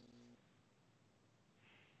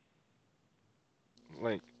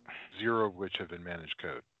 Like 0 of which have been managed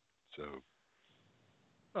code. So.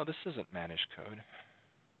 No, this isn't managed code.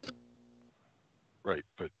 Right,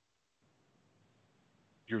 but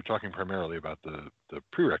you were talking primarily about the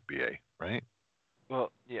prereq BA, right?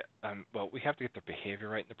 Well, yeah. Well, we have to get the behavior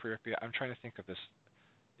right in the prereq BA. I'm trying to think of this.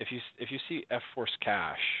 If you see force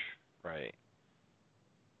cache, right,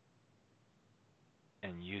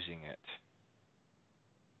 and using it.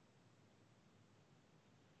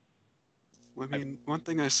 Well, I mean, one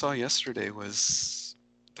thing I saw yesterday was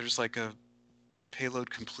there's like a payload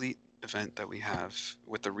complete event that we have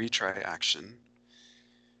with the retry action.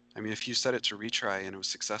 I mean, if you set it to retry and it was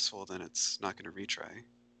successful, then it's not going to retry.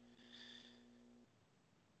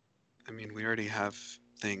 I mean, we already have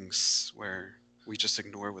things where we just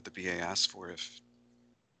ignore what the BA asks for if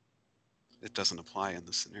it doesn't apply in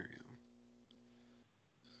the scenario.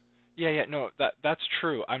 Yeah, no, that's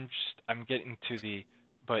true. I'm getting to the,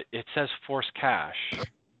 but it says force cache,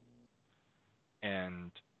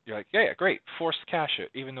 and you're like, yeah, great, force cache it,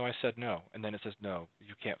 even though I said no, and then it says no,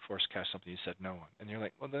 you can't force cache something you said no on, and you're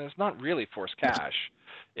like, well, then it's not really force cache,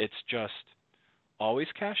 it's just always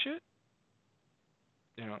cache it.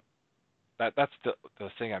 You know, that's the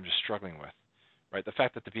thing I'm just struggling with, right? The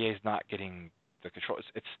fact that the BA is not getting the control,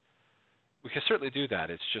 it's we can certainly do that.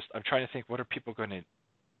 It's just I'm trying to think, what are people going to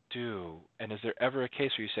do? And is there ever a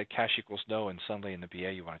case where you say cache equals no, and suddenly in the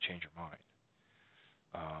BA you want to change your mind?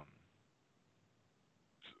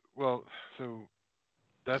 Well, so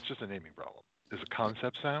that's just a naming problem. Is a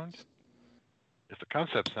concept sound? If the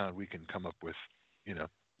concept sound, we can come up with,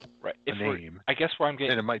 right. a name. I guess where I'm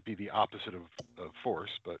getting, and it might be the opposite of force,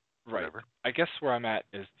 but right. whatever. I guess where I'm at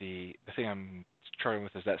is the thing I'm struggling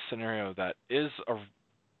with is that scenario that is a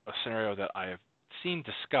scenario that I have seen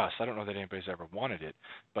discussed. I don't know that anybody's ever wanted it,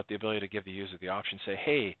 but the ability to give the user the option, say,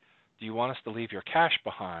 hey, do you want us to leave your cache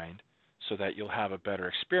behind so that you'll have a better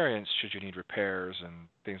experience should you need repairs and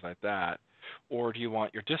things like that, or do you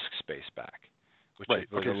want your disk space back? Which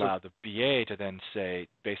would allow the BA to then say,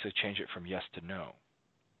 basically change it from yes to no.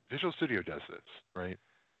 Visual Studio does this, right?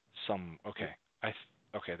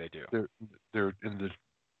 Okay, they do. They're in the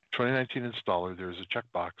 2019 installer. There's a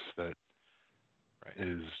checkbox that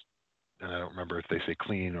is, and I don't remember if they say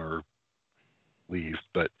clean or leave,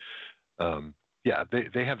 but yeah,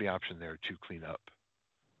 they have the option there to clean up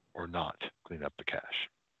or not clean up the cache.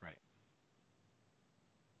 Right.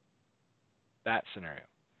 That scenario.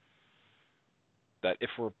 That if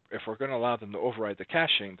we're going to allow them to override the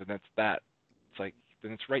caching, then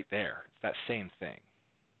then it's right there. It's that same thing.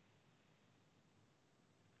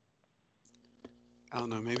 I don't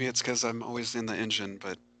know. Maybe it's because I'm always in the engine,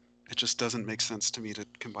 but it just doesn't make sense to me to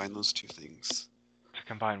combine those two things. To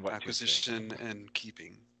combine what Acquisition two things? and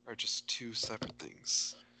keeping are just two separate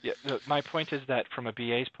things. Yeah, my point is that from a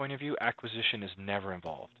BA's point of view, acquisition is never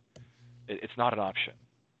involved. It's not an option.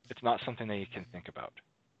 It's not something that you can think about.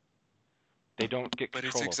 They don't get control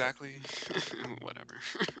of it. But it's exactly whatever.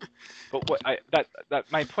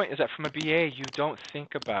 But my point is that from a BA, you don't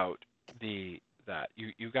think about that.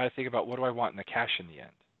 You got to think about, what do I want in the cache in the end?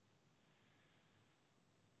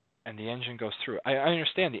 And the engine goes through. I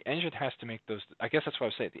understand the engine has to make those. I guess that's what I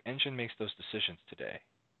was saying. The engine makes those decisions today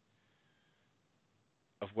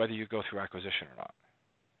of whether you go through acquisition or not.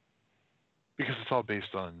 Because it's all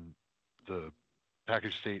based on the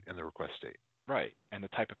package state and the request state. Right, and the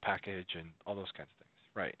type of package and all those kinds of things.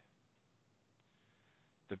 Right.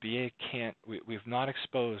 The BA can't. We've not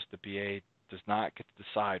exposed the BA does not get to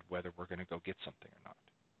decide whether we're going to go get something or not.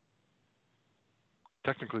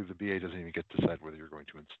 Technically, the BA doesn't even get to decide whether you're going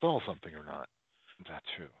to install something or not. That's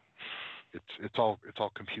true. It's all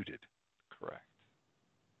computed. Correct.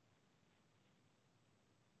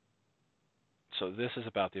 So this is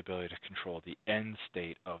about the ability to control the end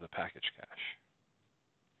state of the package cache.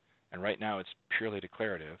 And right now it's purely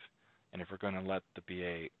declarative. And if we're going to let the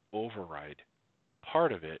BA override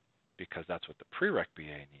part of it, because that's what the prereq BA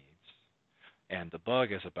needs, and the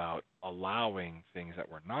bug is about allowing things that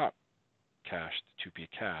were not cached to be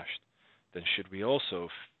cached, then should we also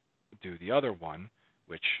do the other one,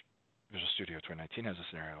 which Visual Studio 2019 has a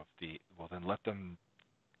scenario of then let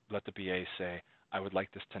the BA say, I would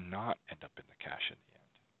like this to not end up in the cache in the end.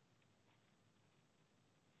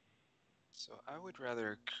 So I would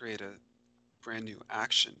rather create a brand new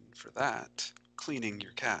action for that, cleaning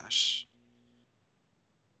your cache,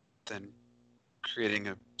 than creating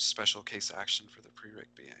a special case action for the prereq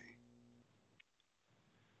BA.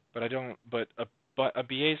 But a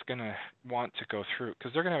BA is going to want to go through,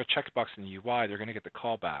 because they're going to have a checkbox in the UI. They're going to get the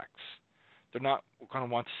callbacks They're not going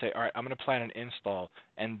to want to say, all right, I'm going to plan an install,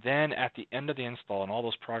 and then at the end of the install and all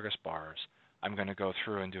those progress bars, I'm going to go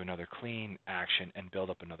through and do another clean action and build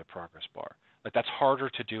up another progress bar. Like that's harder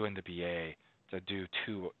to do in the BA. To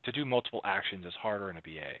do multiple actions is harder in a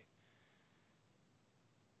BA.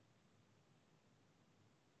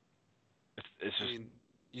 It's just, I mean,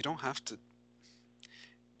 you don't have to.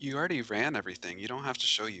 You already ran everything. You don't have to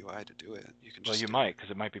show UI to do it. You can well, just you do might it.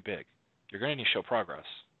 because it might be big. You're going to need to show progress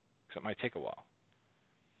because it might take a while.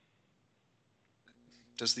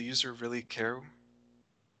 Does the user really care?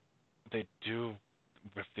 They do.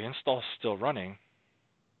 If the install's still running,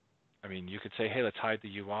 I mean, you could say, hey, let's hide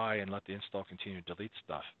the UI and let the install continue to delete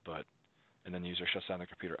stuff, and then the user shuts down the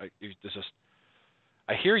computer.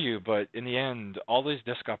 I hear you, but in the end, all these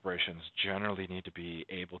disk operations generally need to be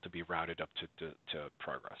able to be routed up to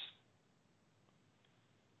progress.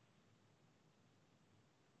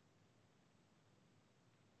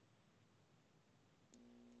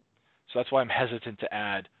 So that's why I'm hesitant to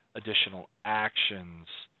add additional actions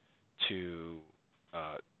to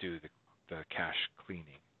do the cache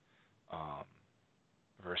cleaning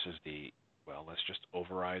versus let's just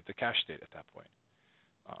override the cache state at that point.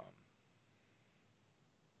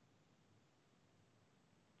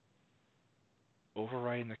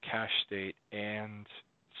 Overriding the cache state and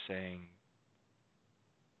saying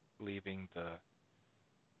leaving the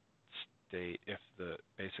state if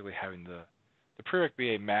basically having the prereq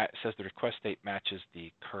BA says the request state matches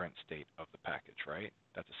the current state of the package, right?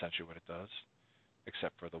 That's essentially what it does,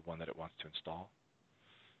 except for the one that it wants to install.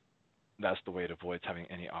 That's the way it avoids having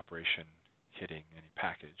any operation hitting any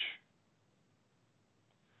package.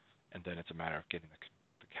 And then it's a matter of getting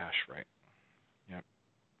the cache right. Yep.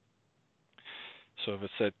 So if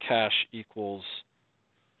it said cache equals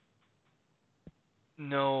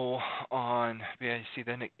no on, yeah, you see,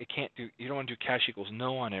 then it can't do, you don't want to do cache equals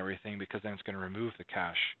no on everything because then it's going to remove the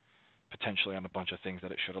cache potentially on a bunch of things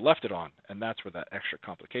that it should have left it on. And that's where that extra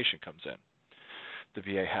complication comes in. The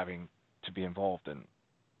VA having to be involved in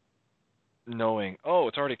knowing, oh,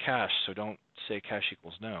 it's already cached, so don't say cache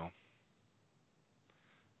equals no.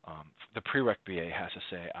 The prereq BA has to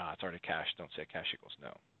say, it's already cached, don't say cache equals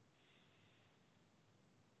no.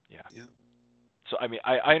 Yeah. So, I mean,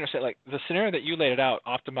 I understand, like, the scenario that you laid it out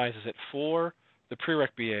optimizes it for the prereq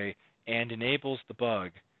BA and enables the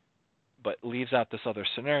bug, but leaves out this other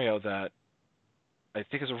scenario that I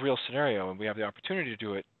think is a real scenario, and we have the opportunity to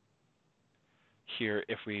do it here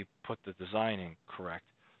if we put the design in correct.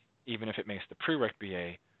 Even if it makes the prereq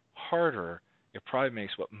BA harder, it probably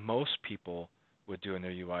makes what most people would do in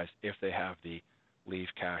their UIs if they have the leave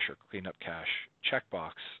cache or clean up cache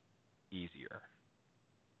checkbox easier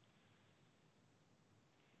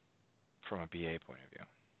from a BA point of view.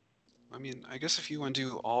 I mean, I guess if you want to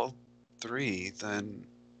do all three, then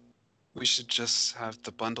we should just have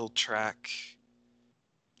the bundle track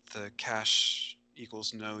the cache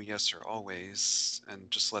equals no, yes, or always, and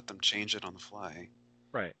just let them change it on the fly.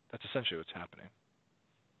 Right. That's essentially what's happening.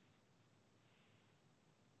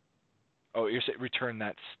 Oh, you're saying return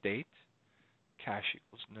that state? Cache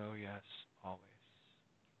equals no, yes, always.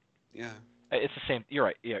 Yeah. It's the same. You're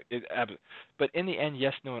right. Yeah. But in the end,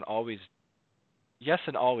 yes, no, and always, yes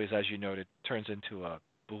and always, as you noted, turns into a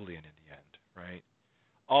Boolean in the end, right?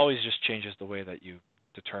 Always just changes the way that you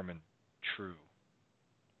determine true.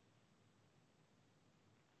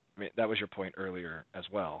 I mean, that was your point earlier as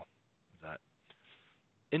well, that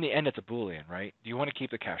in the end, it's a Boolean, right? Do you want to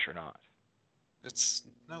keep the cache or not?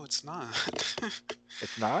 No, it's not.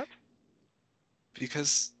 It's not?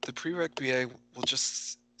 Because the prereq BA will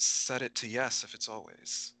just set it to yes if it's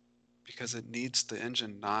always, because it needs the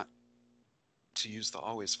engine not to use the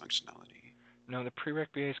always functionality. No, the prereq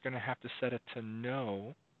BA is going to have to set it to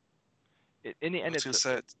no. In the end, It's going to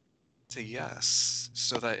set it to yes,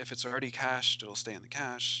 so that if it's already cached, it'll stay in the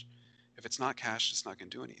cache. If it's not cached, it's not going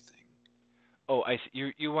to do anything. Oh, I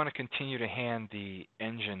see. You want to continue to hand the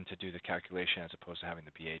engine to do the calculation as opposed to having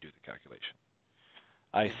the BA do the calculation.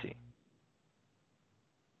 I see.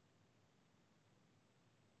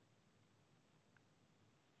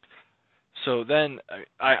 So then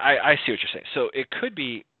I see what you're saying. So it could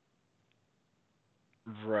be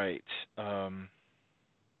right.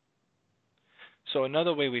 So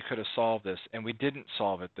another way we could have solved this, and we didn't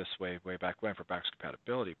solve it this way back when for backwards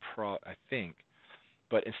compatibility, I think,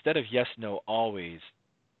 but instead of yes, no, always,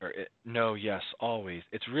 or no, yes, always,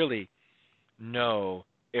 it's really no,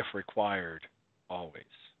 if required, always,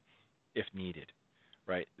 if needed,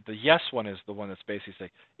 right? The yes one is the one that's basically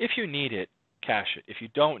saying, if you need it, cache it. If you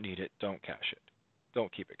don't need it, don't cache it.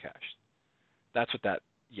 Don't keep it cached. That's what that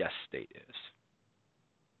yes state is,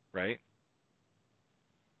 right?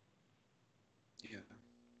 Yeah.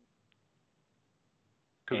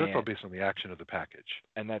 Because that's all based on the action of the package.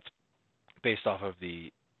 And that's based off of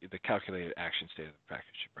the calculated action state of the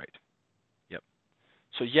package, right? Yep.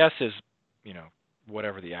 So yes is,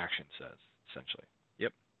 whatever the action says, essentially.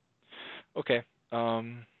 Yep. Okay.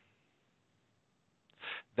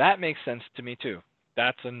 That makes sense to me too.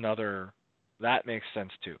 That makes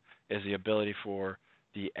sense too, is the ability for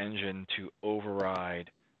the engine to override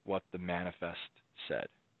what the manifest said.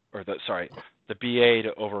 Or the BA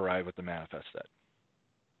to override what the manifest said.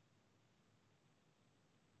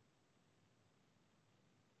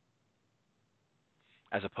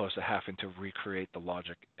 As opposed to having to recreate the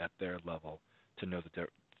logic at their level to know the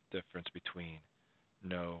difference between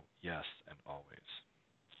no, yes, and always.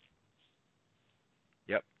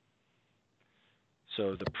 Yep.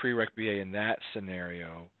 So the prereq BA in that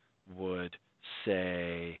scenario would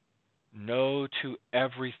say no to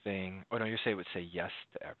everything. Oh no, you say it would say yes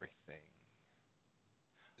to everything.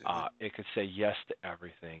 It could say yes to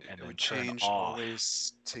everything and then turn change off.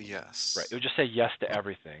 Always to yes. Right. It would just say yes to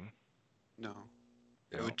everything. No.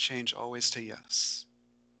 It would change always to yes.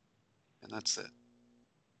 And that's it.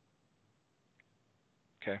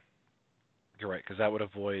 Okay. You're right, because that would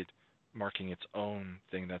avoid marking its own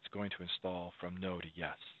thing that's going to install from no to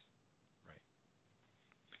yes. Right.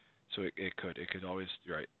 So it could always,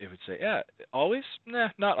 you're right. It would say, yeah, always? Nah,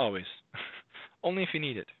 not always. Only if you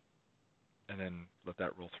need it. And then let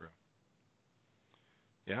that roll through.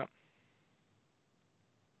 Yeah.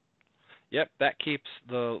 Yep, that keeps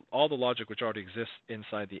all the logic which already exists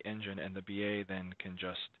inside the engine, and the BA then can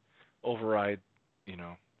just override,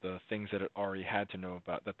 the things that it already had to know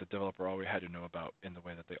about, that the developer already had to know about in the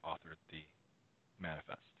way that they authored the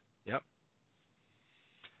manifest. Yep.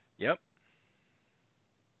 Yep.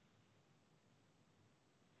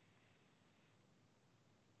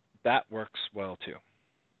 That works well too.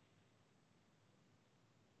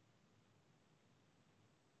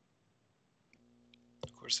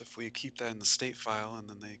 Of course, if we keep that in the state file and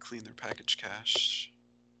then they clean their package cache.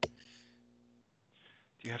 Do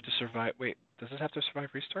you have to survive? Wait, does it have to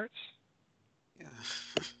survive restarts? Yeah.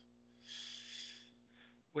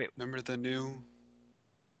 Wait. Remember the new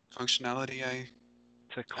functionality I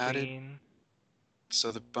added?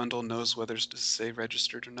 So the bundle knows whether to say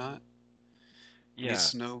registered or not? Yeah. It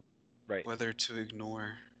needs to know right. whether to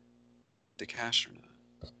ignore the cache or not.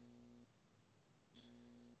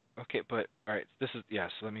 Okay, but all right, this is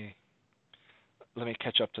so let me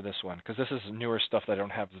catch up to this one because this is newer stuff that I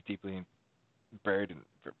don't have as deeply buried in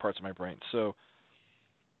parts of my brain. So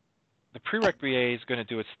the prereq BA is going to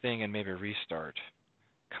do its thing and maybe restart,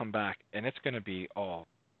 come back, and it's going to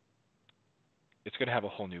have a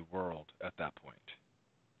whole new world at that point.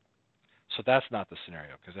 So that's not the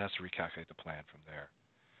scenario because it has to recalculate the plan from there.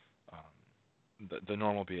 The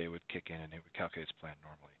normal BA would kick in and it would calculate its plan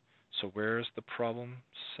normally. So where's the problem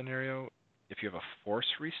scenario? If you have a force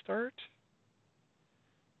restart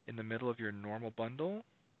in the middle of your normal bundle?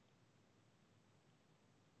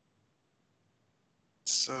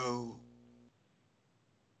 So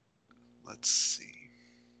let's see.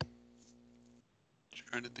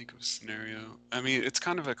 Trying to think of a scenario. I mean, it's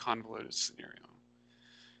kind of a convoluted scenario.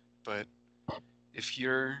 But if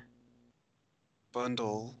your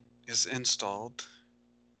bundle is installed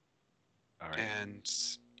and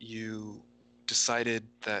you decided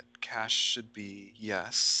that cache should be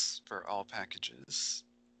yes for all packages,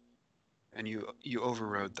 and you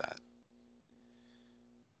overrode that.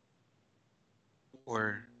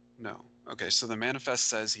 Or no. Okay, so the manifest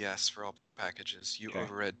says yes for all packages. You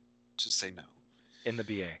override to say no. In the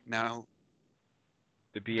BA. Now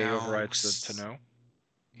the BA overrides to no?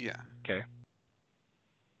 Yeah. Okay.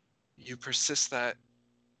 You persist that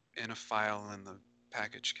in a file in the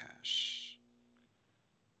package cache.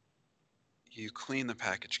 You clean the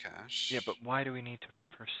package cache. Yeah, but why do we need to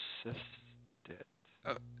persist it?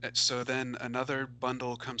 So then another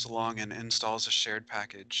bundle comes along and installs a shared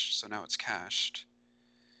package, so now it's cached.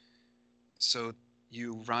 So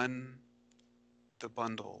you run the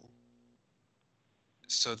bundle.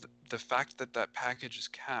 So the fact that that package is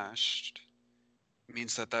cached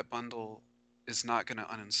means that that bundle is not going to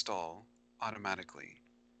uninstall automatically.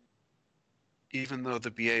 Even though the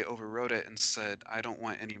BA overrode it and said, I don't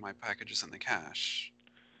want any of my packages in the cache.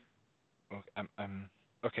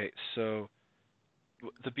 Okay, so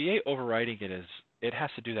the BA overriding it has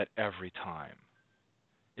to do that every time.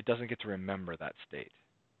 It doesn't get to remember that state.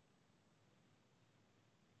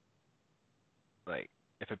 Like,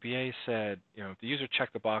 if a BA said, if the user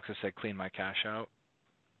checked the box and said, clean my cache out,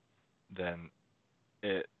 then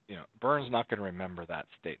Burn's not going to remember that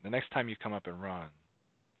state. The next time you come up and run,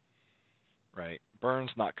 right,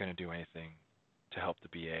 Burn's not going to do anything to help the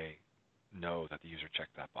BA know that the user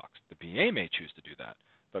checked that box. The BA may choose to do that,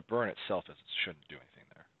 but burn itself shouldn't do anything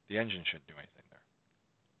there. The engine shouldn't do anything there.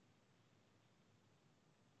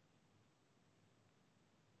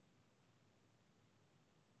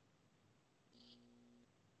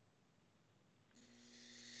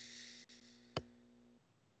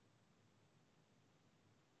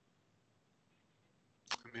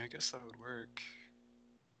 I mean, I guess that would work.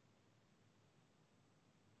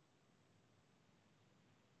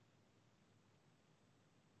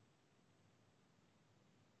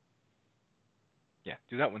 Yeah,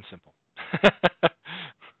 do that one simple.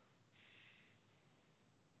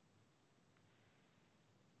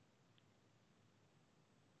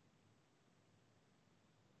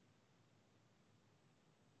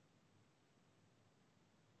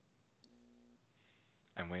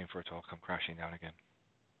 I'm waiting for it to all come crashing down again.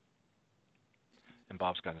 And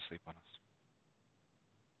Bob's got to sleep on us.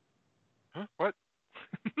 Huh? What?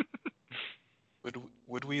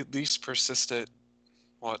 Would we at least persist it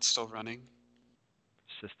while it's still running?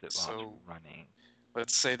 Persist it while it's running.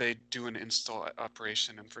 Let's say they do an install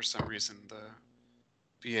operation and for some reason the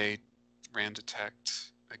BA ran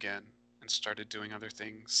detect again and started doing other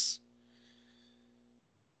things.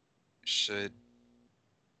 Should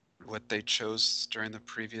what they chose during the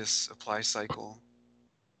previous apply cycle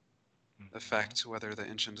affect whether the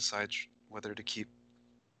engine decides whether to keep?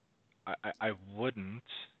 I wouldn't.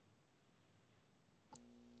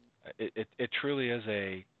 It truly is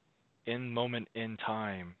a in moment in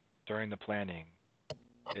time during the planning.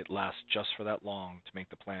 It lasts just for that long to make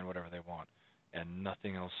the plan whatever they want, and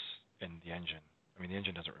nothing else in the engine. I mean, the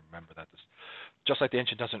engine doesn't remember that. Just like the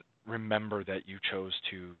engine doesn't remember that you chose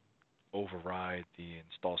to override the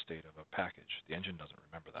install state of a package. The engine doesn't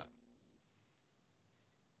remember that.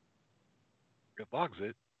 It logs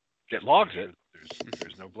it. It logs it.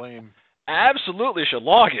 There's no blame. Absolutely should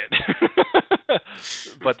log it.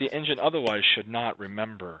 But the engine otherwise should not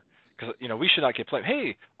remember. Because, we should not get blamed.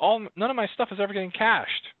 Hey, none of my stuff is ever getting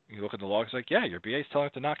cached. You look at the logs like, yeah, your BA is telling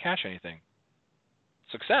it to not cache anything.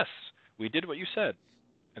 Success. We did what you said.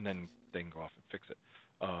 And then they can go off and fix it.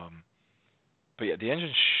 But yeah, the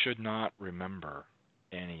engine should not remember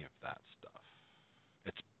any of that stuff.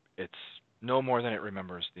 It's no more than it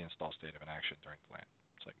remembers the install state of an action during the plan.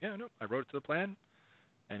 It's like, yeah, no, I wrote it to the plan,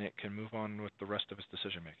 and it can move on with the rest of its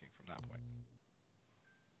decision making from that point.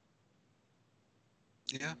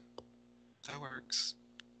 Yeah, that works.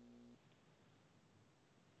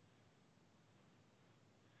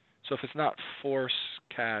 So if it's not force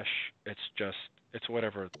cache, it's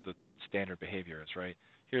whatever the standard behavior is, right?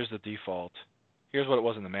 Here's the default. Here's what it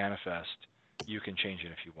was in the manifest. You can change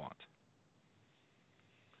it if you want.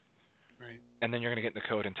 Right. And then you're going to get in the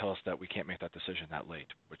code and tell us that we can't make that decision that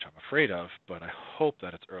late, which I'm afraid of, but I hope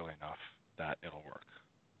that it's early enough that it'll work.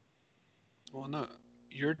 Well, no,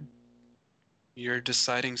 you're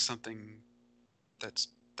deciding something that's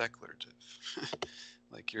declarative.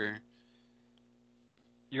 Like you're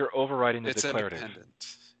overriding the declarative. It's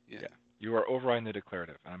independent. Yeah. You are overriding the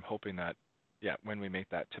declarative, and I'm hoping that, when we make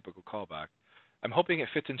that typical callback, I'm hoping it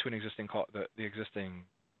fits into an existing the existing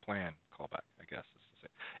plan callback, I guess.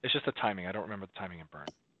 It's just the timing. I don't remember the timing in Burn.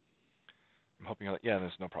 I'm hoping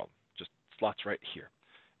there's no problem. Just slots right here.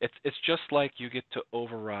 It's just like you get to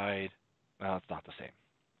override. Well, it's not the same.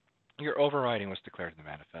 Your overriding was declared in the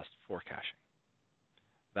manifest for caching.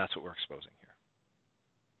 That's what we're exposing here.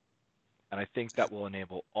 And I think that will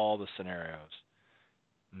enable all the scenarios,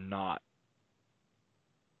 not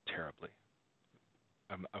terribly.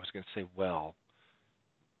 I was going to say,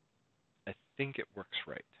 I think it works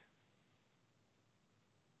right.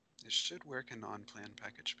 It should work in on-plan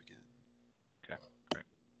package begin. Okay, great.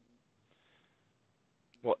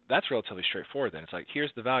 Well, that's relatively straightforward then. It's like,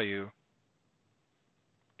 here's the value.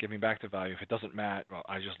 Give me back the value. If it doesn't match, well,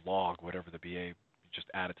 I just log whatever the BA, just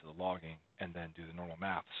add it to the logging, and then do the normal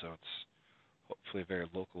math. So it's hopefully a very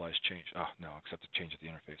localized change. Oh, no, except to change at the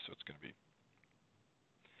interface, so it's going to be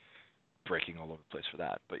breaking all over the place for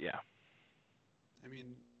that. But yeah. I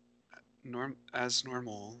mean, as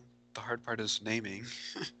normal, the hard part is naming.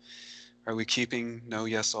 Are we keeping no,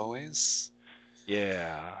 yes, always?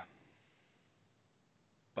 Yeah.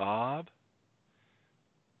 Bob?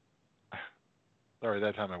 Sorry,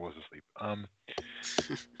 that time I was asleep.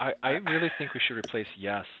 I really think we should replace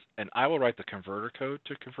yes, and I will write the converter code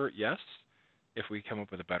to convert yes if we come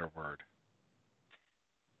up with a better word.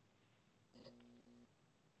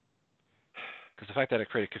 Because the fact that it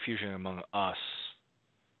created confusion among us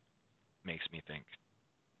makes me think.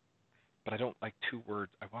 But I don't like two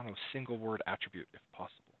words. I want a single word attribute if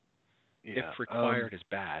possible. Yeah, if required is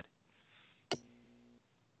bad.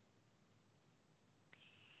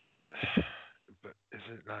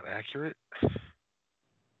 Is it not accurate?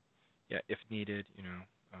 Yeah, if needed,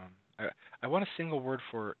 I want a single word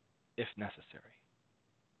for if necessary.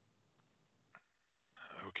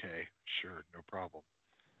 Okay, sure, no problem.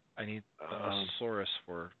 I need a thesaurus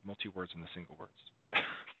for multi-words in the single words.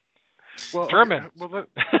 Well, German. Okay, well,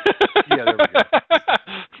 yeah, there we go.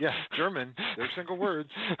 Yeah, German. They're single words.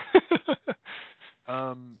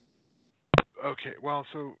 Okay. Well,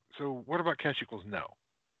 so what about catch equals no?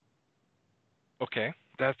 Okay.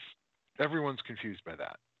 Everyone's confused by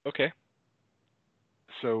that. Okay.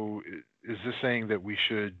 So is this saying that we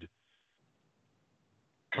should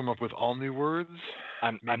come up with all new words?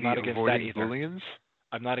 I'm not against that either. Booleans?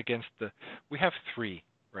 I'm not against we have 3,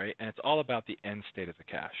 right? And it's all about the end state of the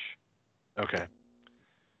cache. Okay.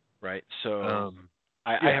 Right? So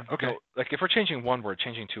I have okay. like if we're changing one word,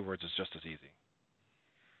 changing 2 words is just as easy.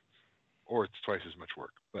 Or it's twice as much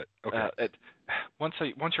work, but okay. Once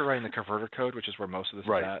you're writing the converter code, which is where most of this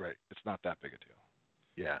is at, it's not that big a deal.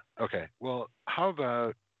 Yeah. Okay. Well, how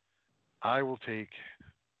about I will take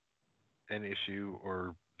an issue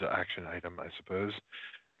or the action item, I suppose,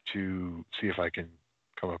 to see if I can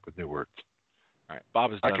come up with new words. All right.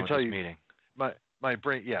 Bob is done with this meeting. My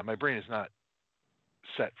brain is not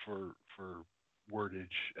set for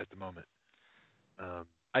wordage at the moment.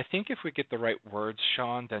 I think if we get the right words,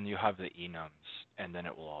 Sean, then you have the enums, and then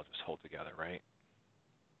it will all just hold together, right?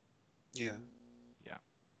 Yeah. Yeah.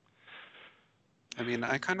 I mean,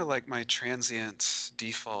 I kind of like my transient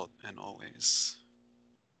default and always.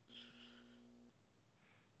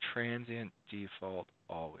 Transient default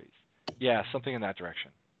always. Yeah, something in that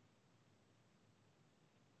direction.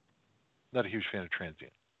 Not a huge fan of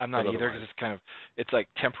transient. I'm not either because it's like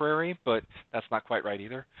temporary, but that's not quite right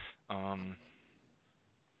either.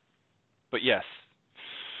 But yes.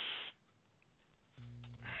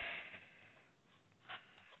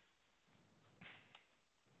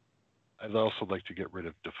 I'd also like to get rid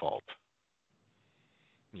of default.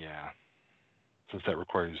 Yeah. Since that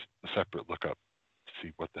requires a separate lookup to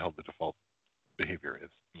see what the hell the default behavior is.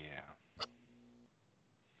 Yeah.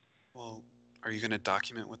 Well, are you going to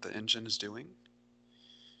document what the engine is doing?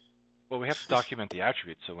 Well, we have to document the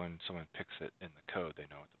attribute so when someone picks it in the code, they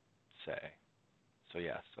know what to say. So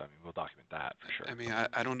yes, I mean, we'll document that for sure. I mean,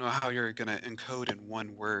 I don't know how you're going to encode in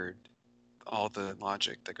one word all the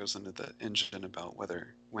logic that goes into the engine about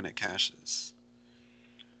when it caches.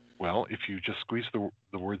 Well, if you just squeeze the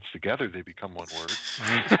words together, they become one word.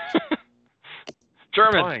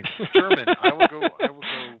 German. Fine, German. I will go.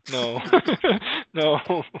 No,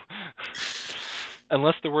 no.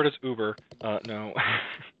 Unless the word is Uber, no.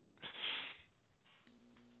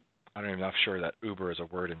 I don't even know if I'm sure that Uber is a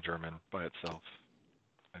word in German by itself.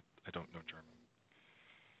 I don't know German.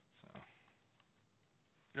 So.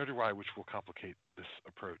 Nor do I, which will complicate this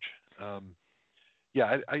approach.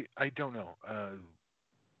 Yeah, I don't know.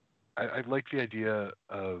 I like the idea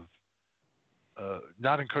of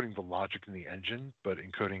not encoding the logic in the engine, but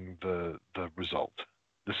encoding the result.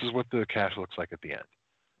 This is what the cache looks like at the end.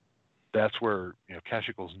 That's where cache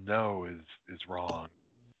equals no is wrong.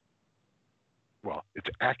 Well, it's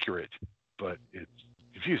accurate, but it's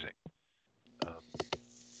confusing.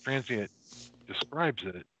 Transient describes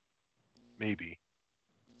it, maybe.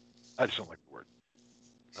 I just don't like the word.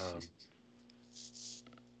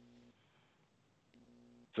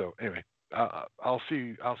 So anyway, I'll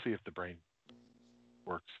see if the brain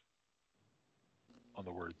works on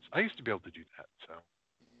the words. I used to be able to do that, so.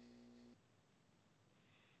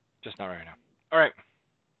 Just not right now. All right.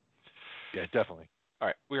 Yeah, definitely. All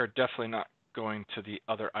right. We are definitely not going to the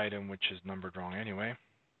other item, which is numbered wrong anyway.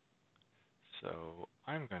 So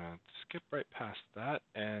I'm going to skip right past that.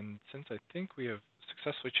 And since I think we have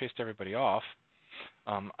successfully chased everybody off,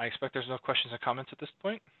 I expect there's no questions or comments at this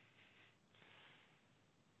point.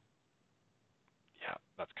 Yeah,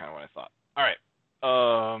 that's kind of what I thought. All right.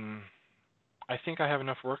 I think I have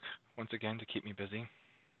enough work, once again, to keep me busy.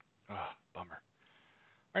 Oh, bummer.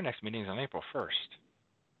 Our next meeting is on April 1st.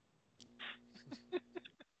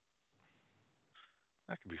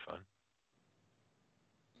 That could be fun.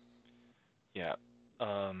 Yeah.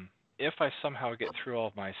 If I somehow get through all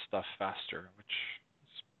of my stuff faster, which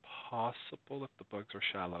is possible if the bugs are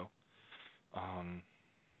shallow,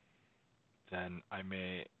 then I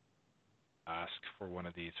may ask for one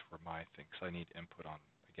of these for my thing, because I need input on,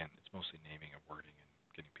 again, it's mostly naming and wording and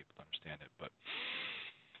getting people to understand it, but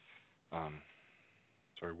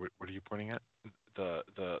sorry, what are you pointing at? The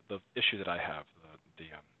issue that I have, the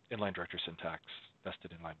inline director syntax,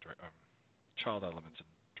 nested inline child elements and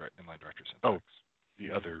inline director syntax. Oh,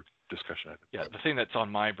 the other discussion item. Yeah, the thing that's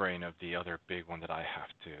on my brain of the other big one that I have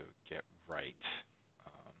to get right.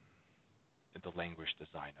 the language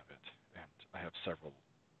design of it. And I have several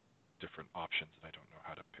different options, and I don't know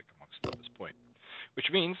how to pick amongst them at this point.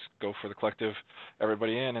 Which means go for the collective,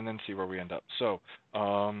 everybody in, and then see where we end up. So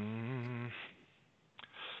on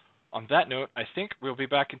that note, I think we'll be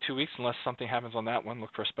back in 2 weeks unless something happens on that one.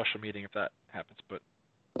 Look for a special meeting if that happens. But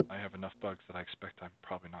I have enough bugs that I expect I'm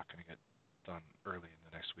probably not going to get done early in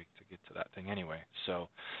the next week to get to that thing anyway. So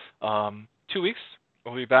 2 weeks,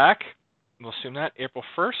 we'll be back. We'll assume that April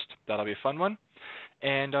 1st. That'll be a fun one.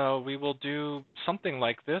 And we will do something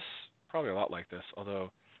like this, probably a lot like this,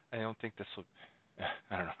 although I don't think this will,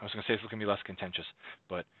 I don't know. I was going to say this is going to be less contentious,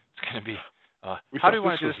 but it's going to be, how do we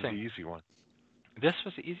want to do this thing? The easy one. This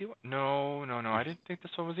was the easy one? No. I didn't think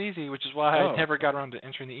this one was easy, which is why I never got around to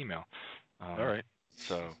entering the email. All right.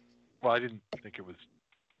 So. Well, I didn't think it was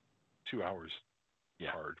 2 hours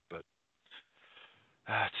hard, but.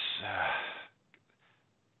 That's,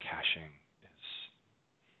 caching is,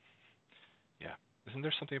 Isn't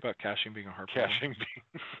there something about caching being a hard problem? Caching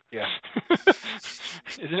being, yeah.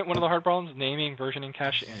 Isn't it one of the hard problems? Naming, versioning,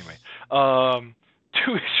 caching? Anyway,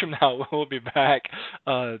 2 weeks from now, we'll be back.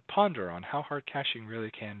 Ponder on how hard caching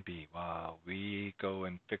really can be while we go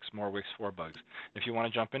and fix more WiX 4 bugs. If you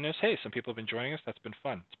want to jump in this, hey, some people have been joining us. That's been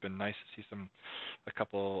fun. It's been nice to see a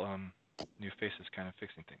couple new faces kind of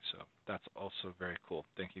fixing things. So that's also very cool.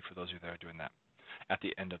 Thank you for those of you that are doing that at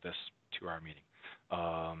the end of this 2-hour meeting.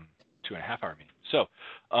 2.5-hour meeting. So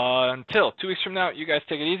until 2 weeks from now, you guys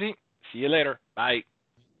take it easy. See you later. Bye.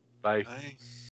 Bye. Bye.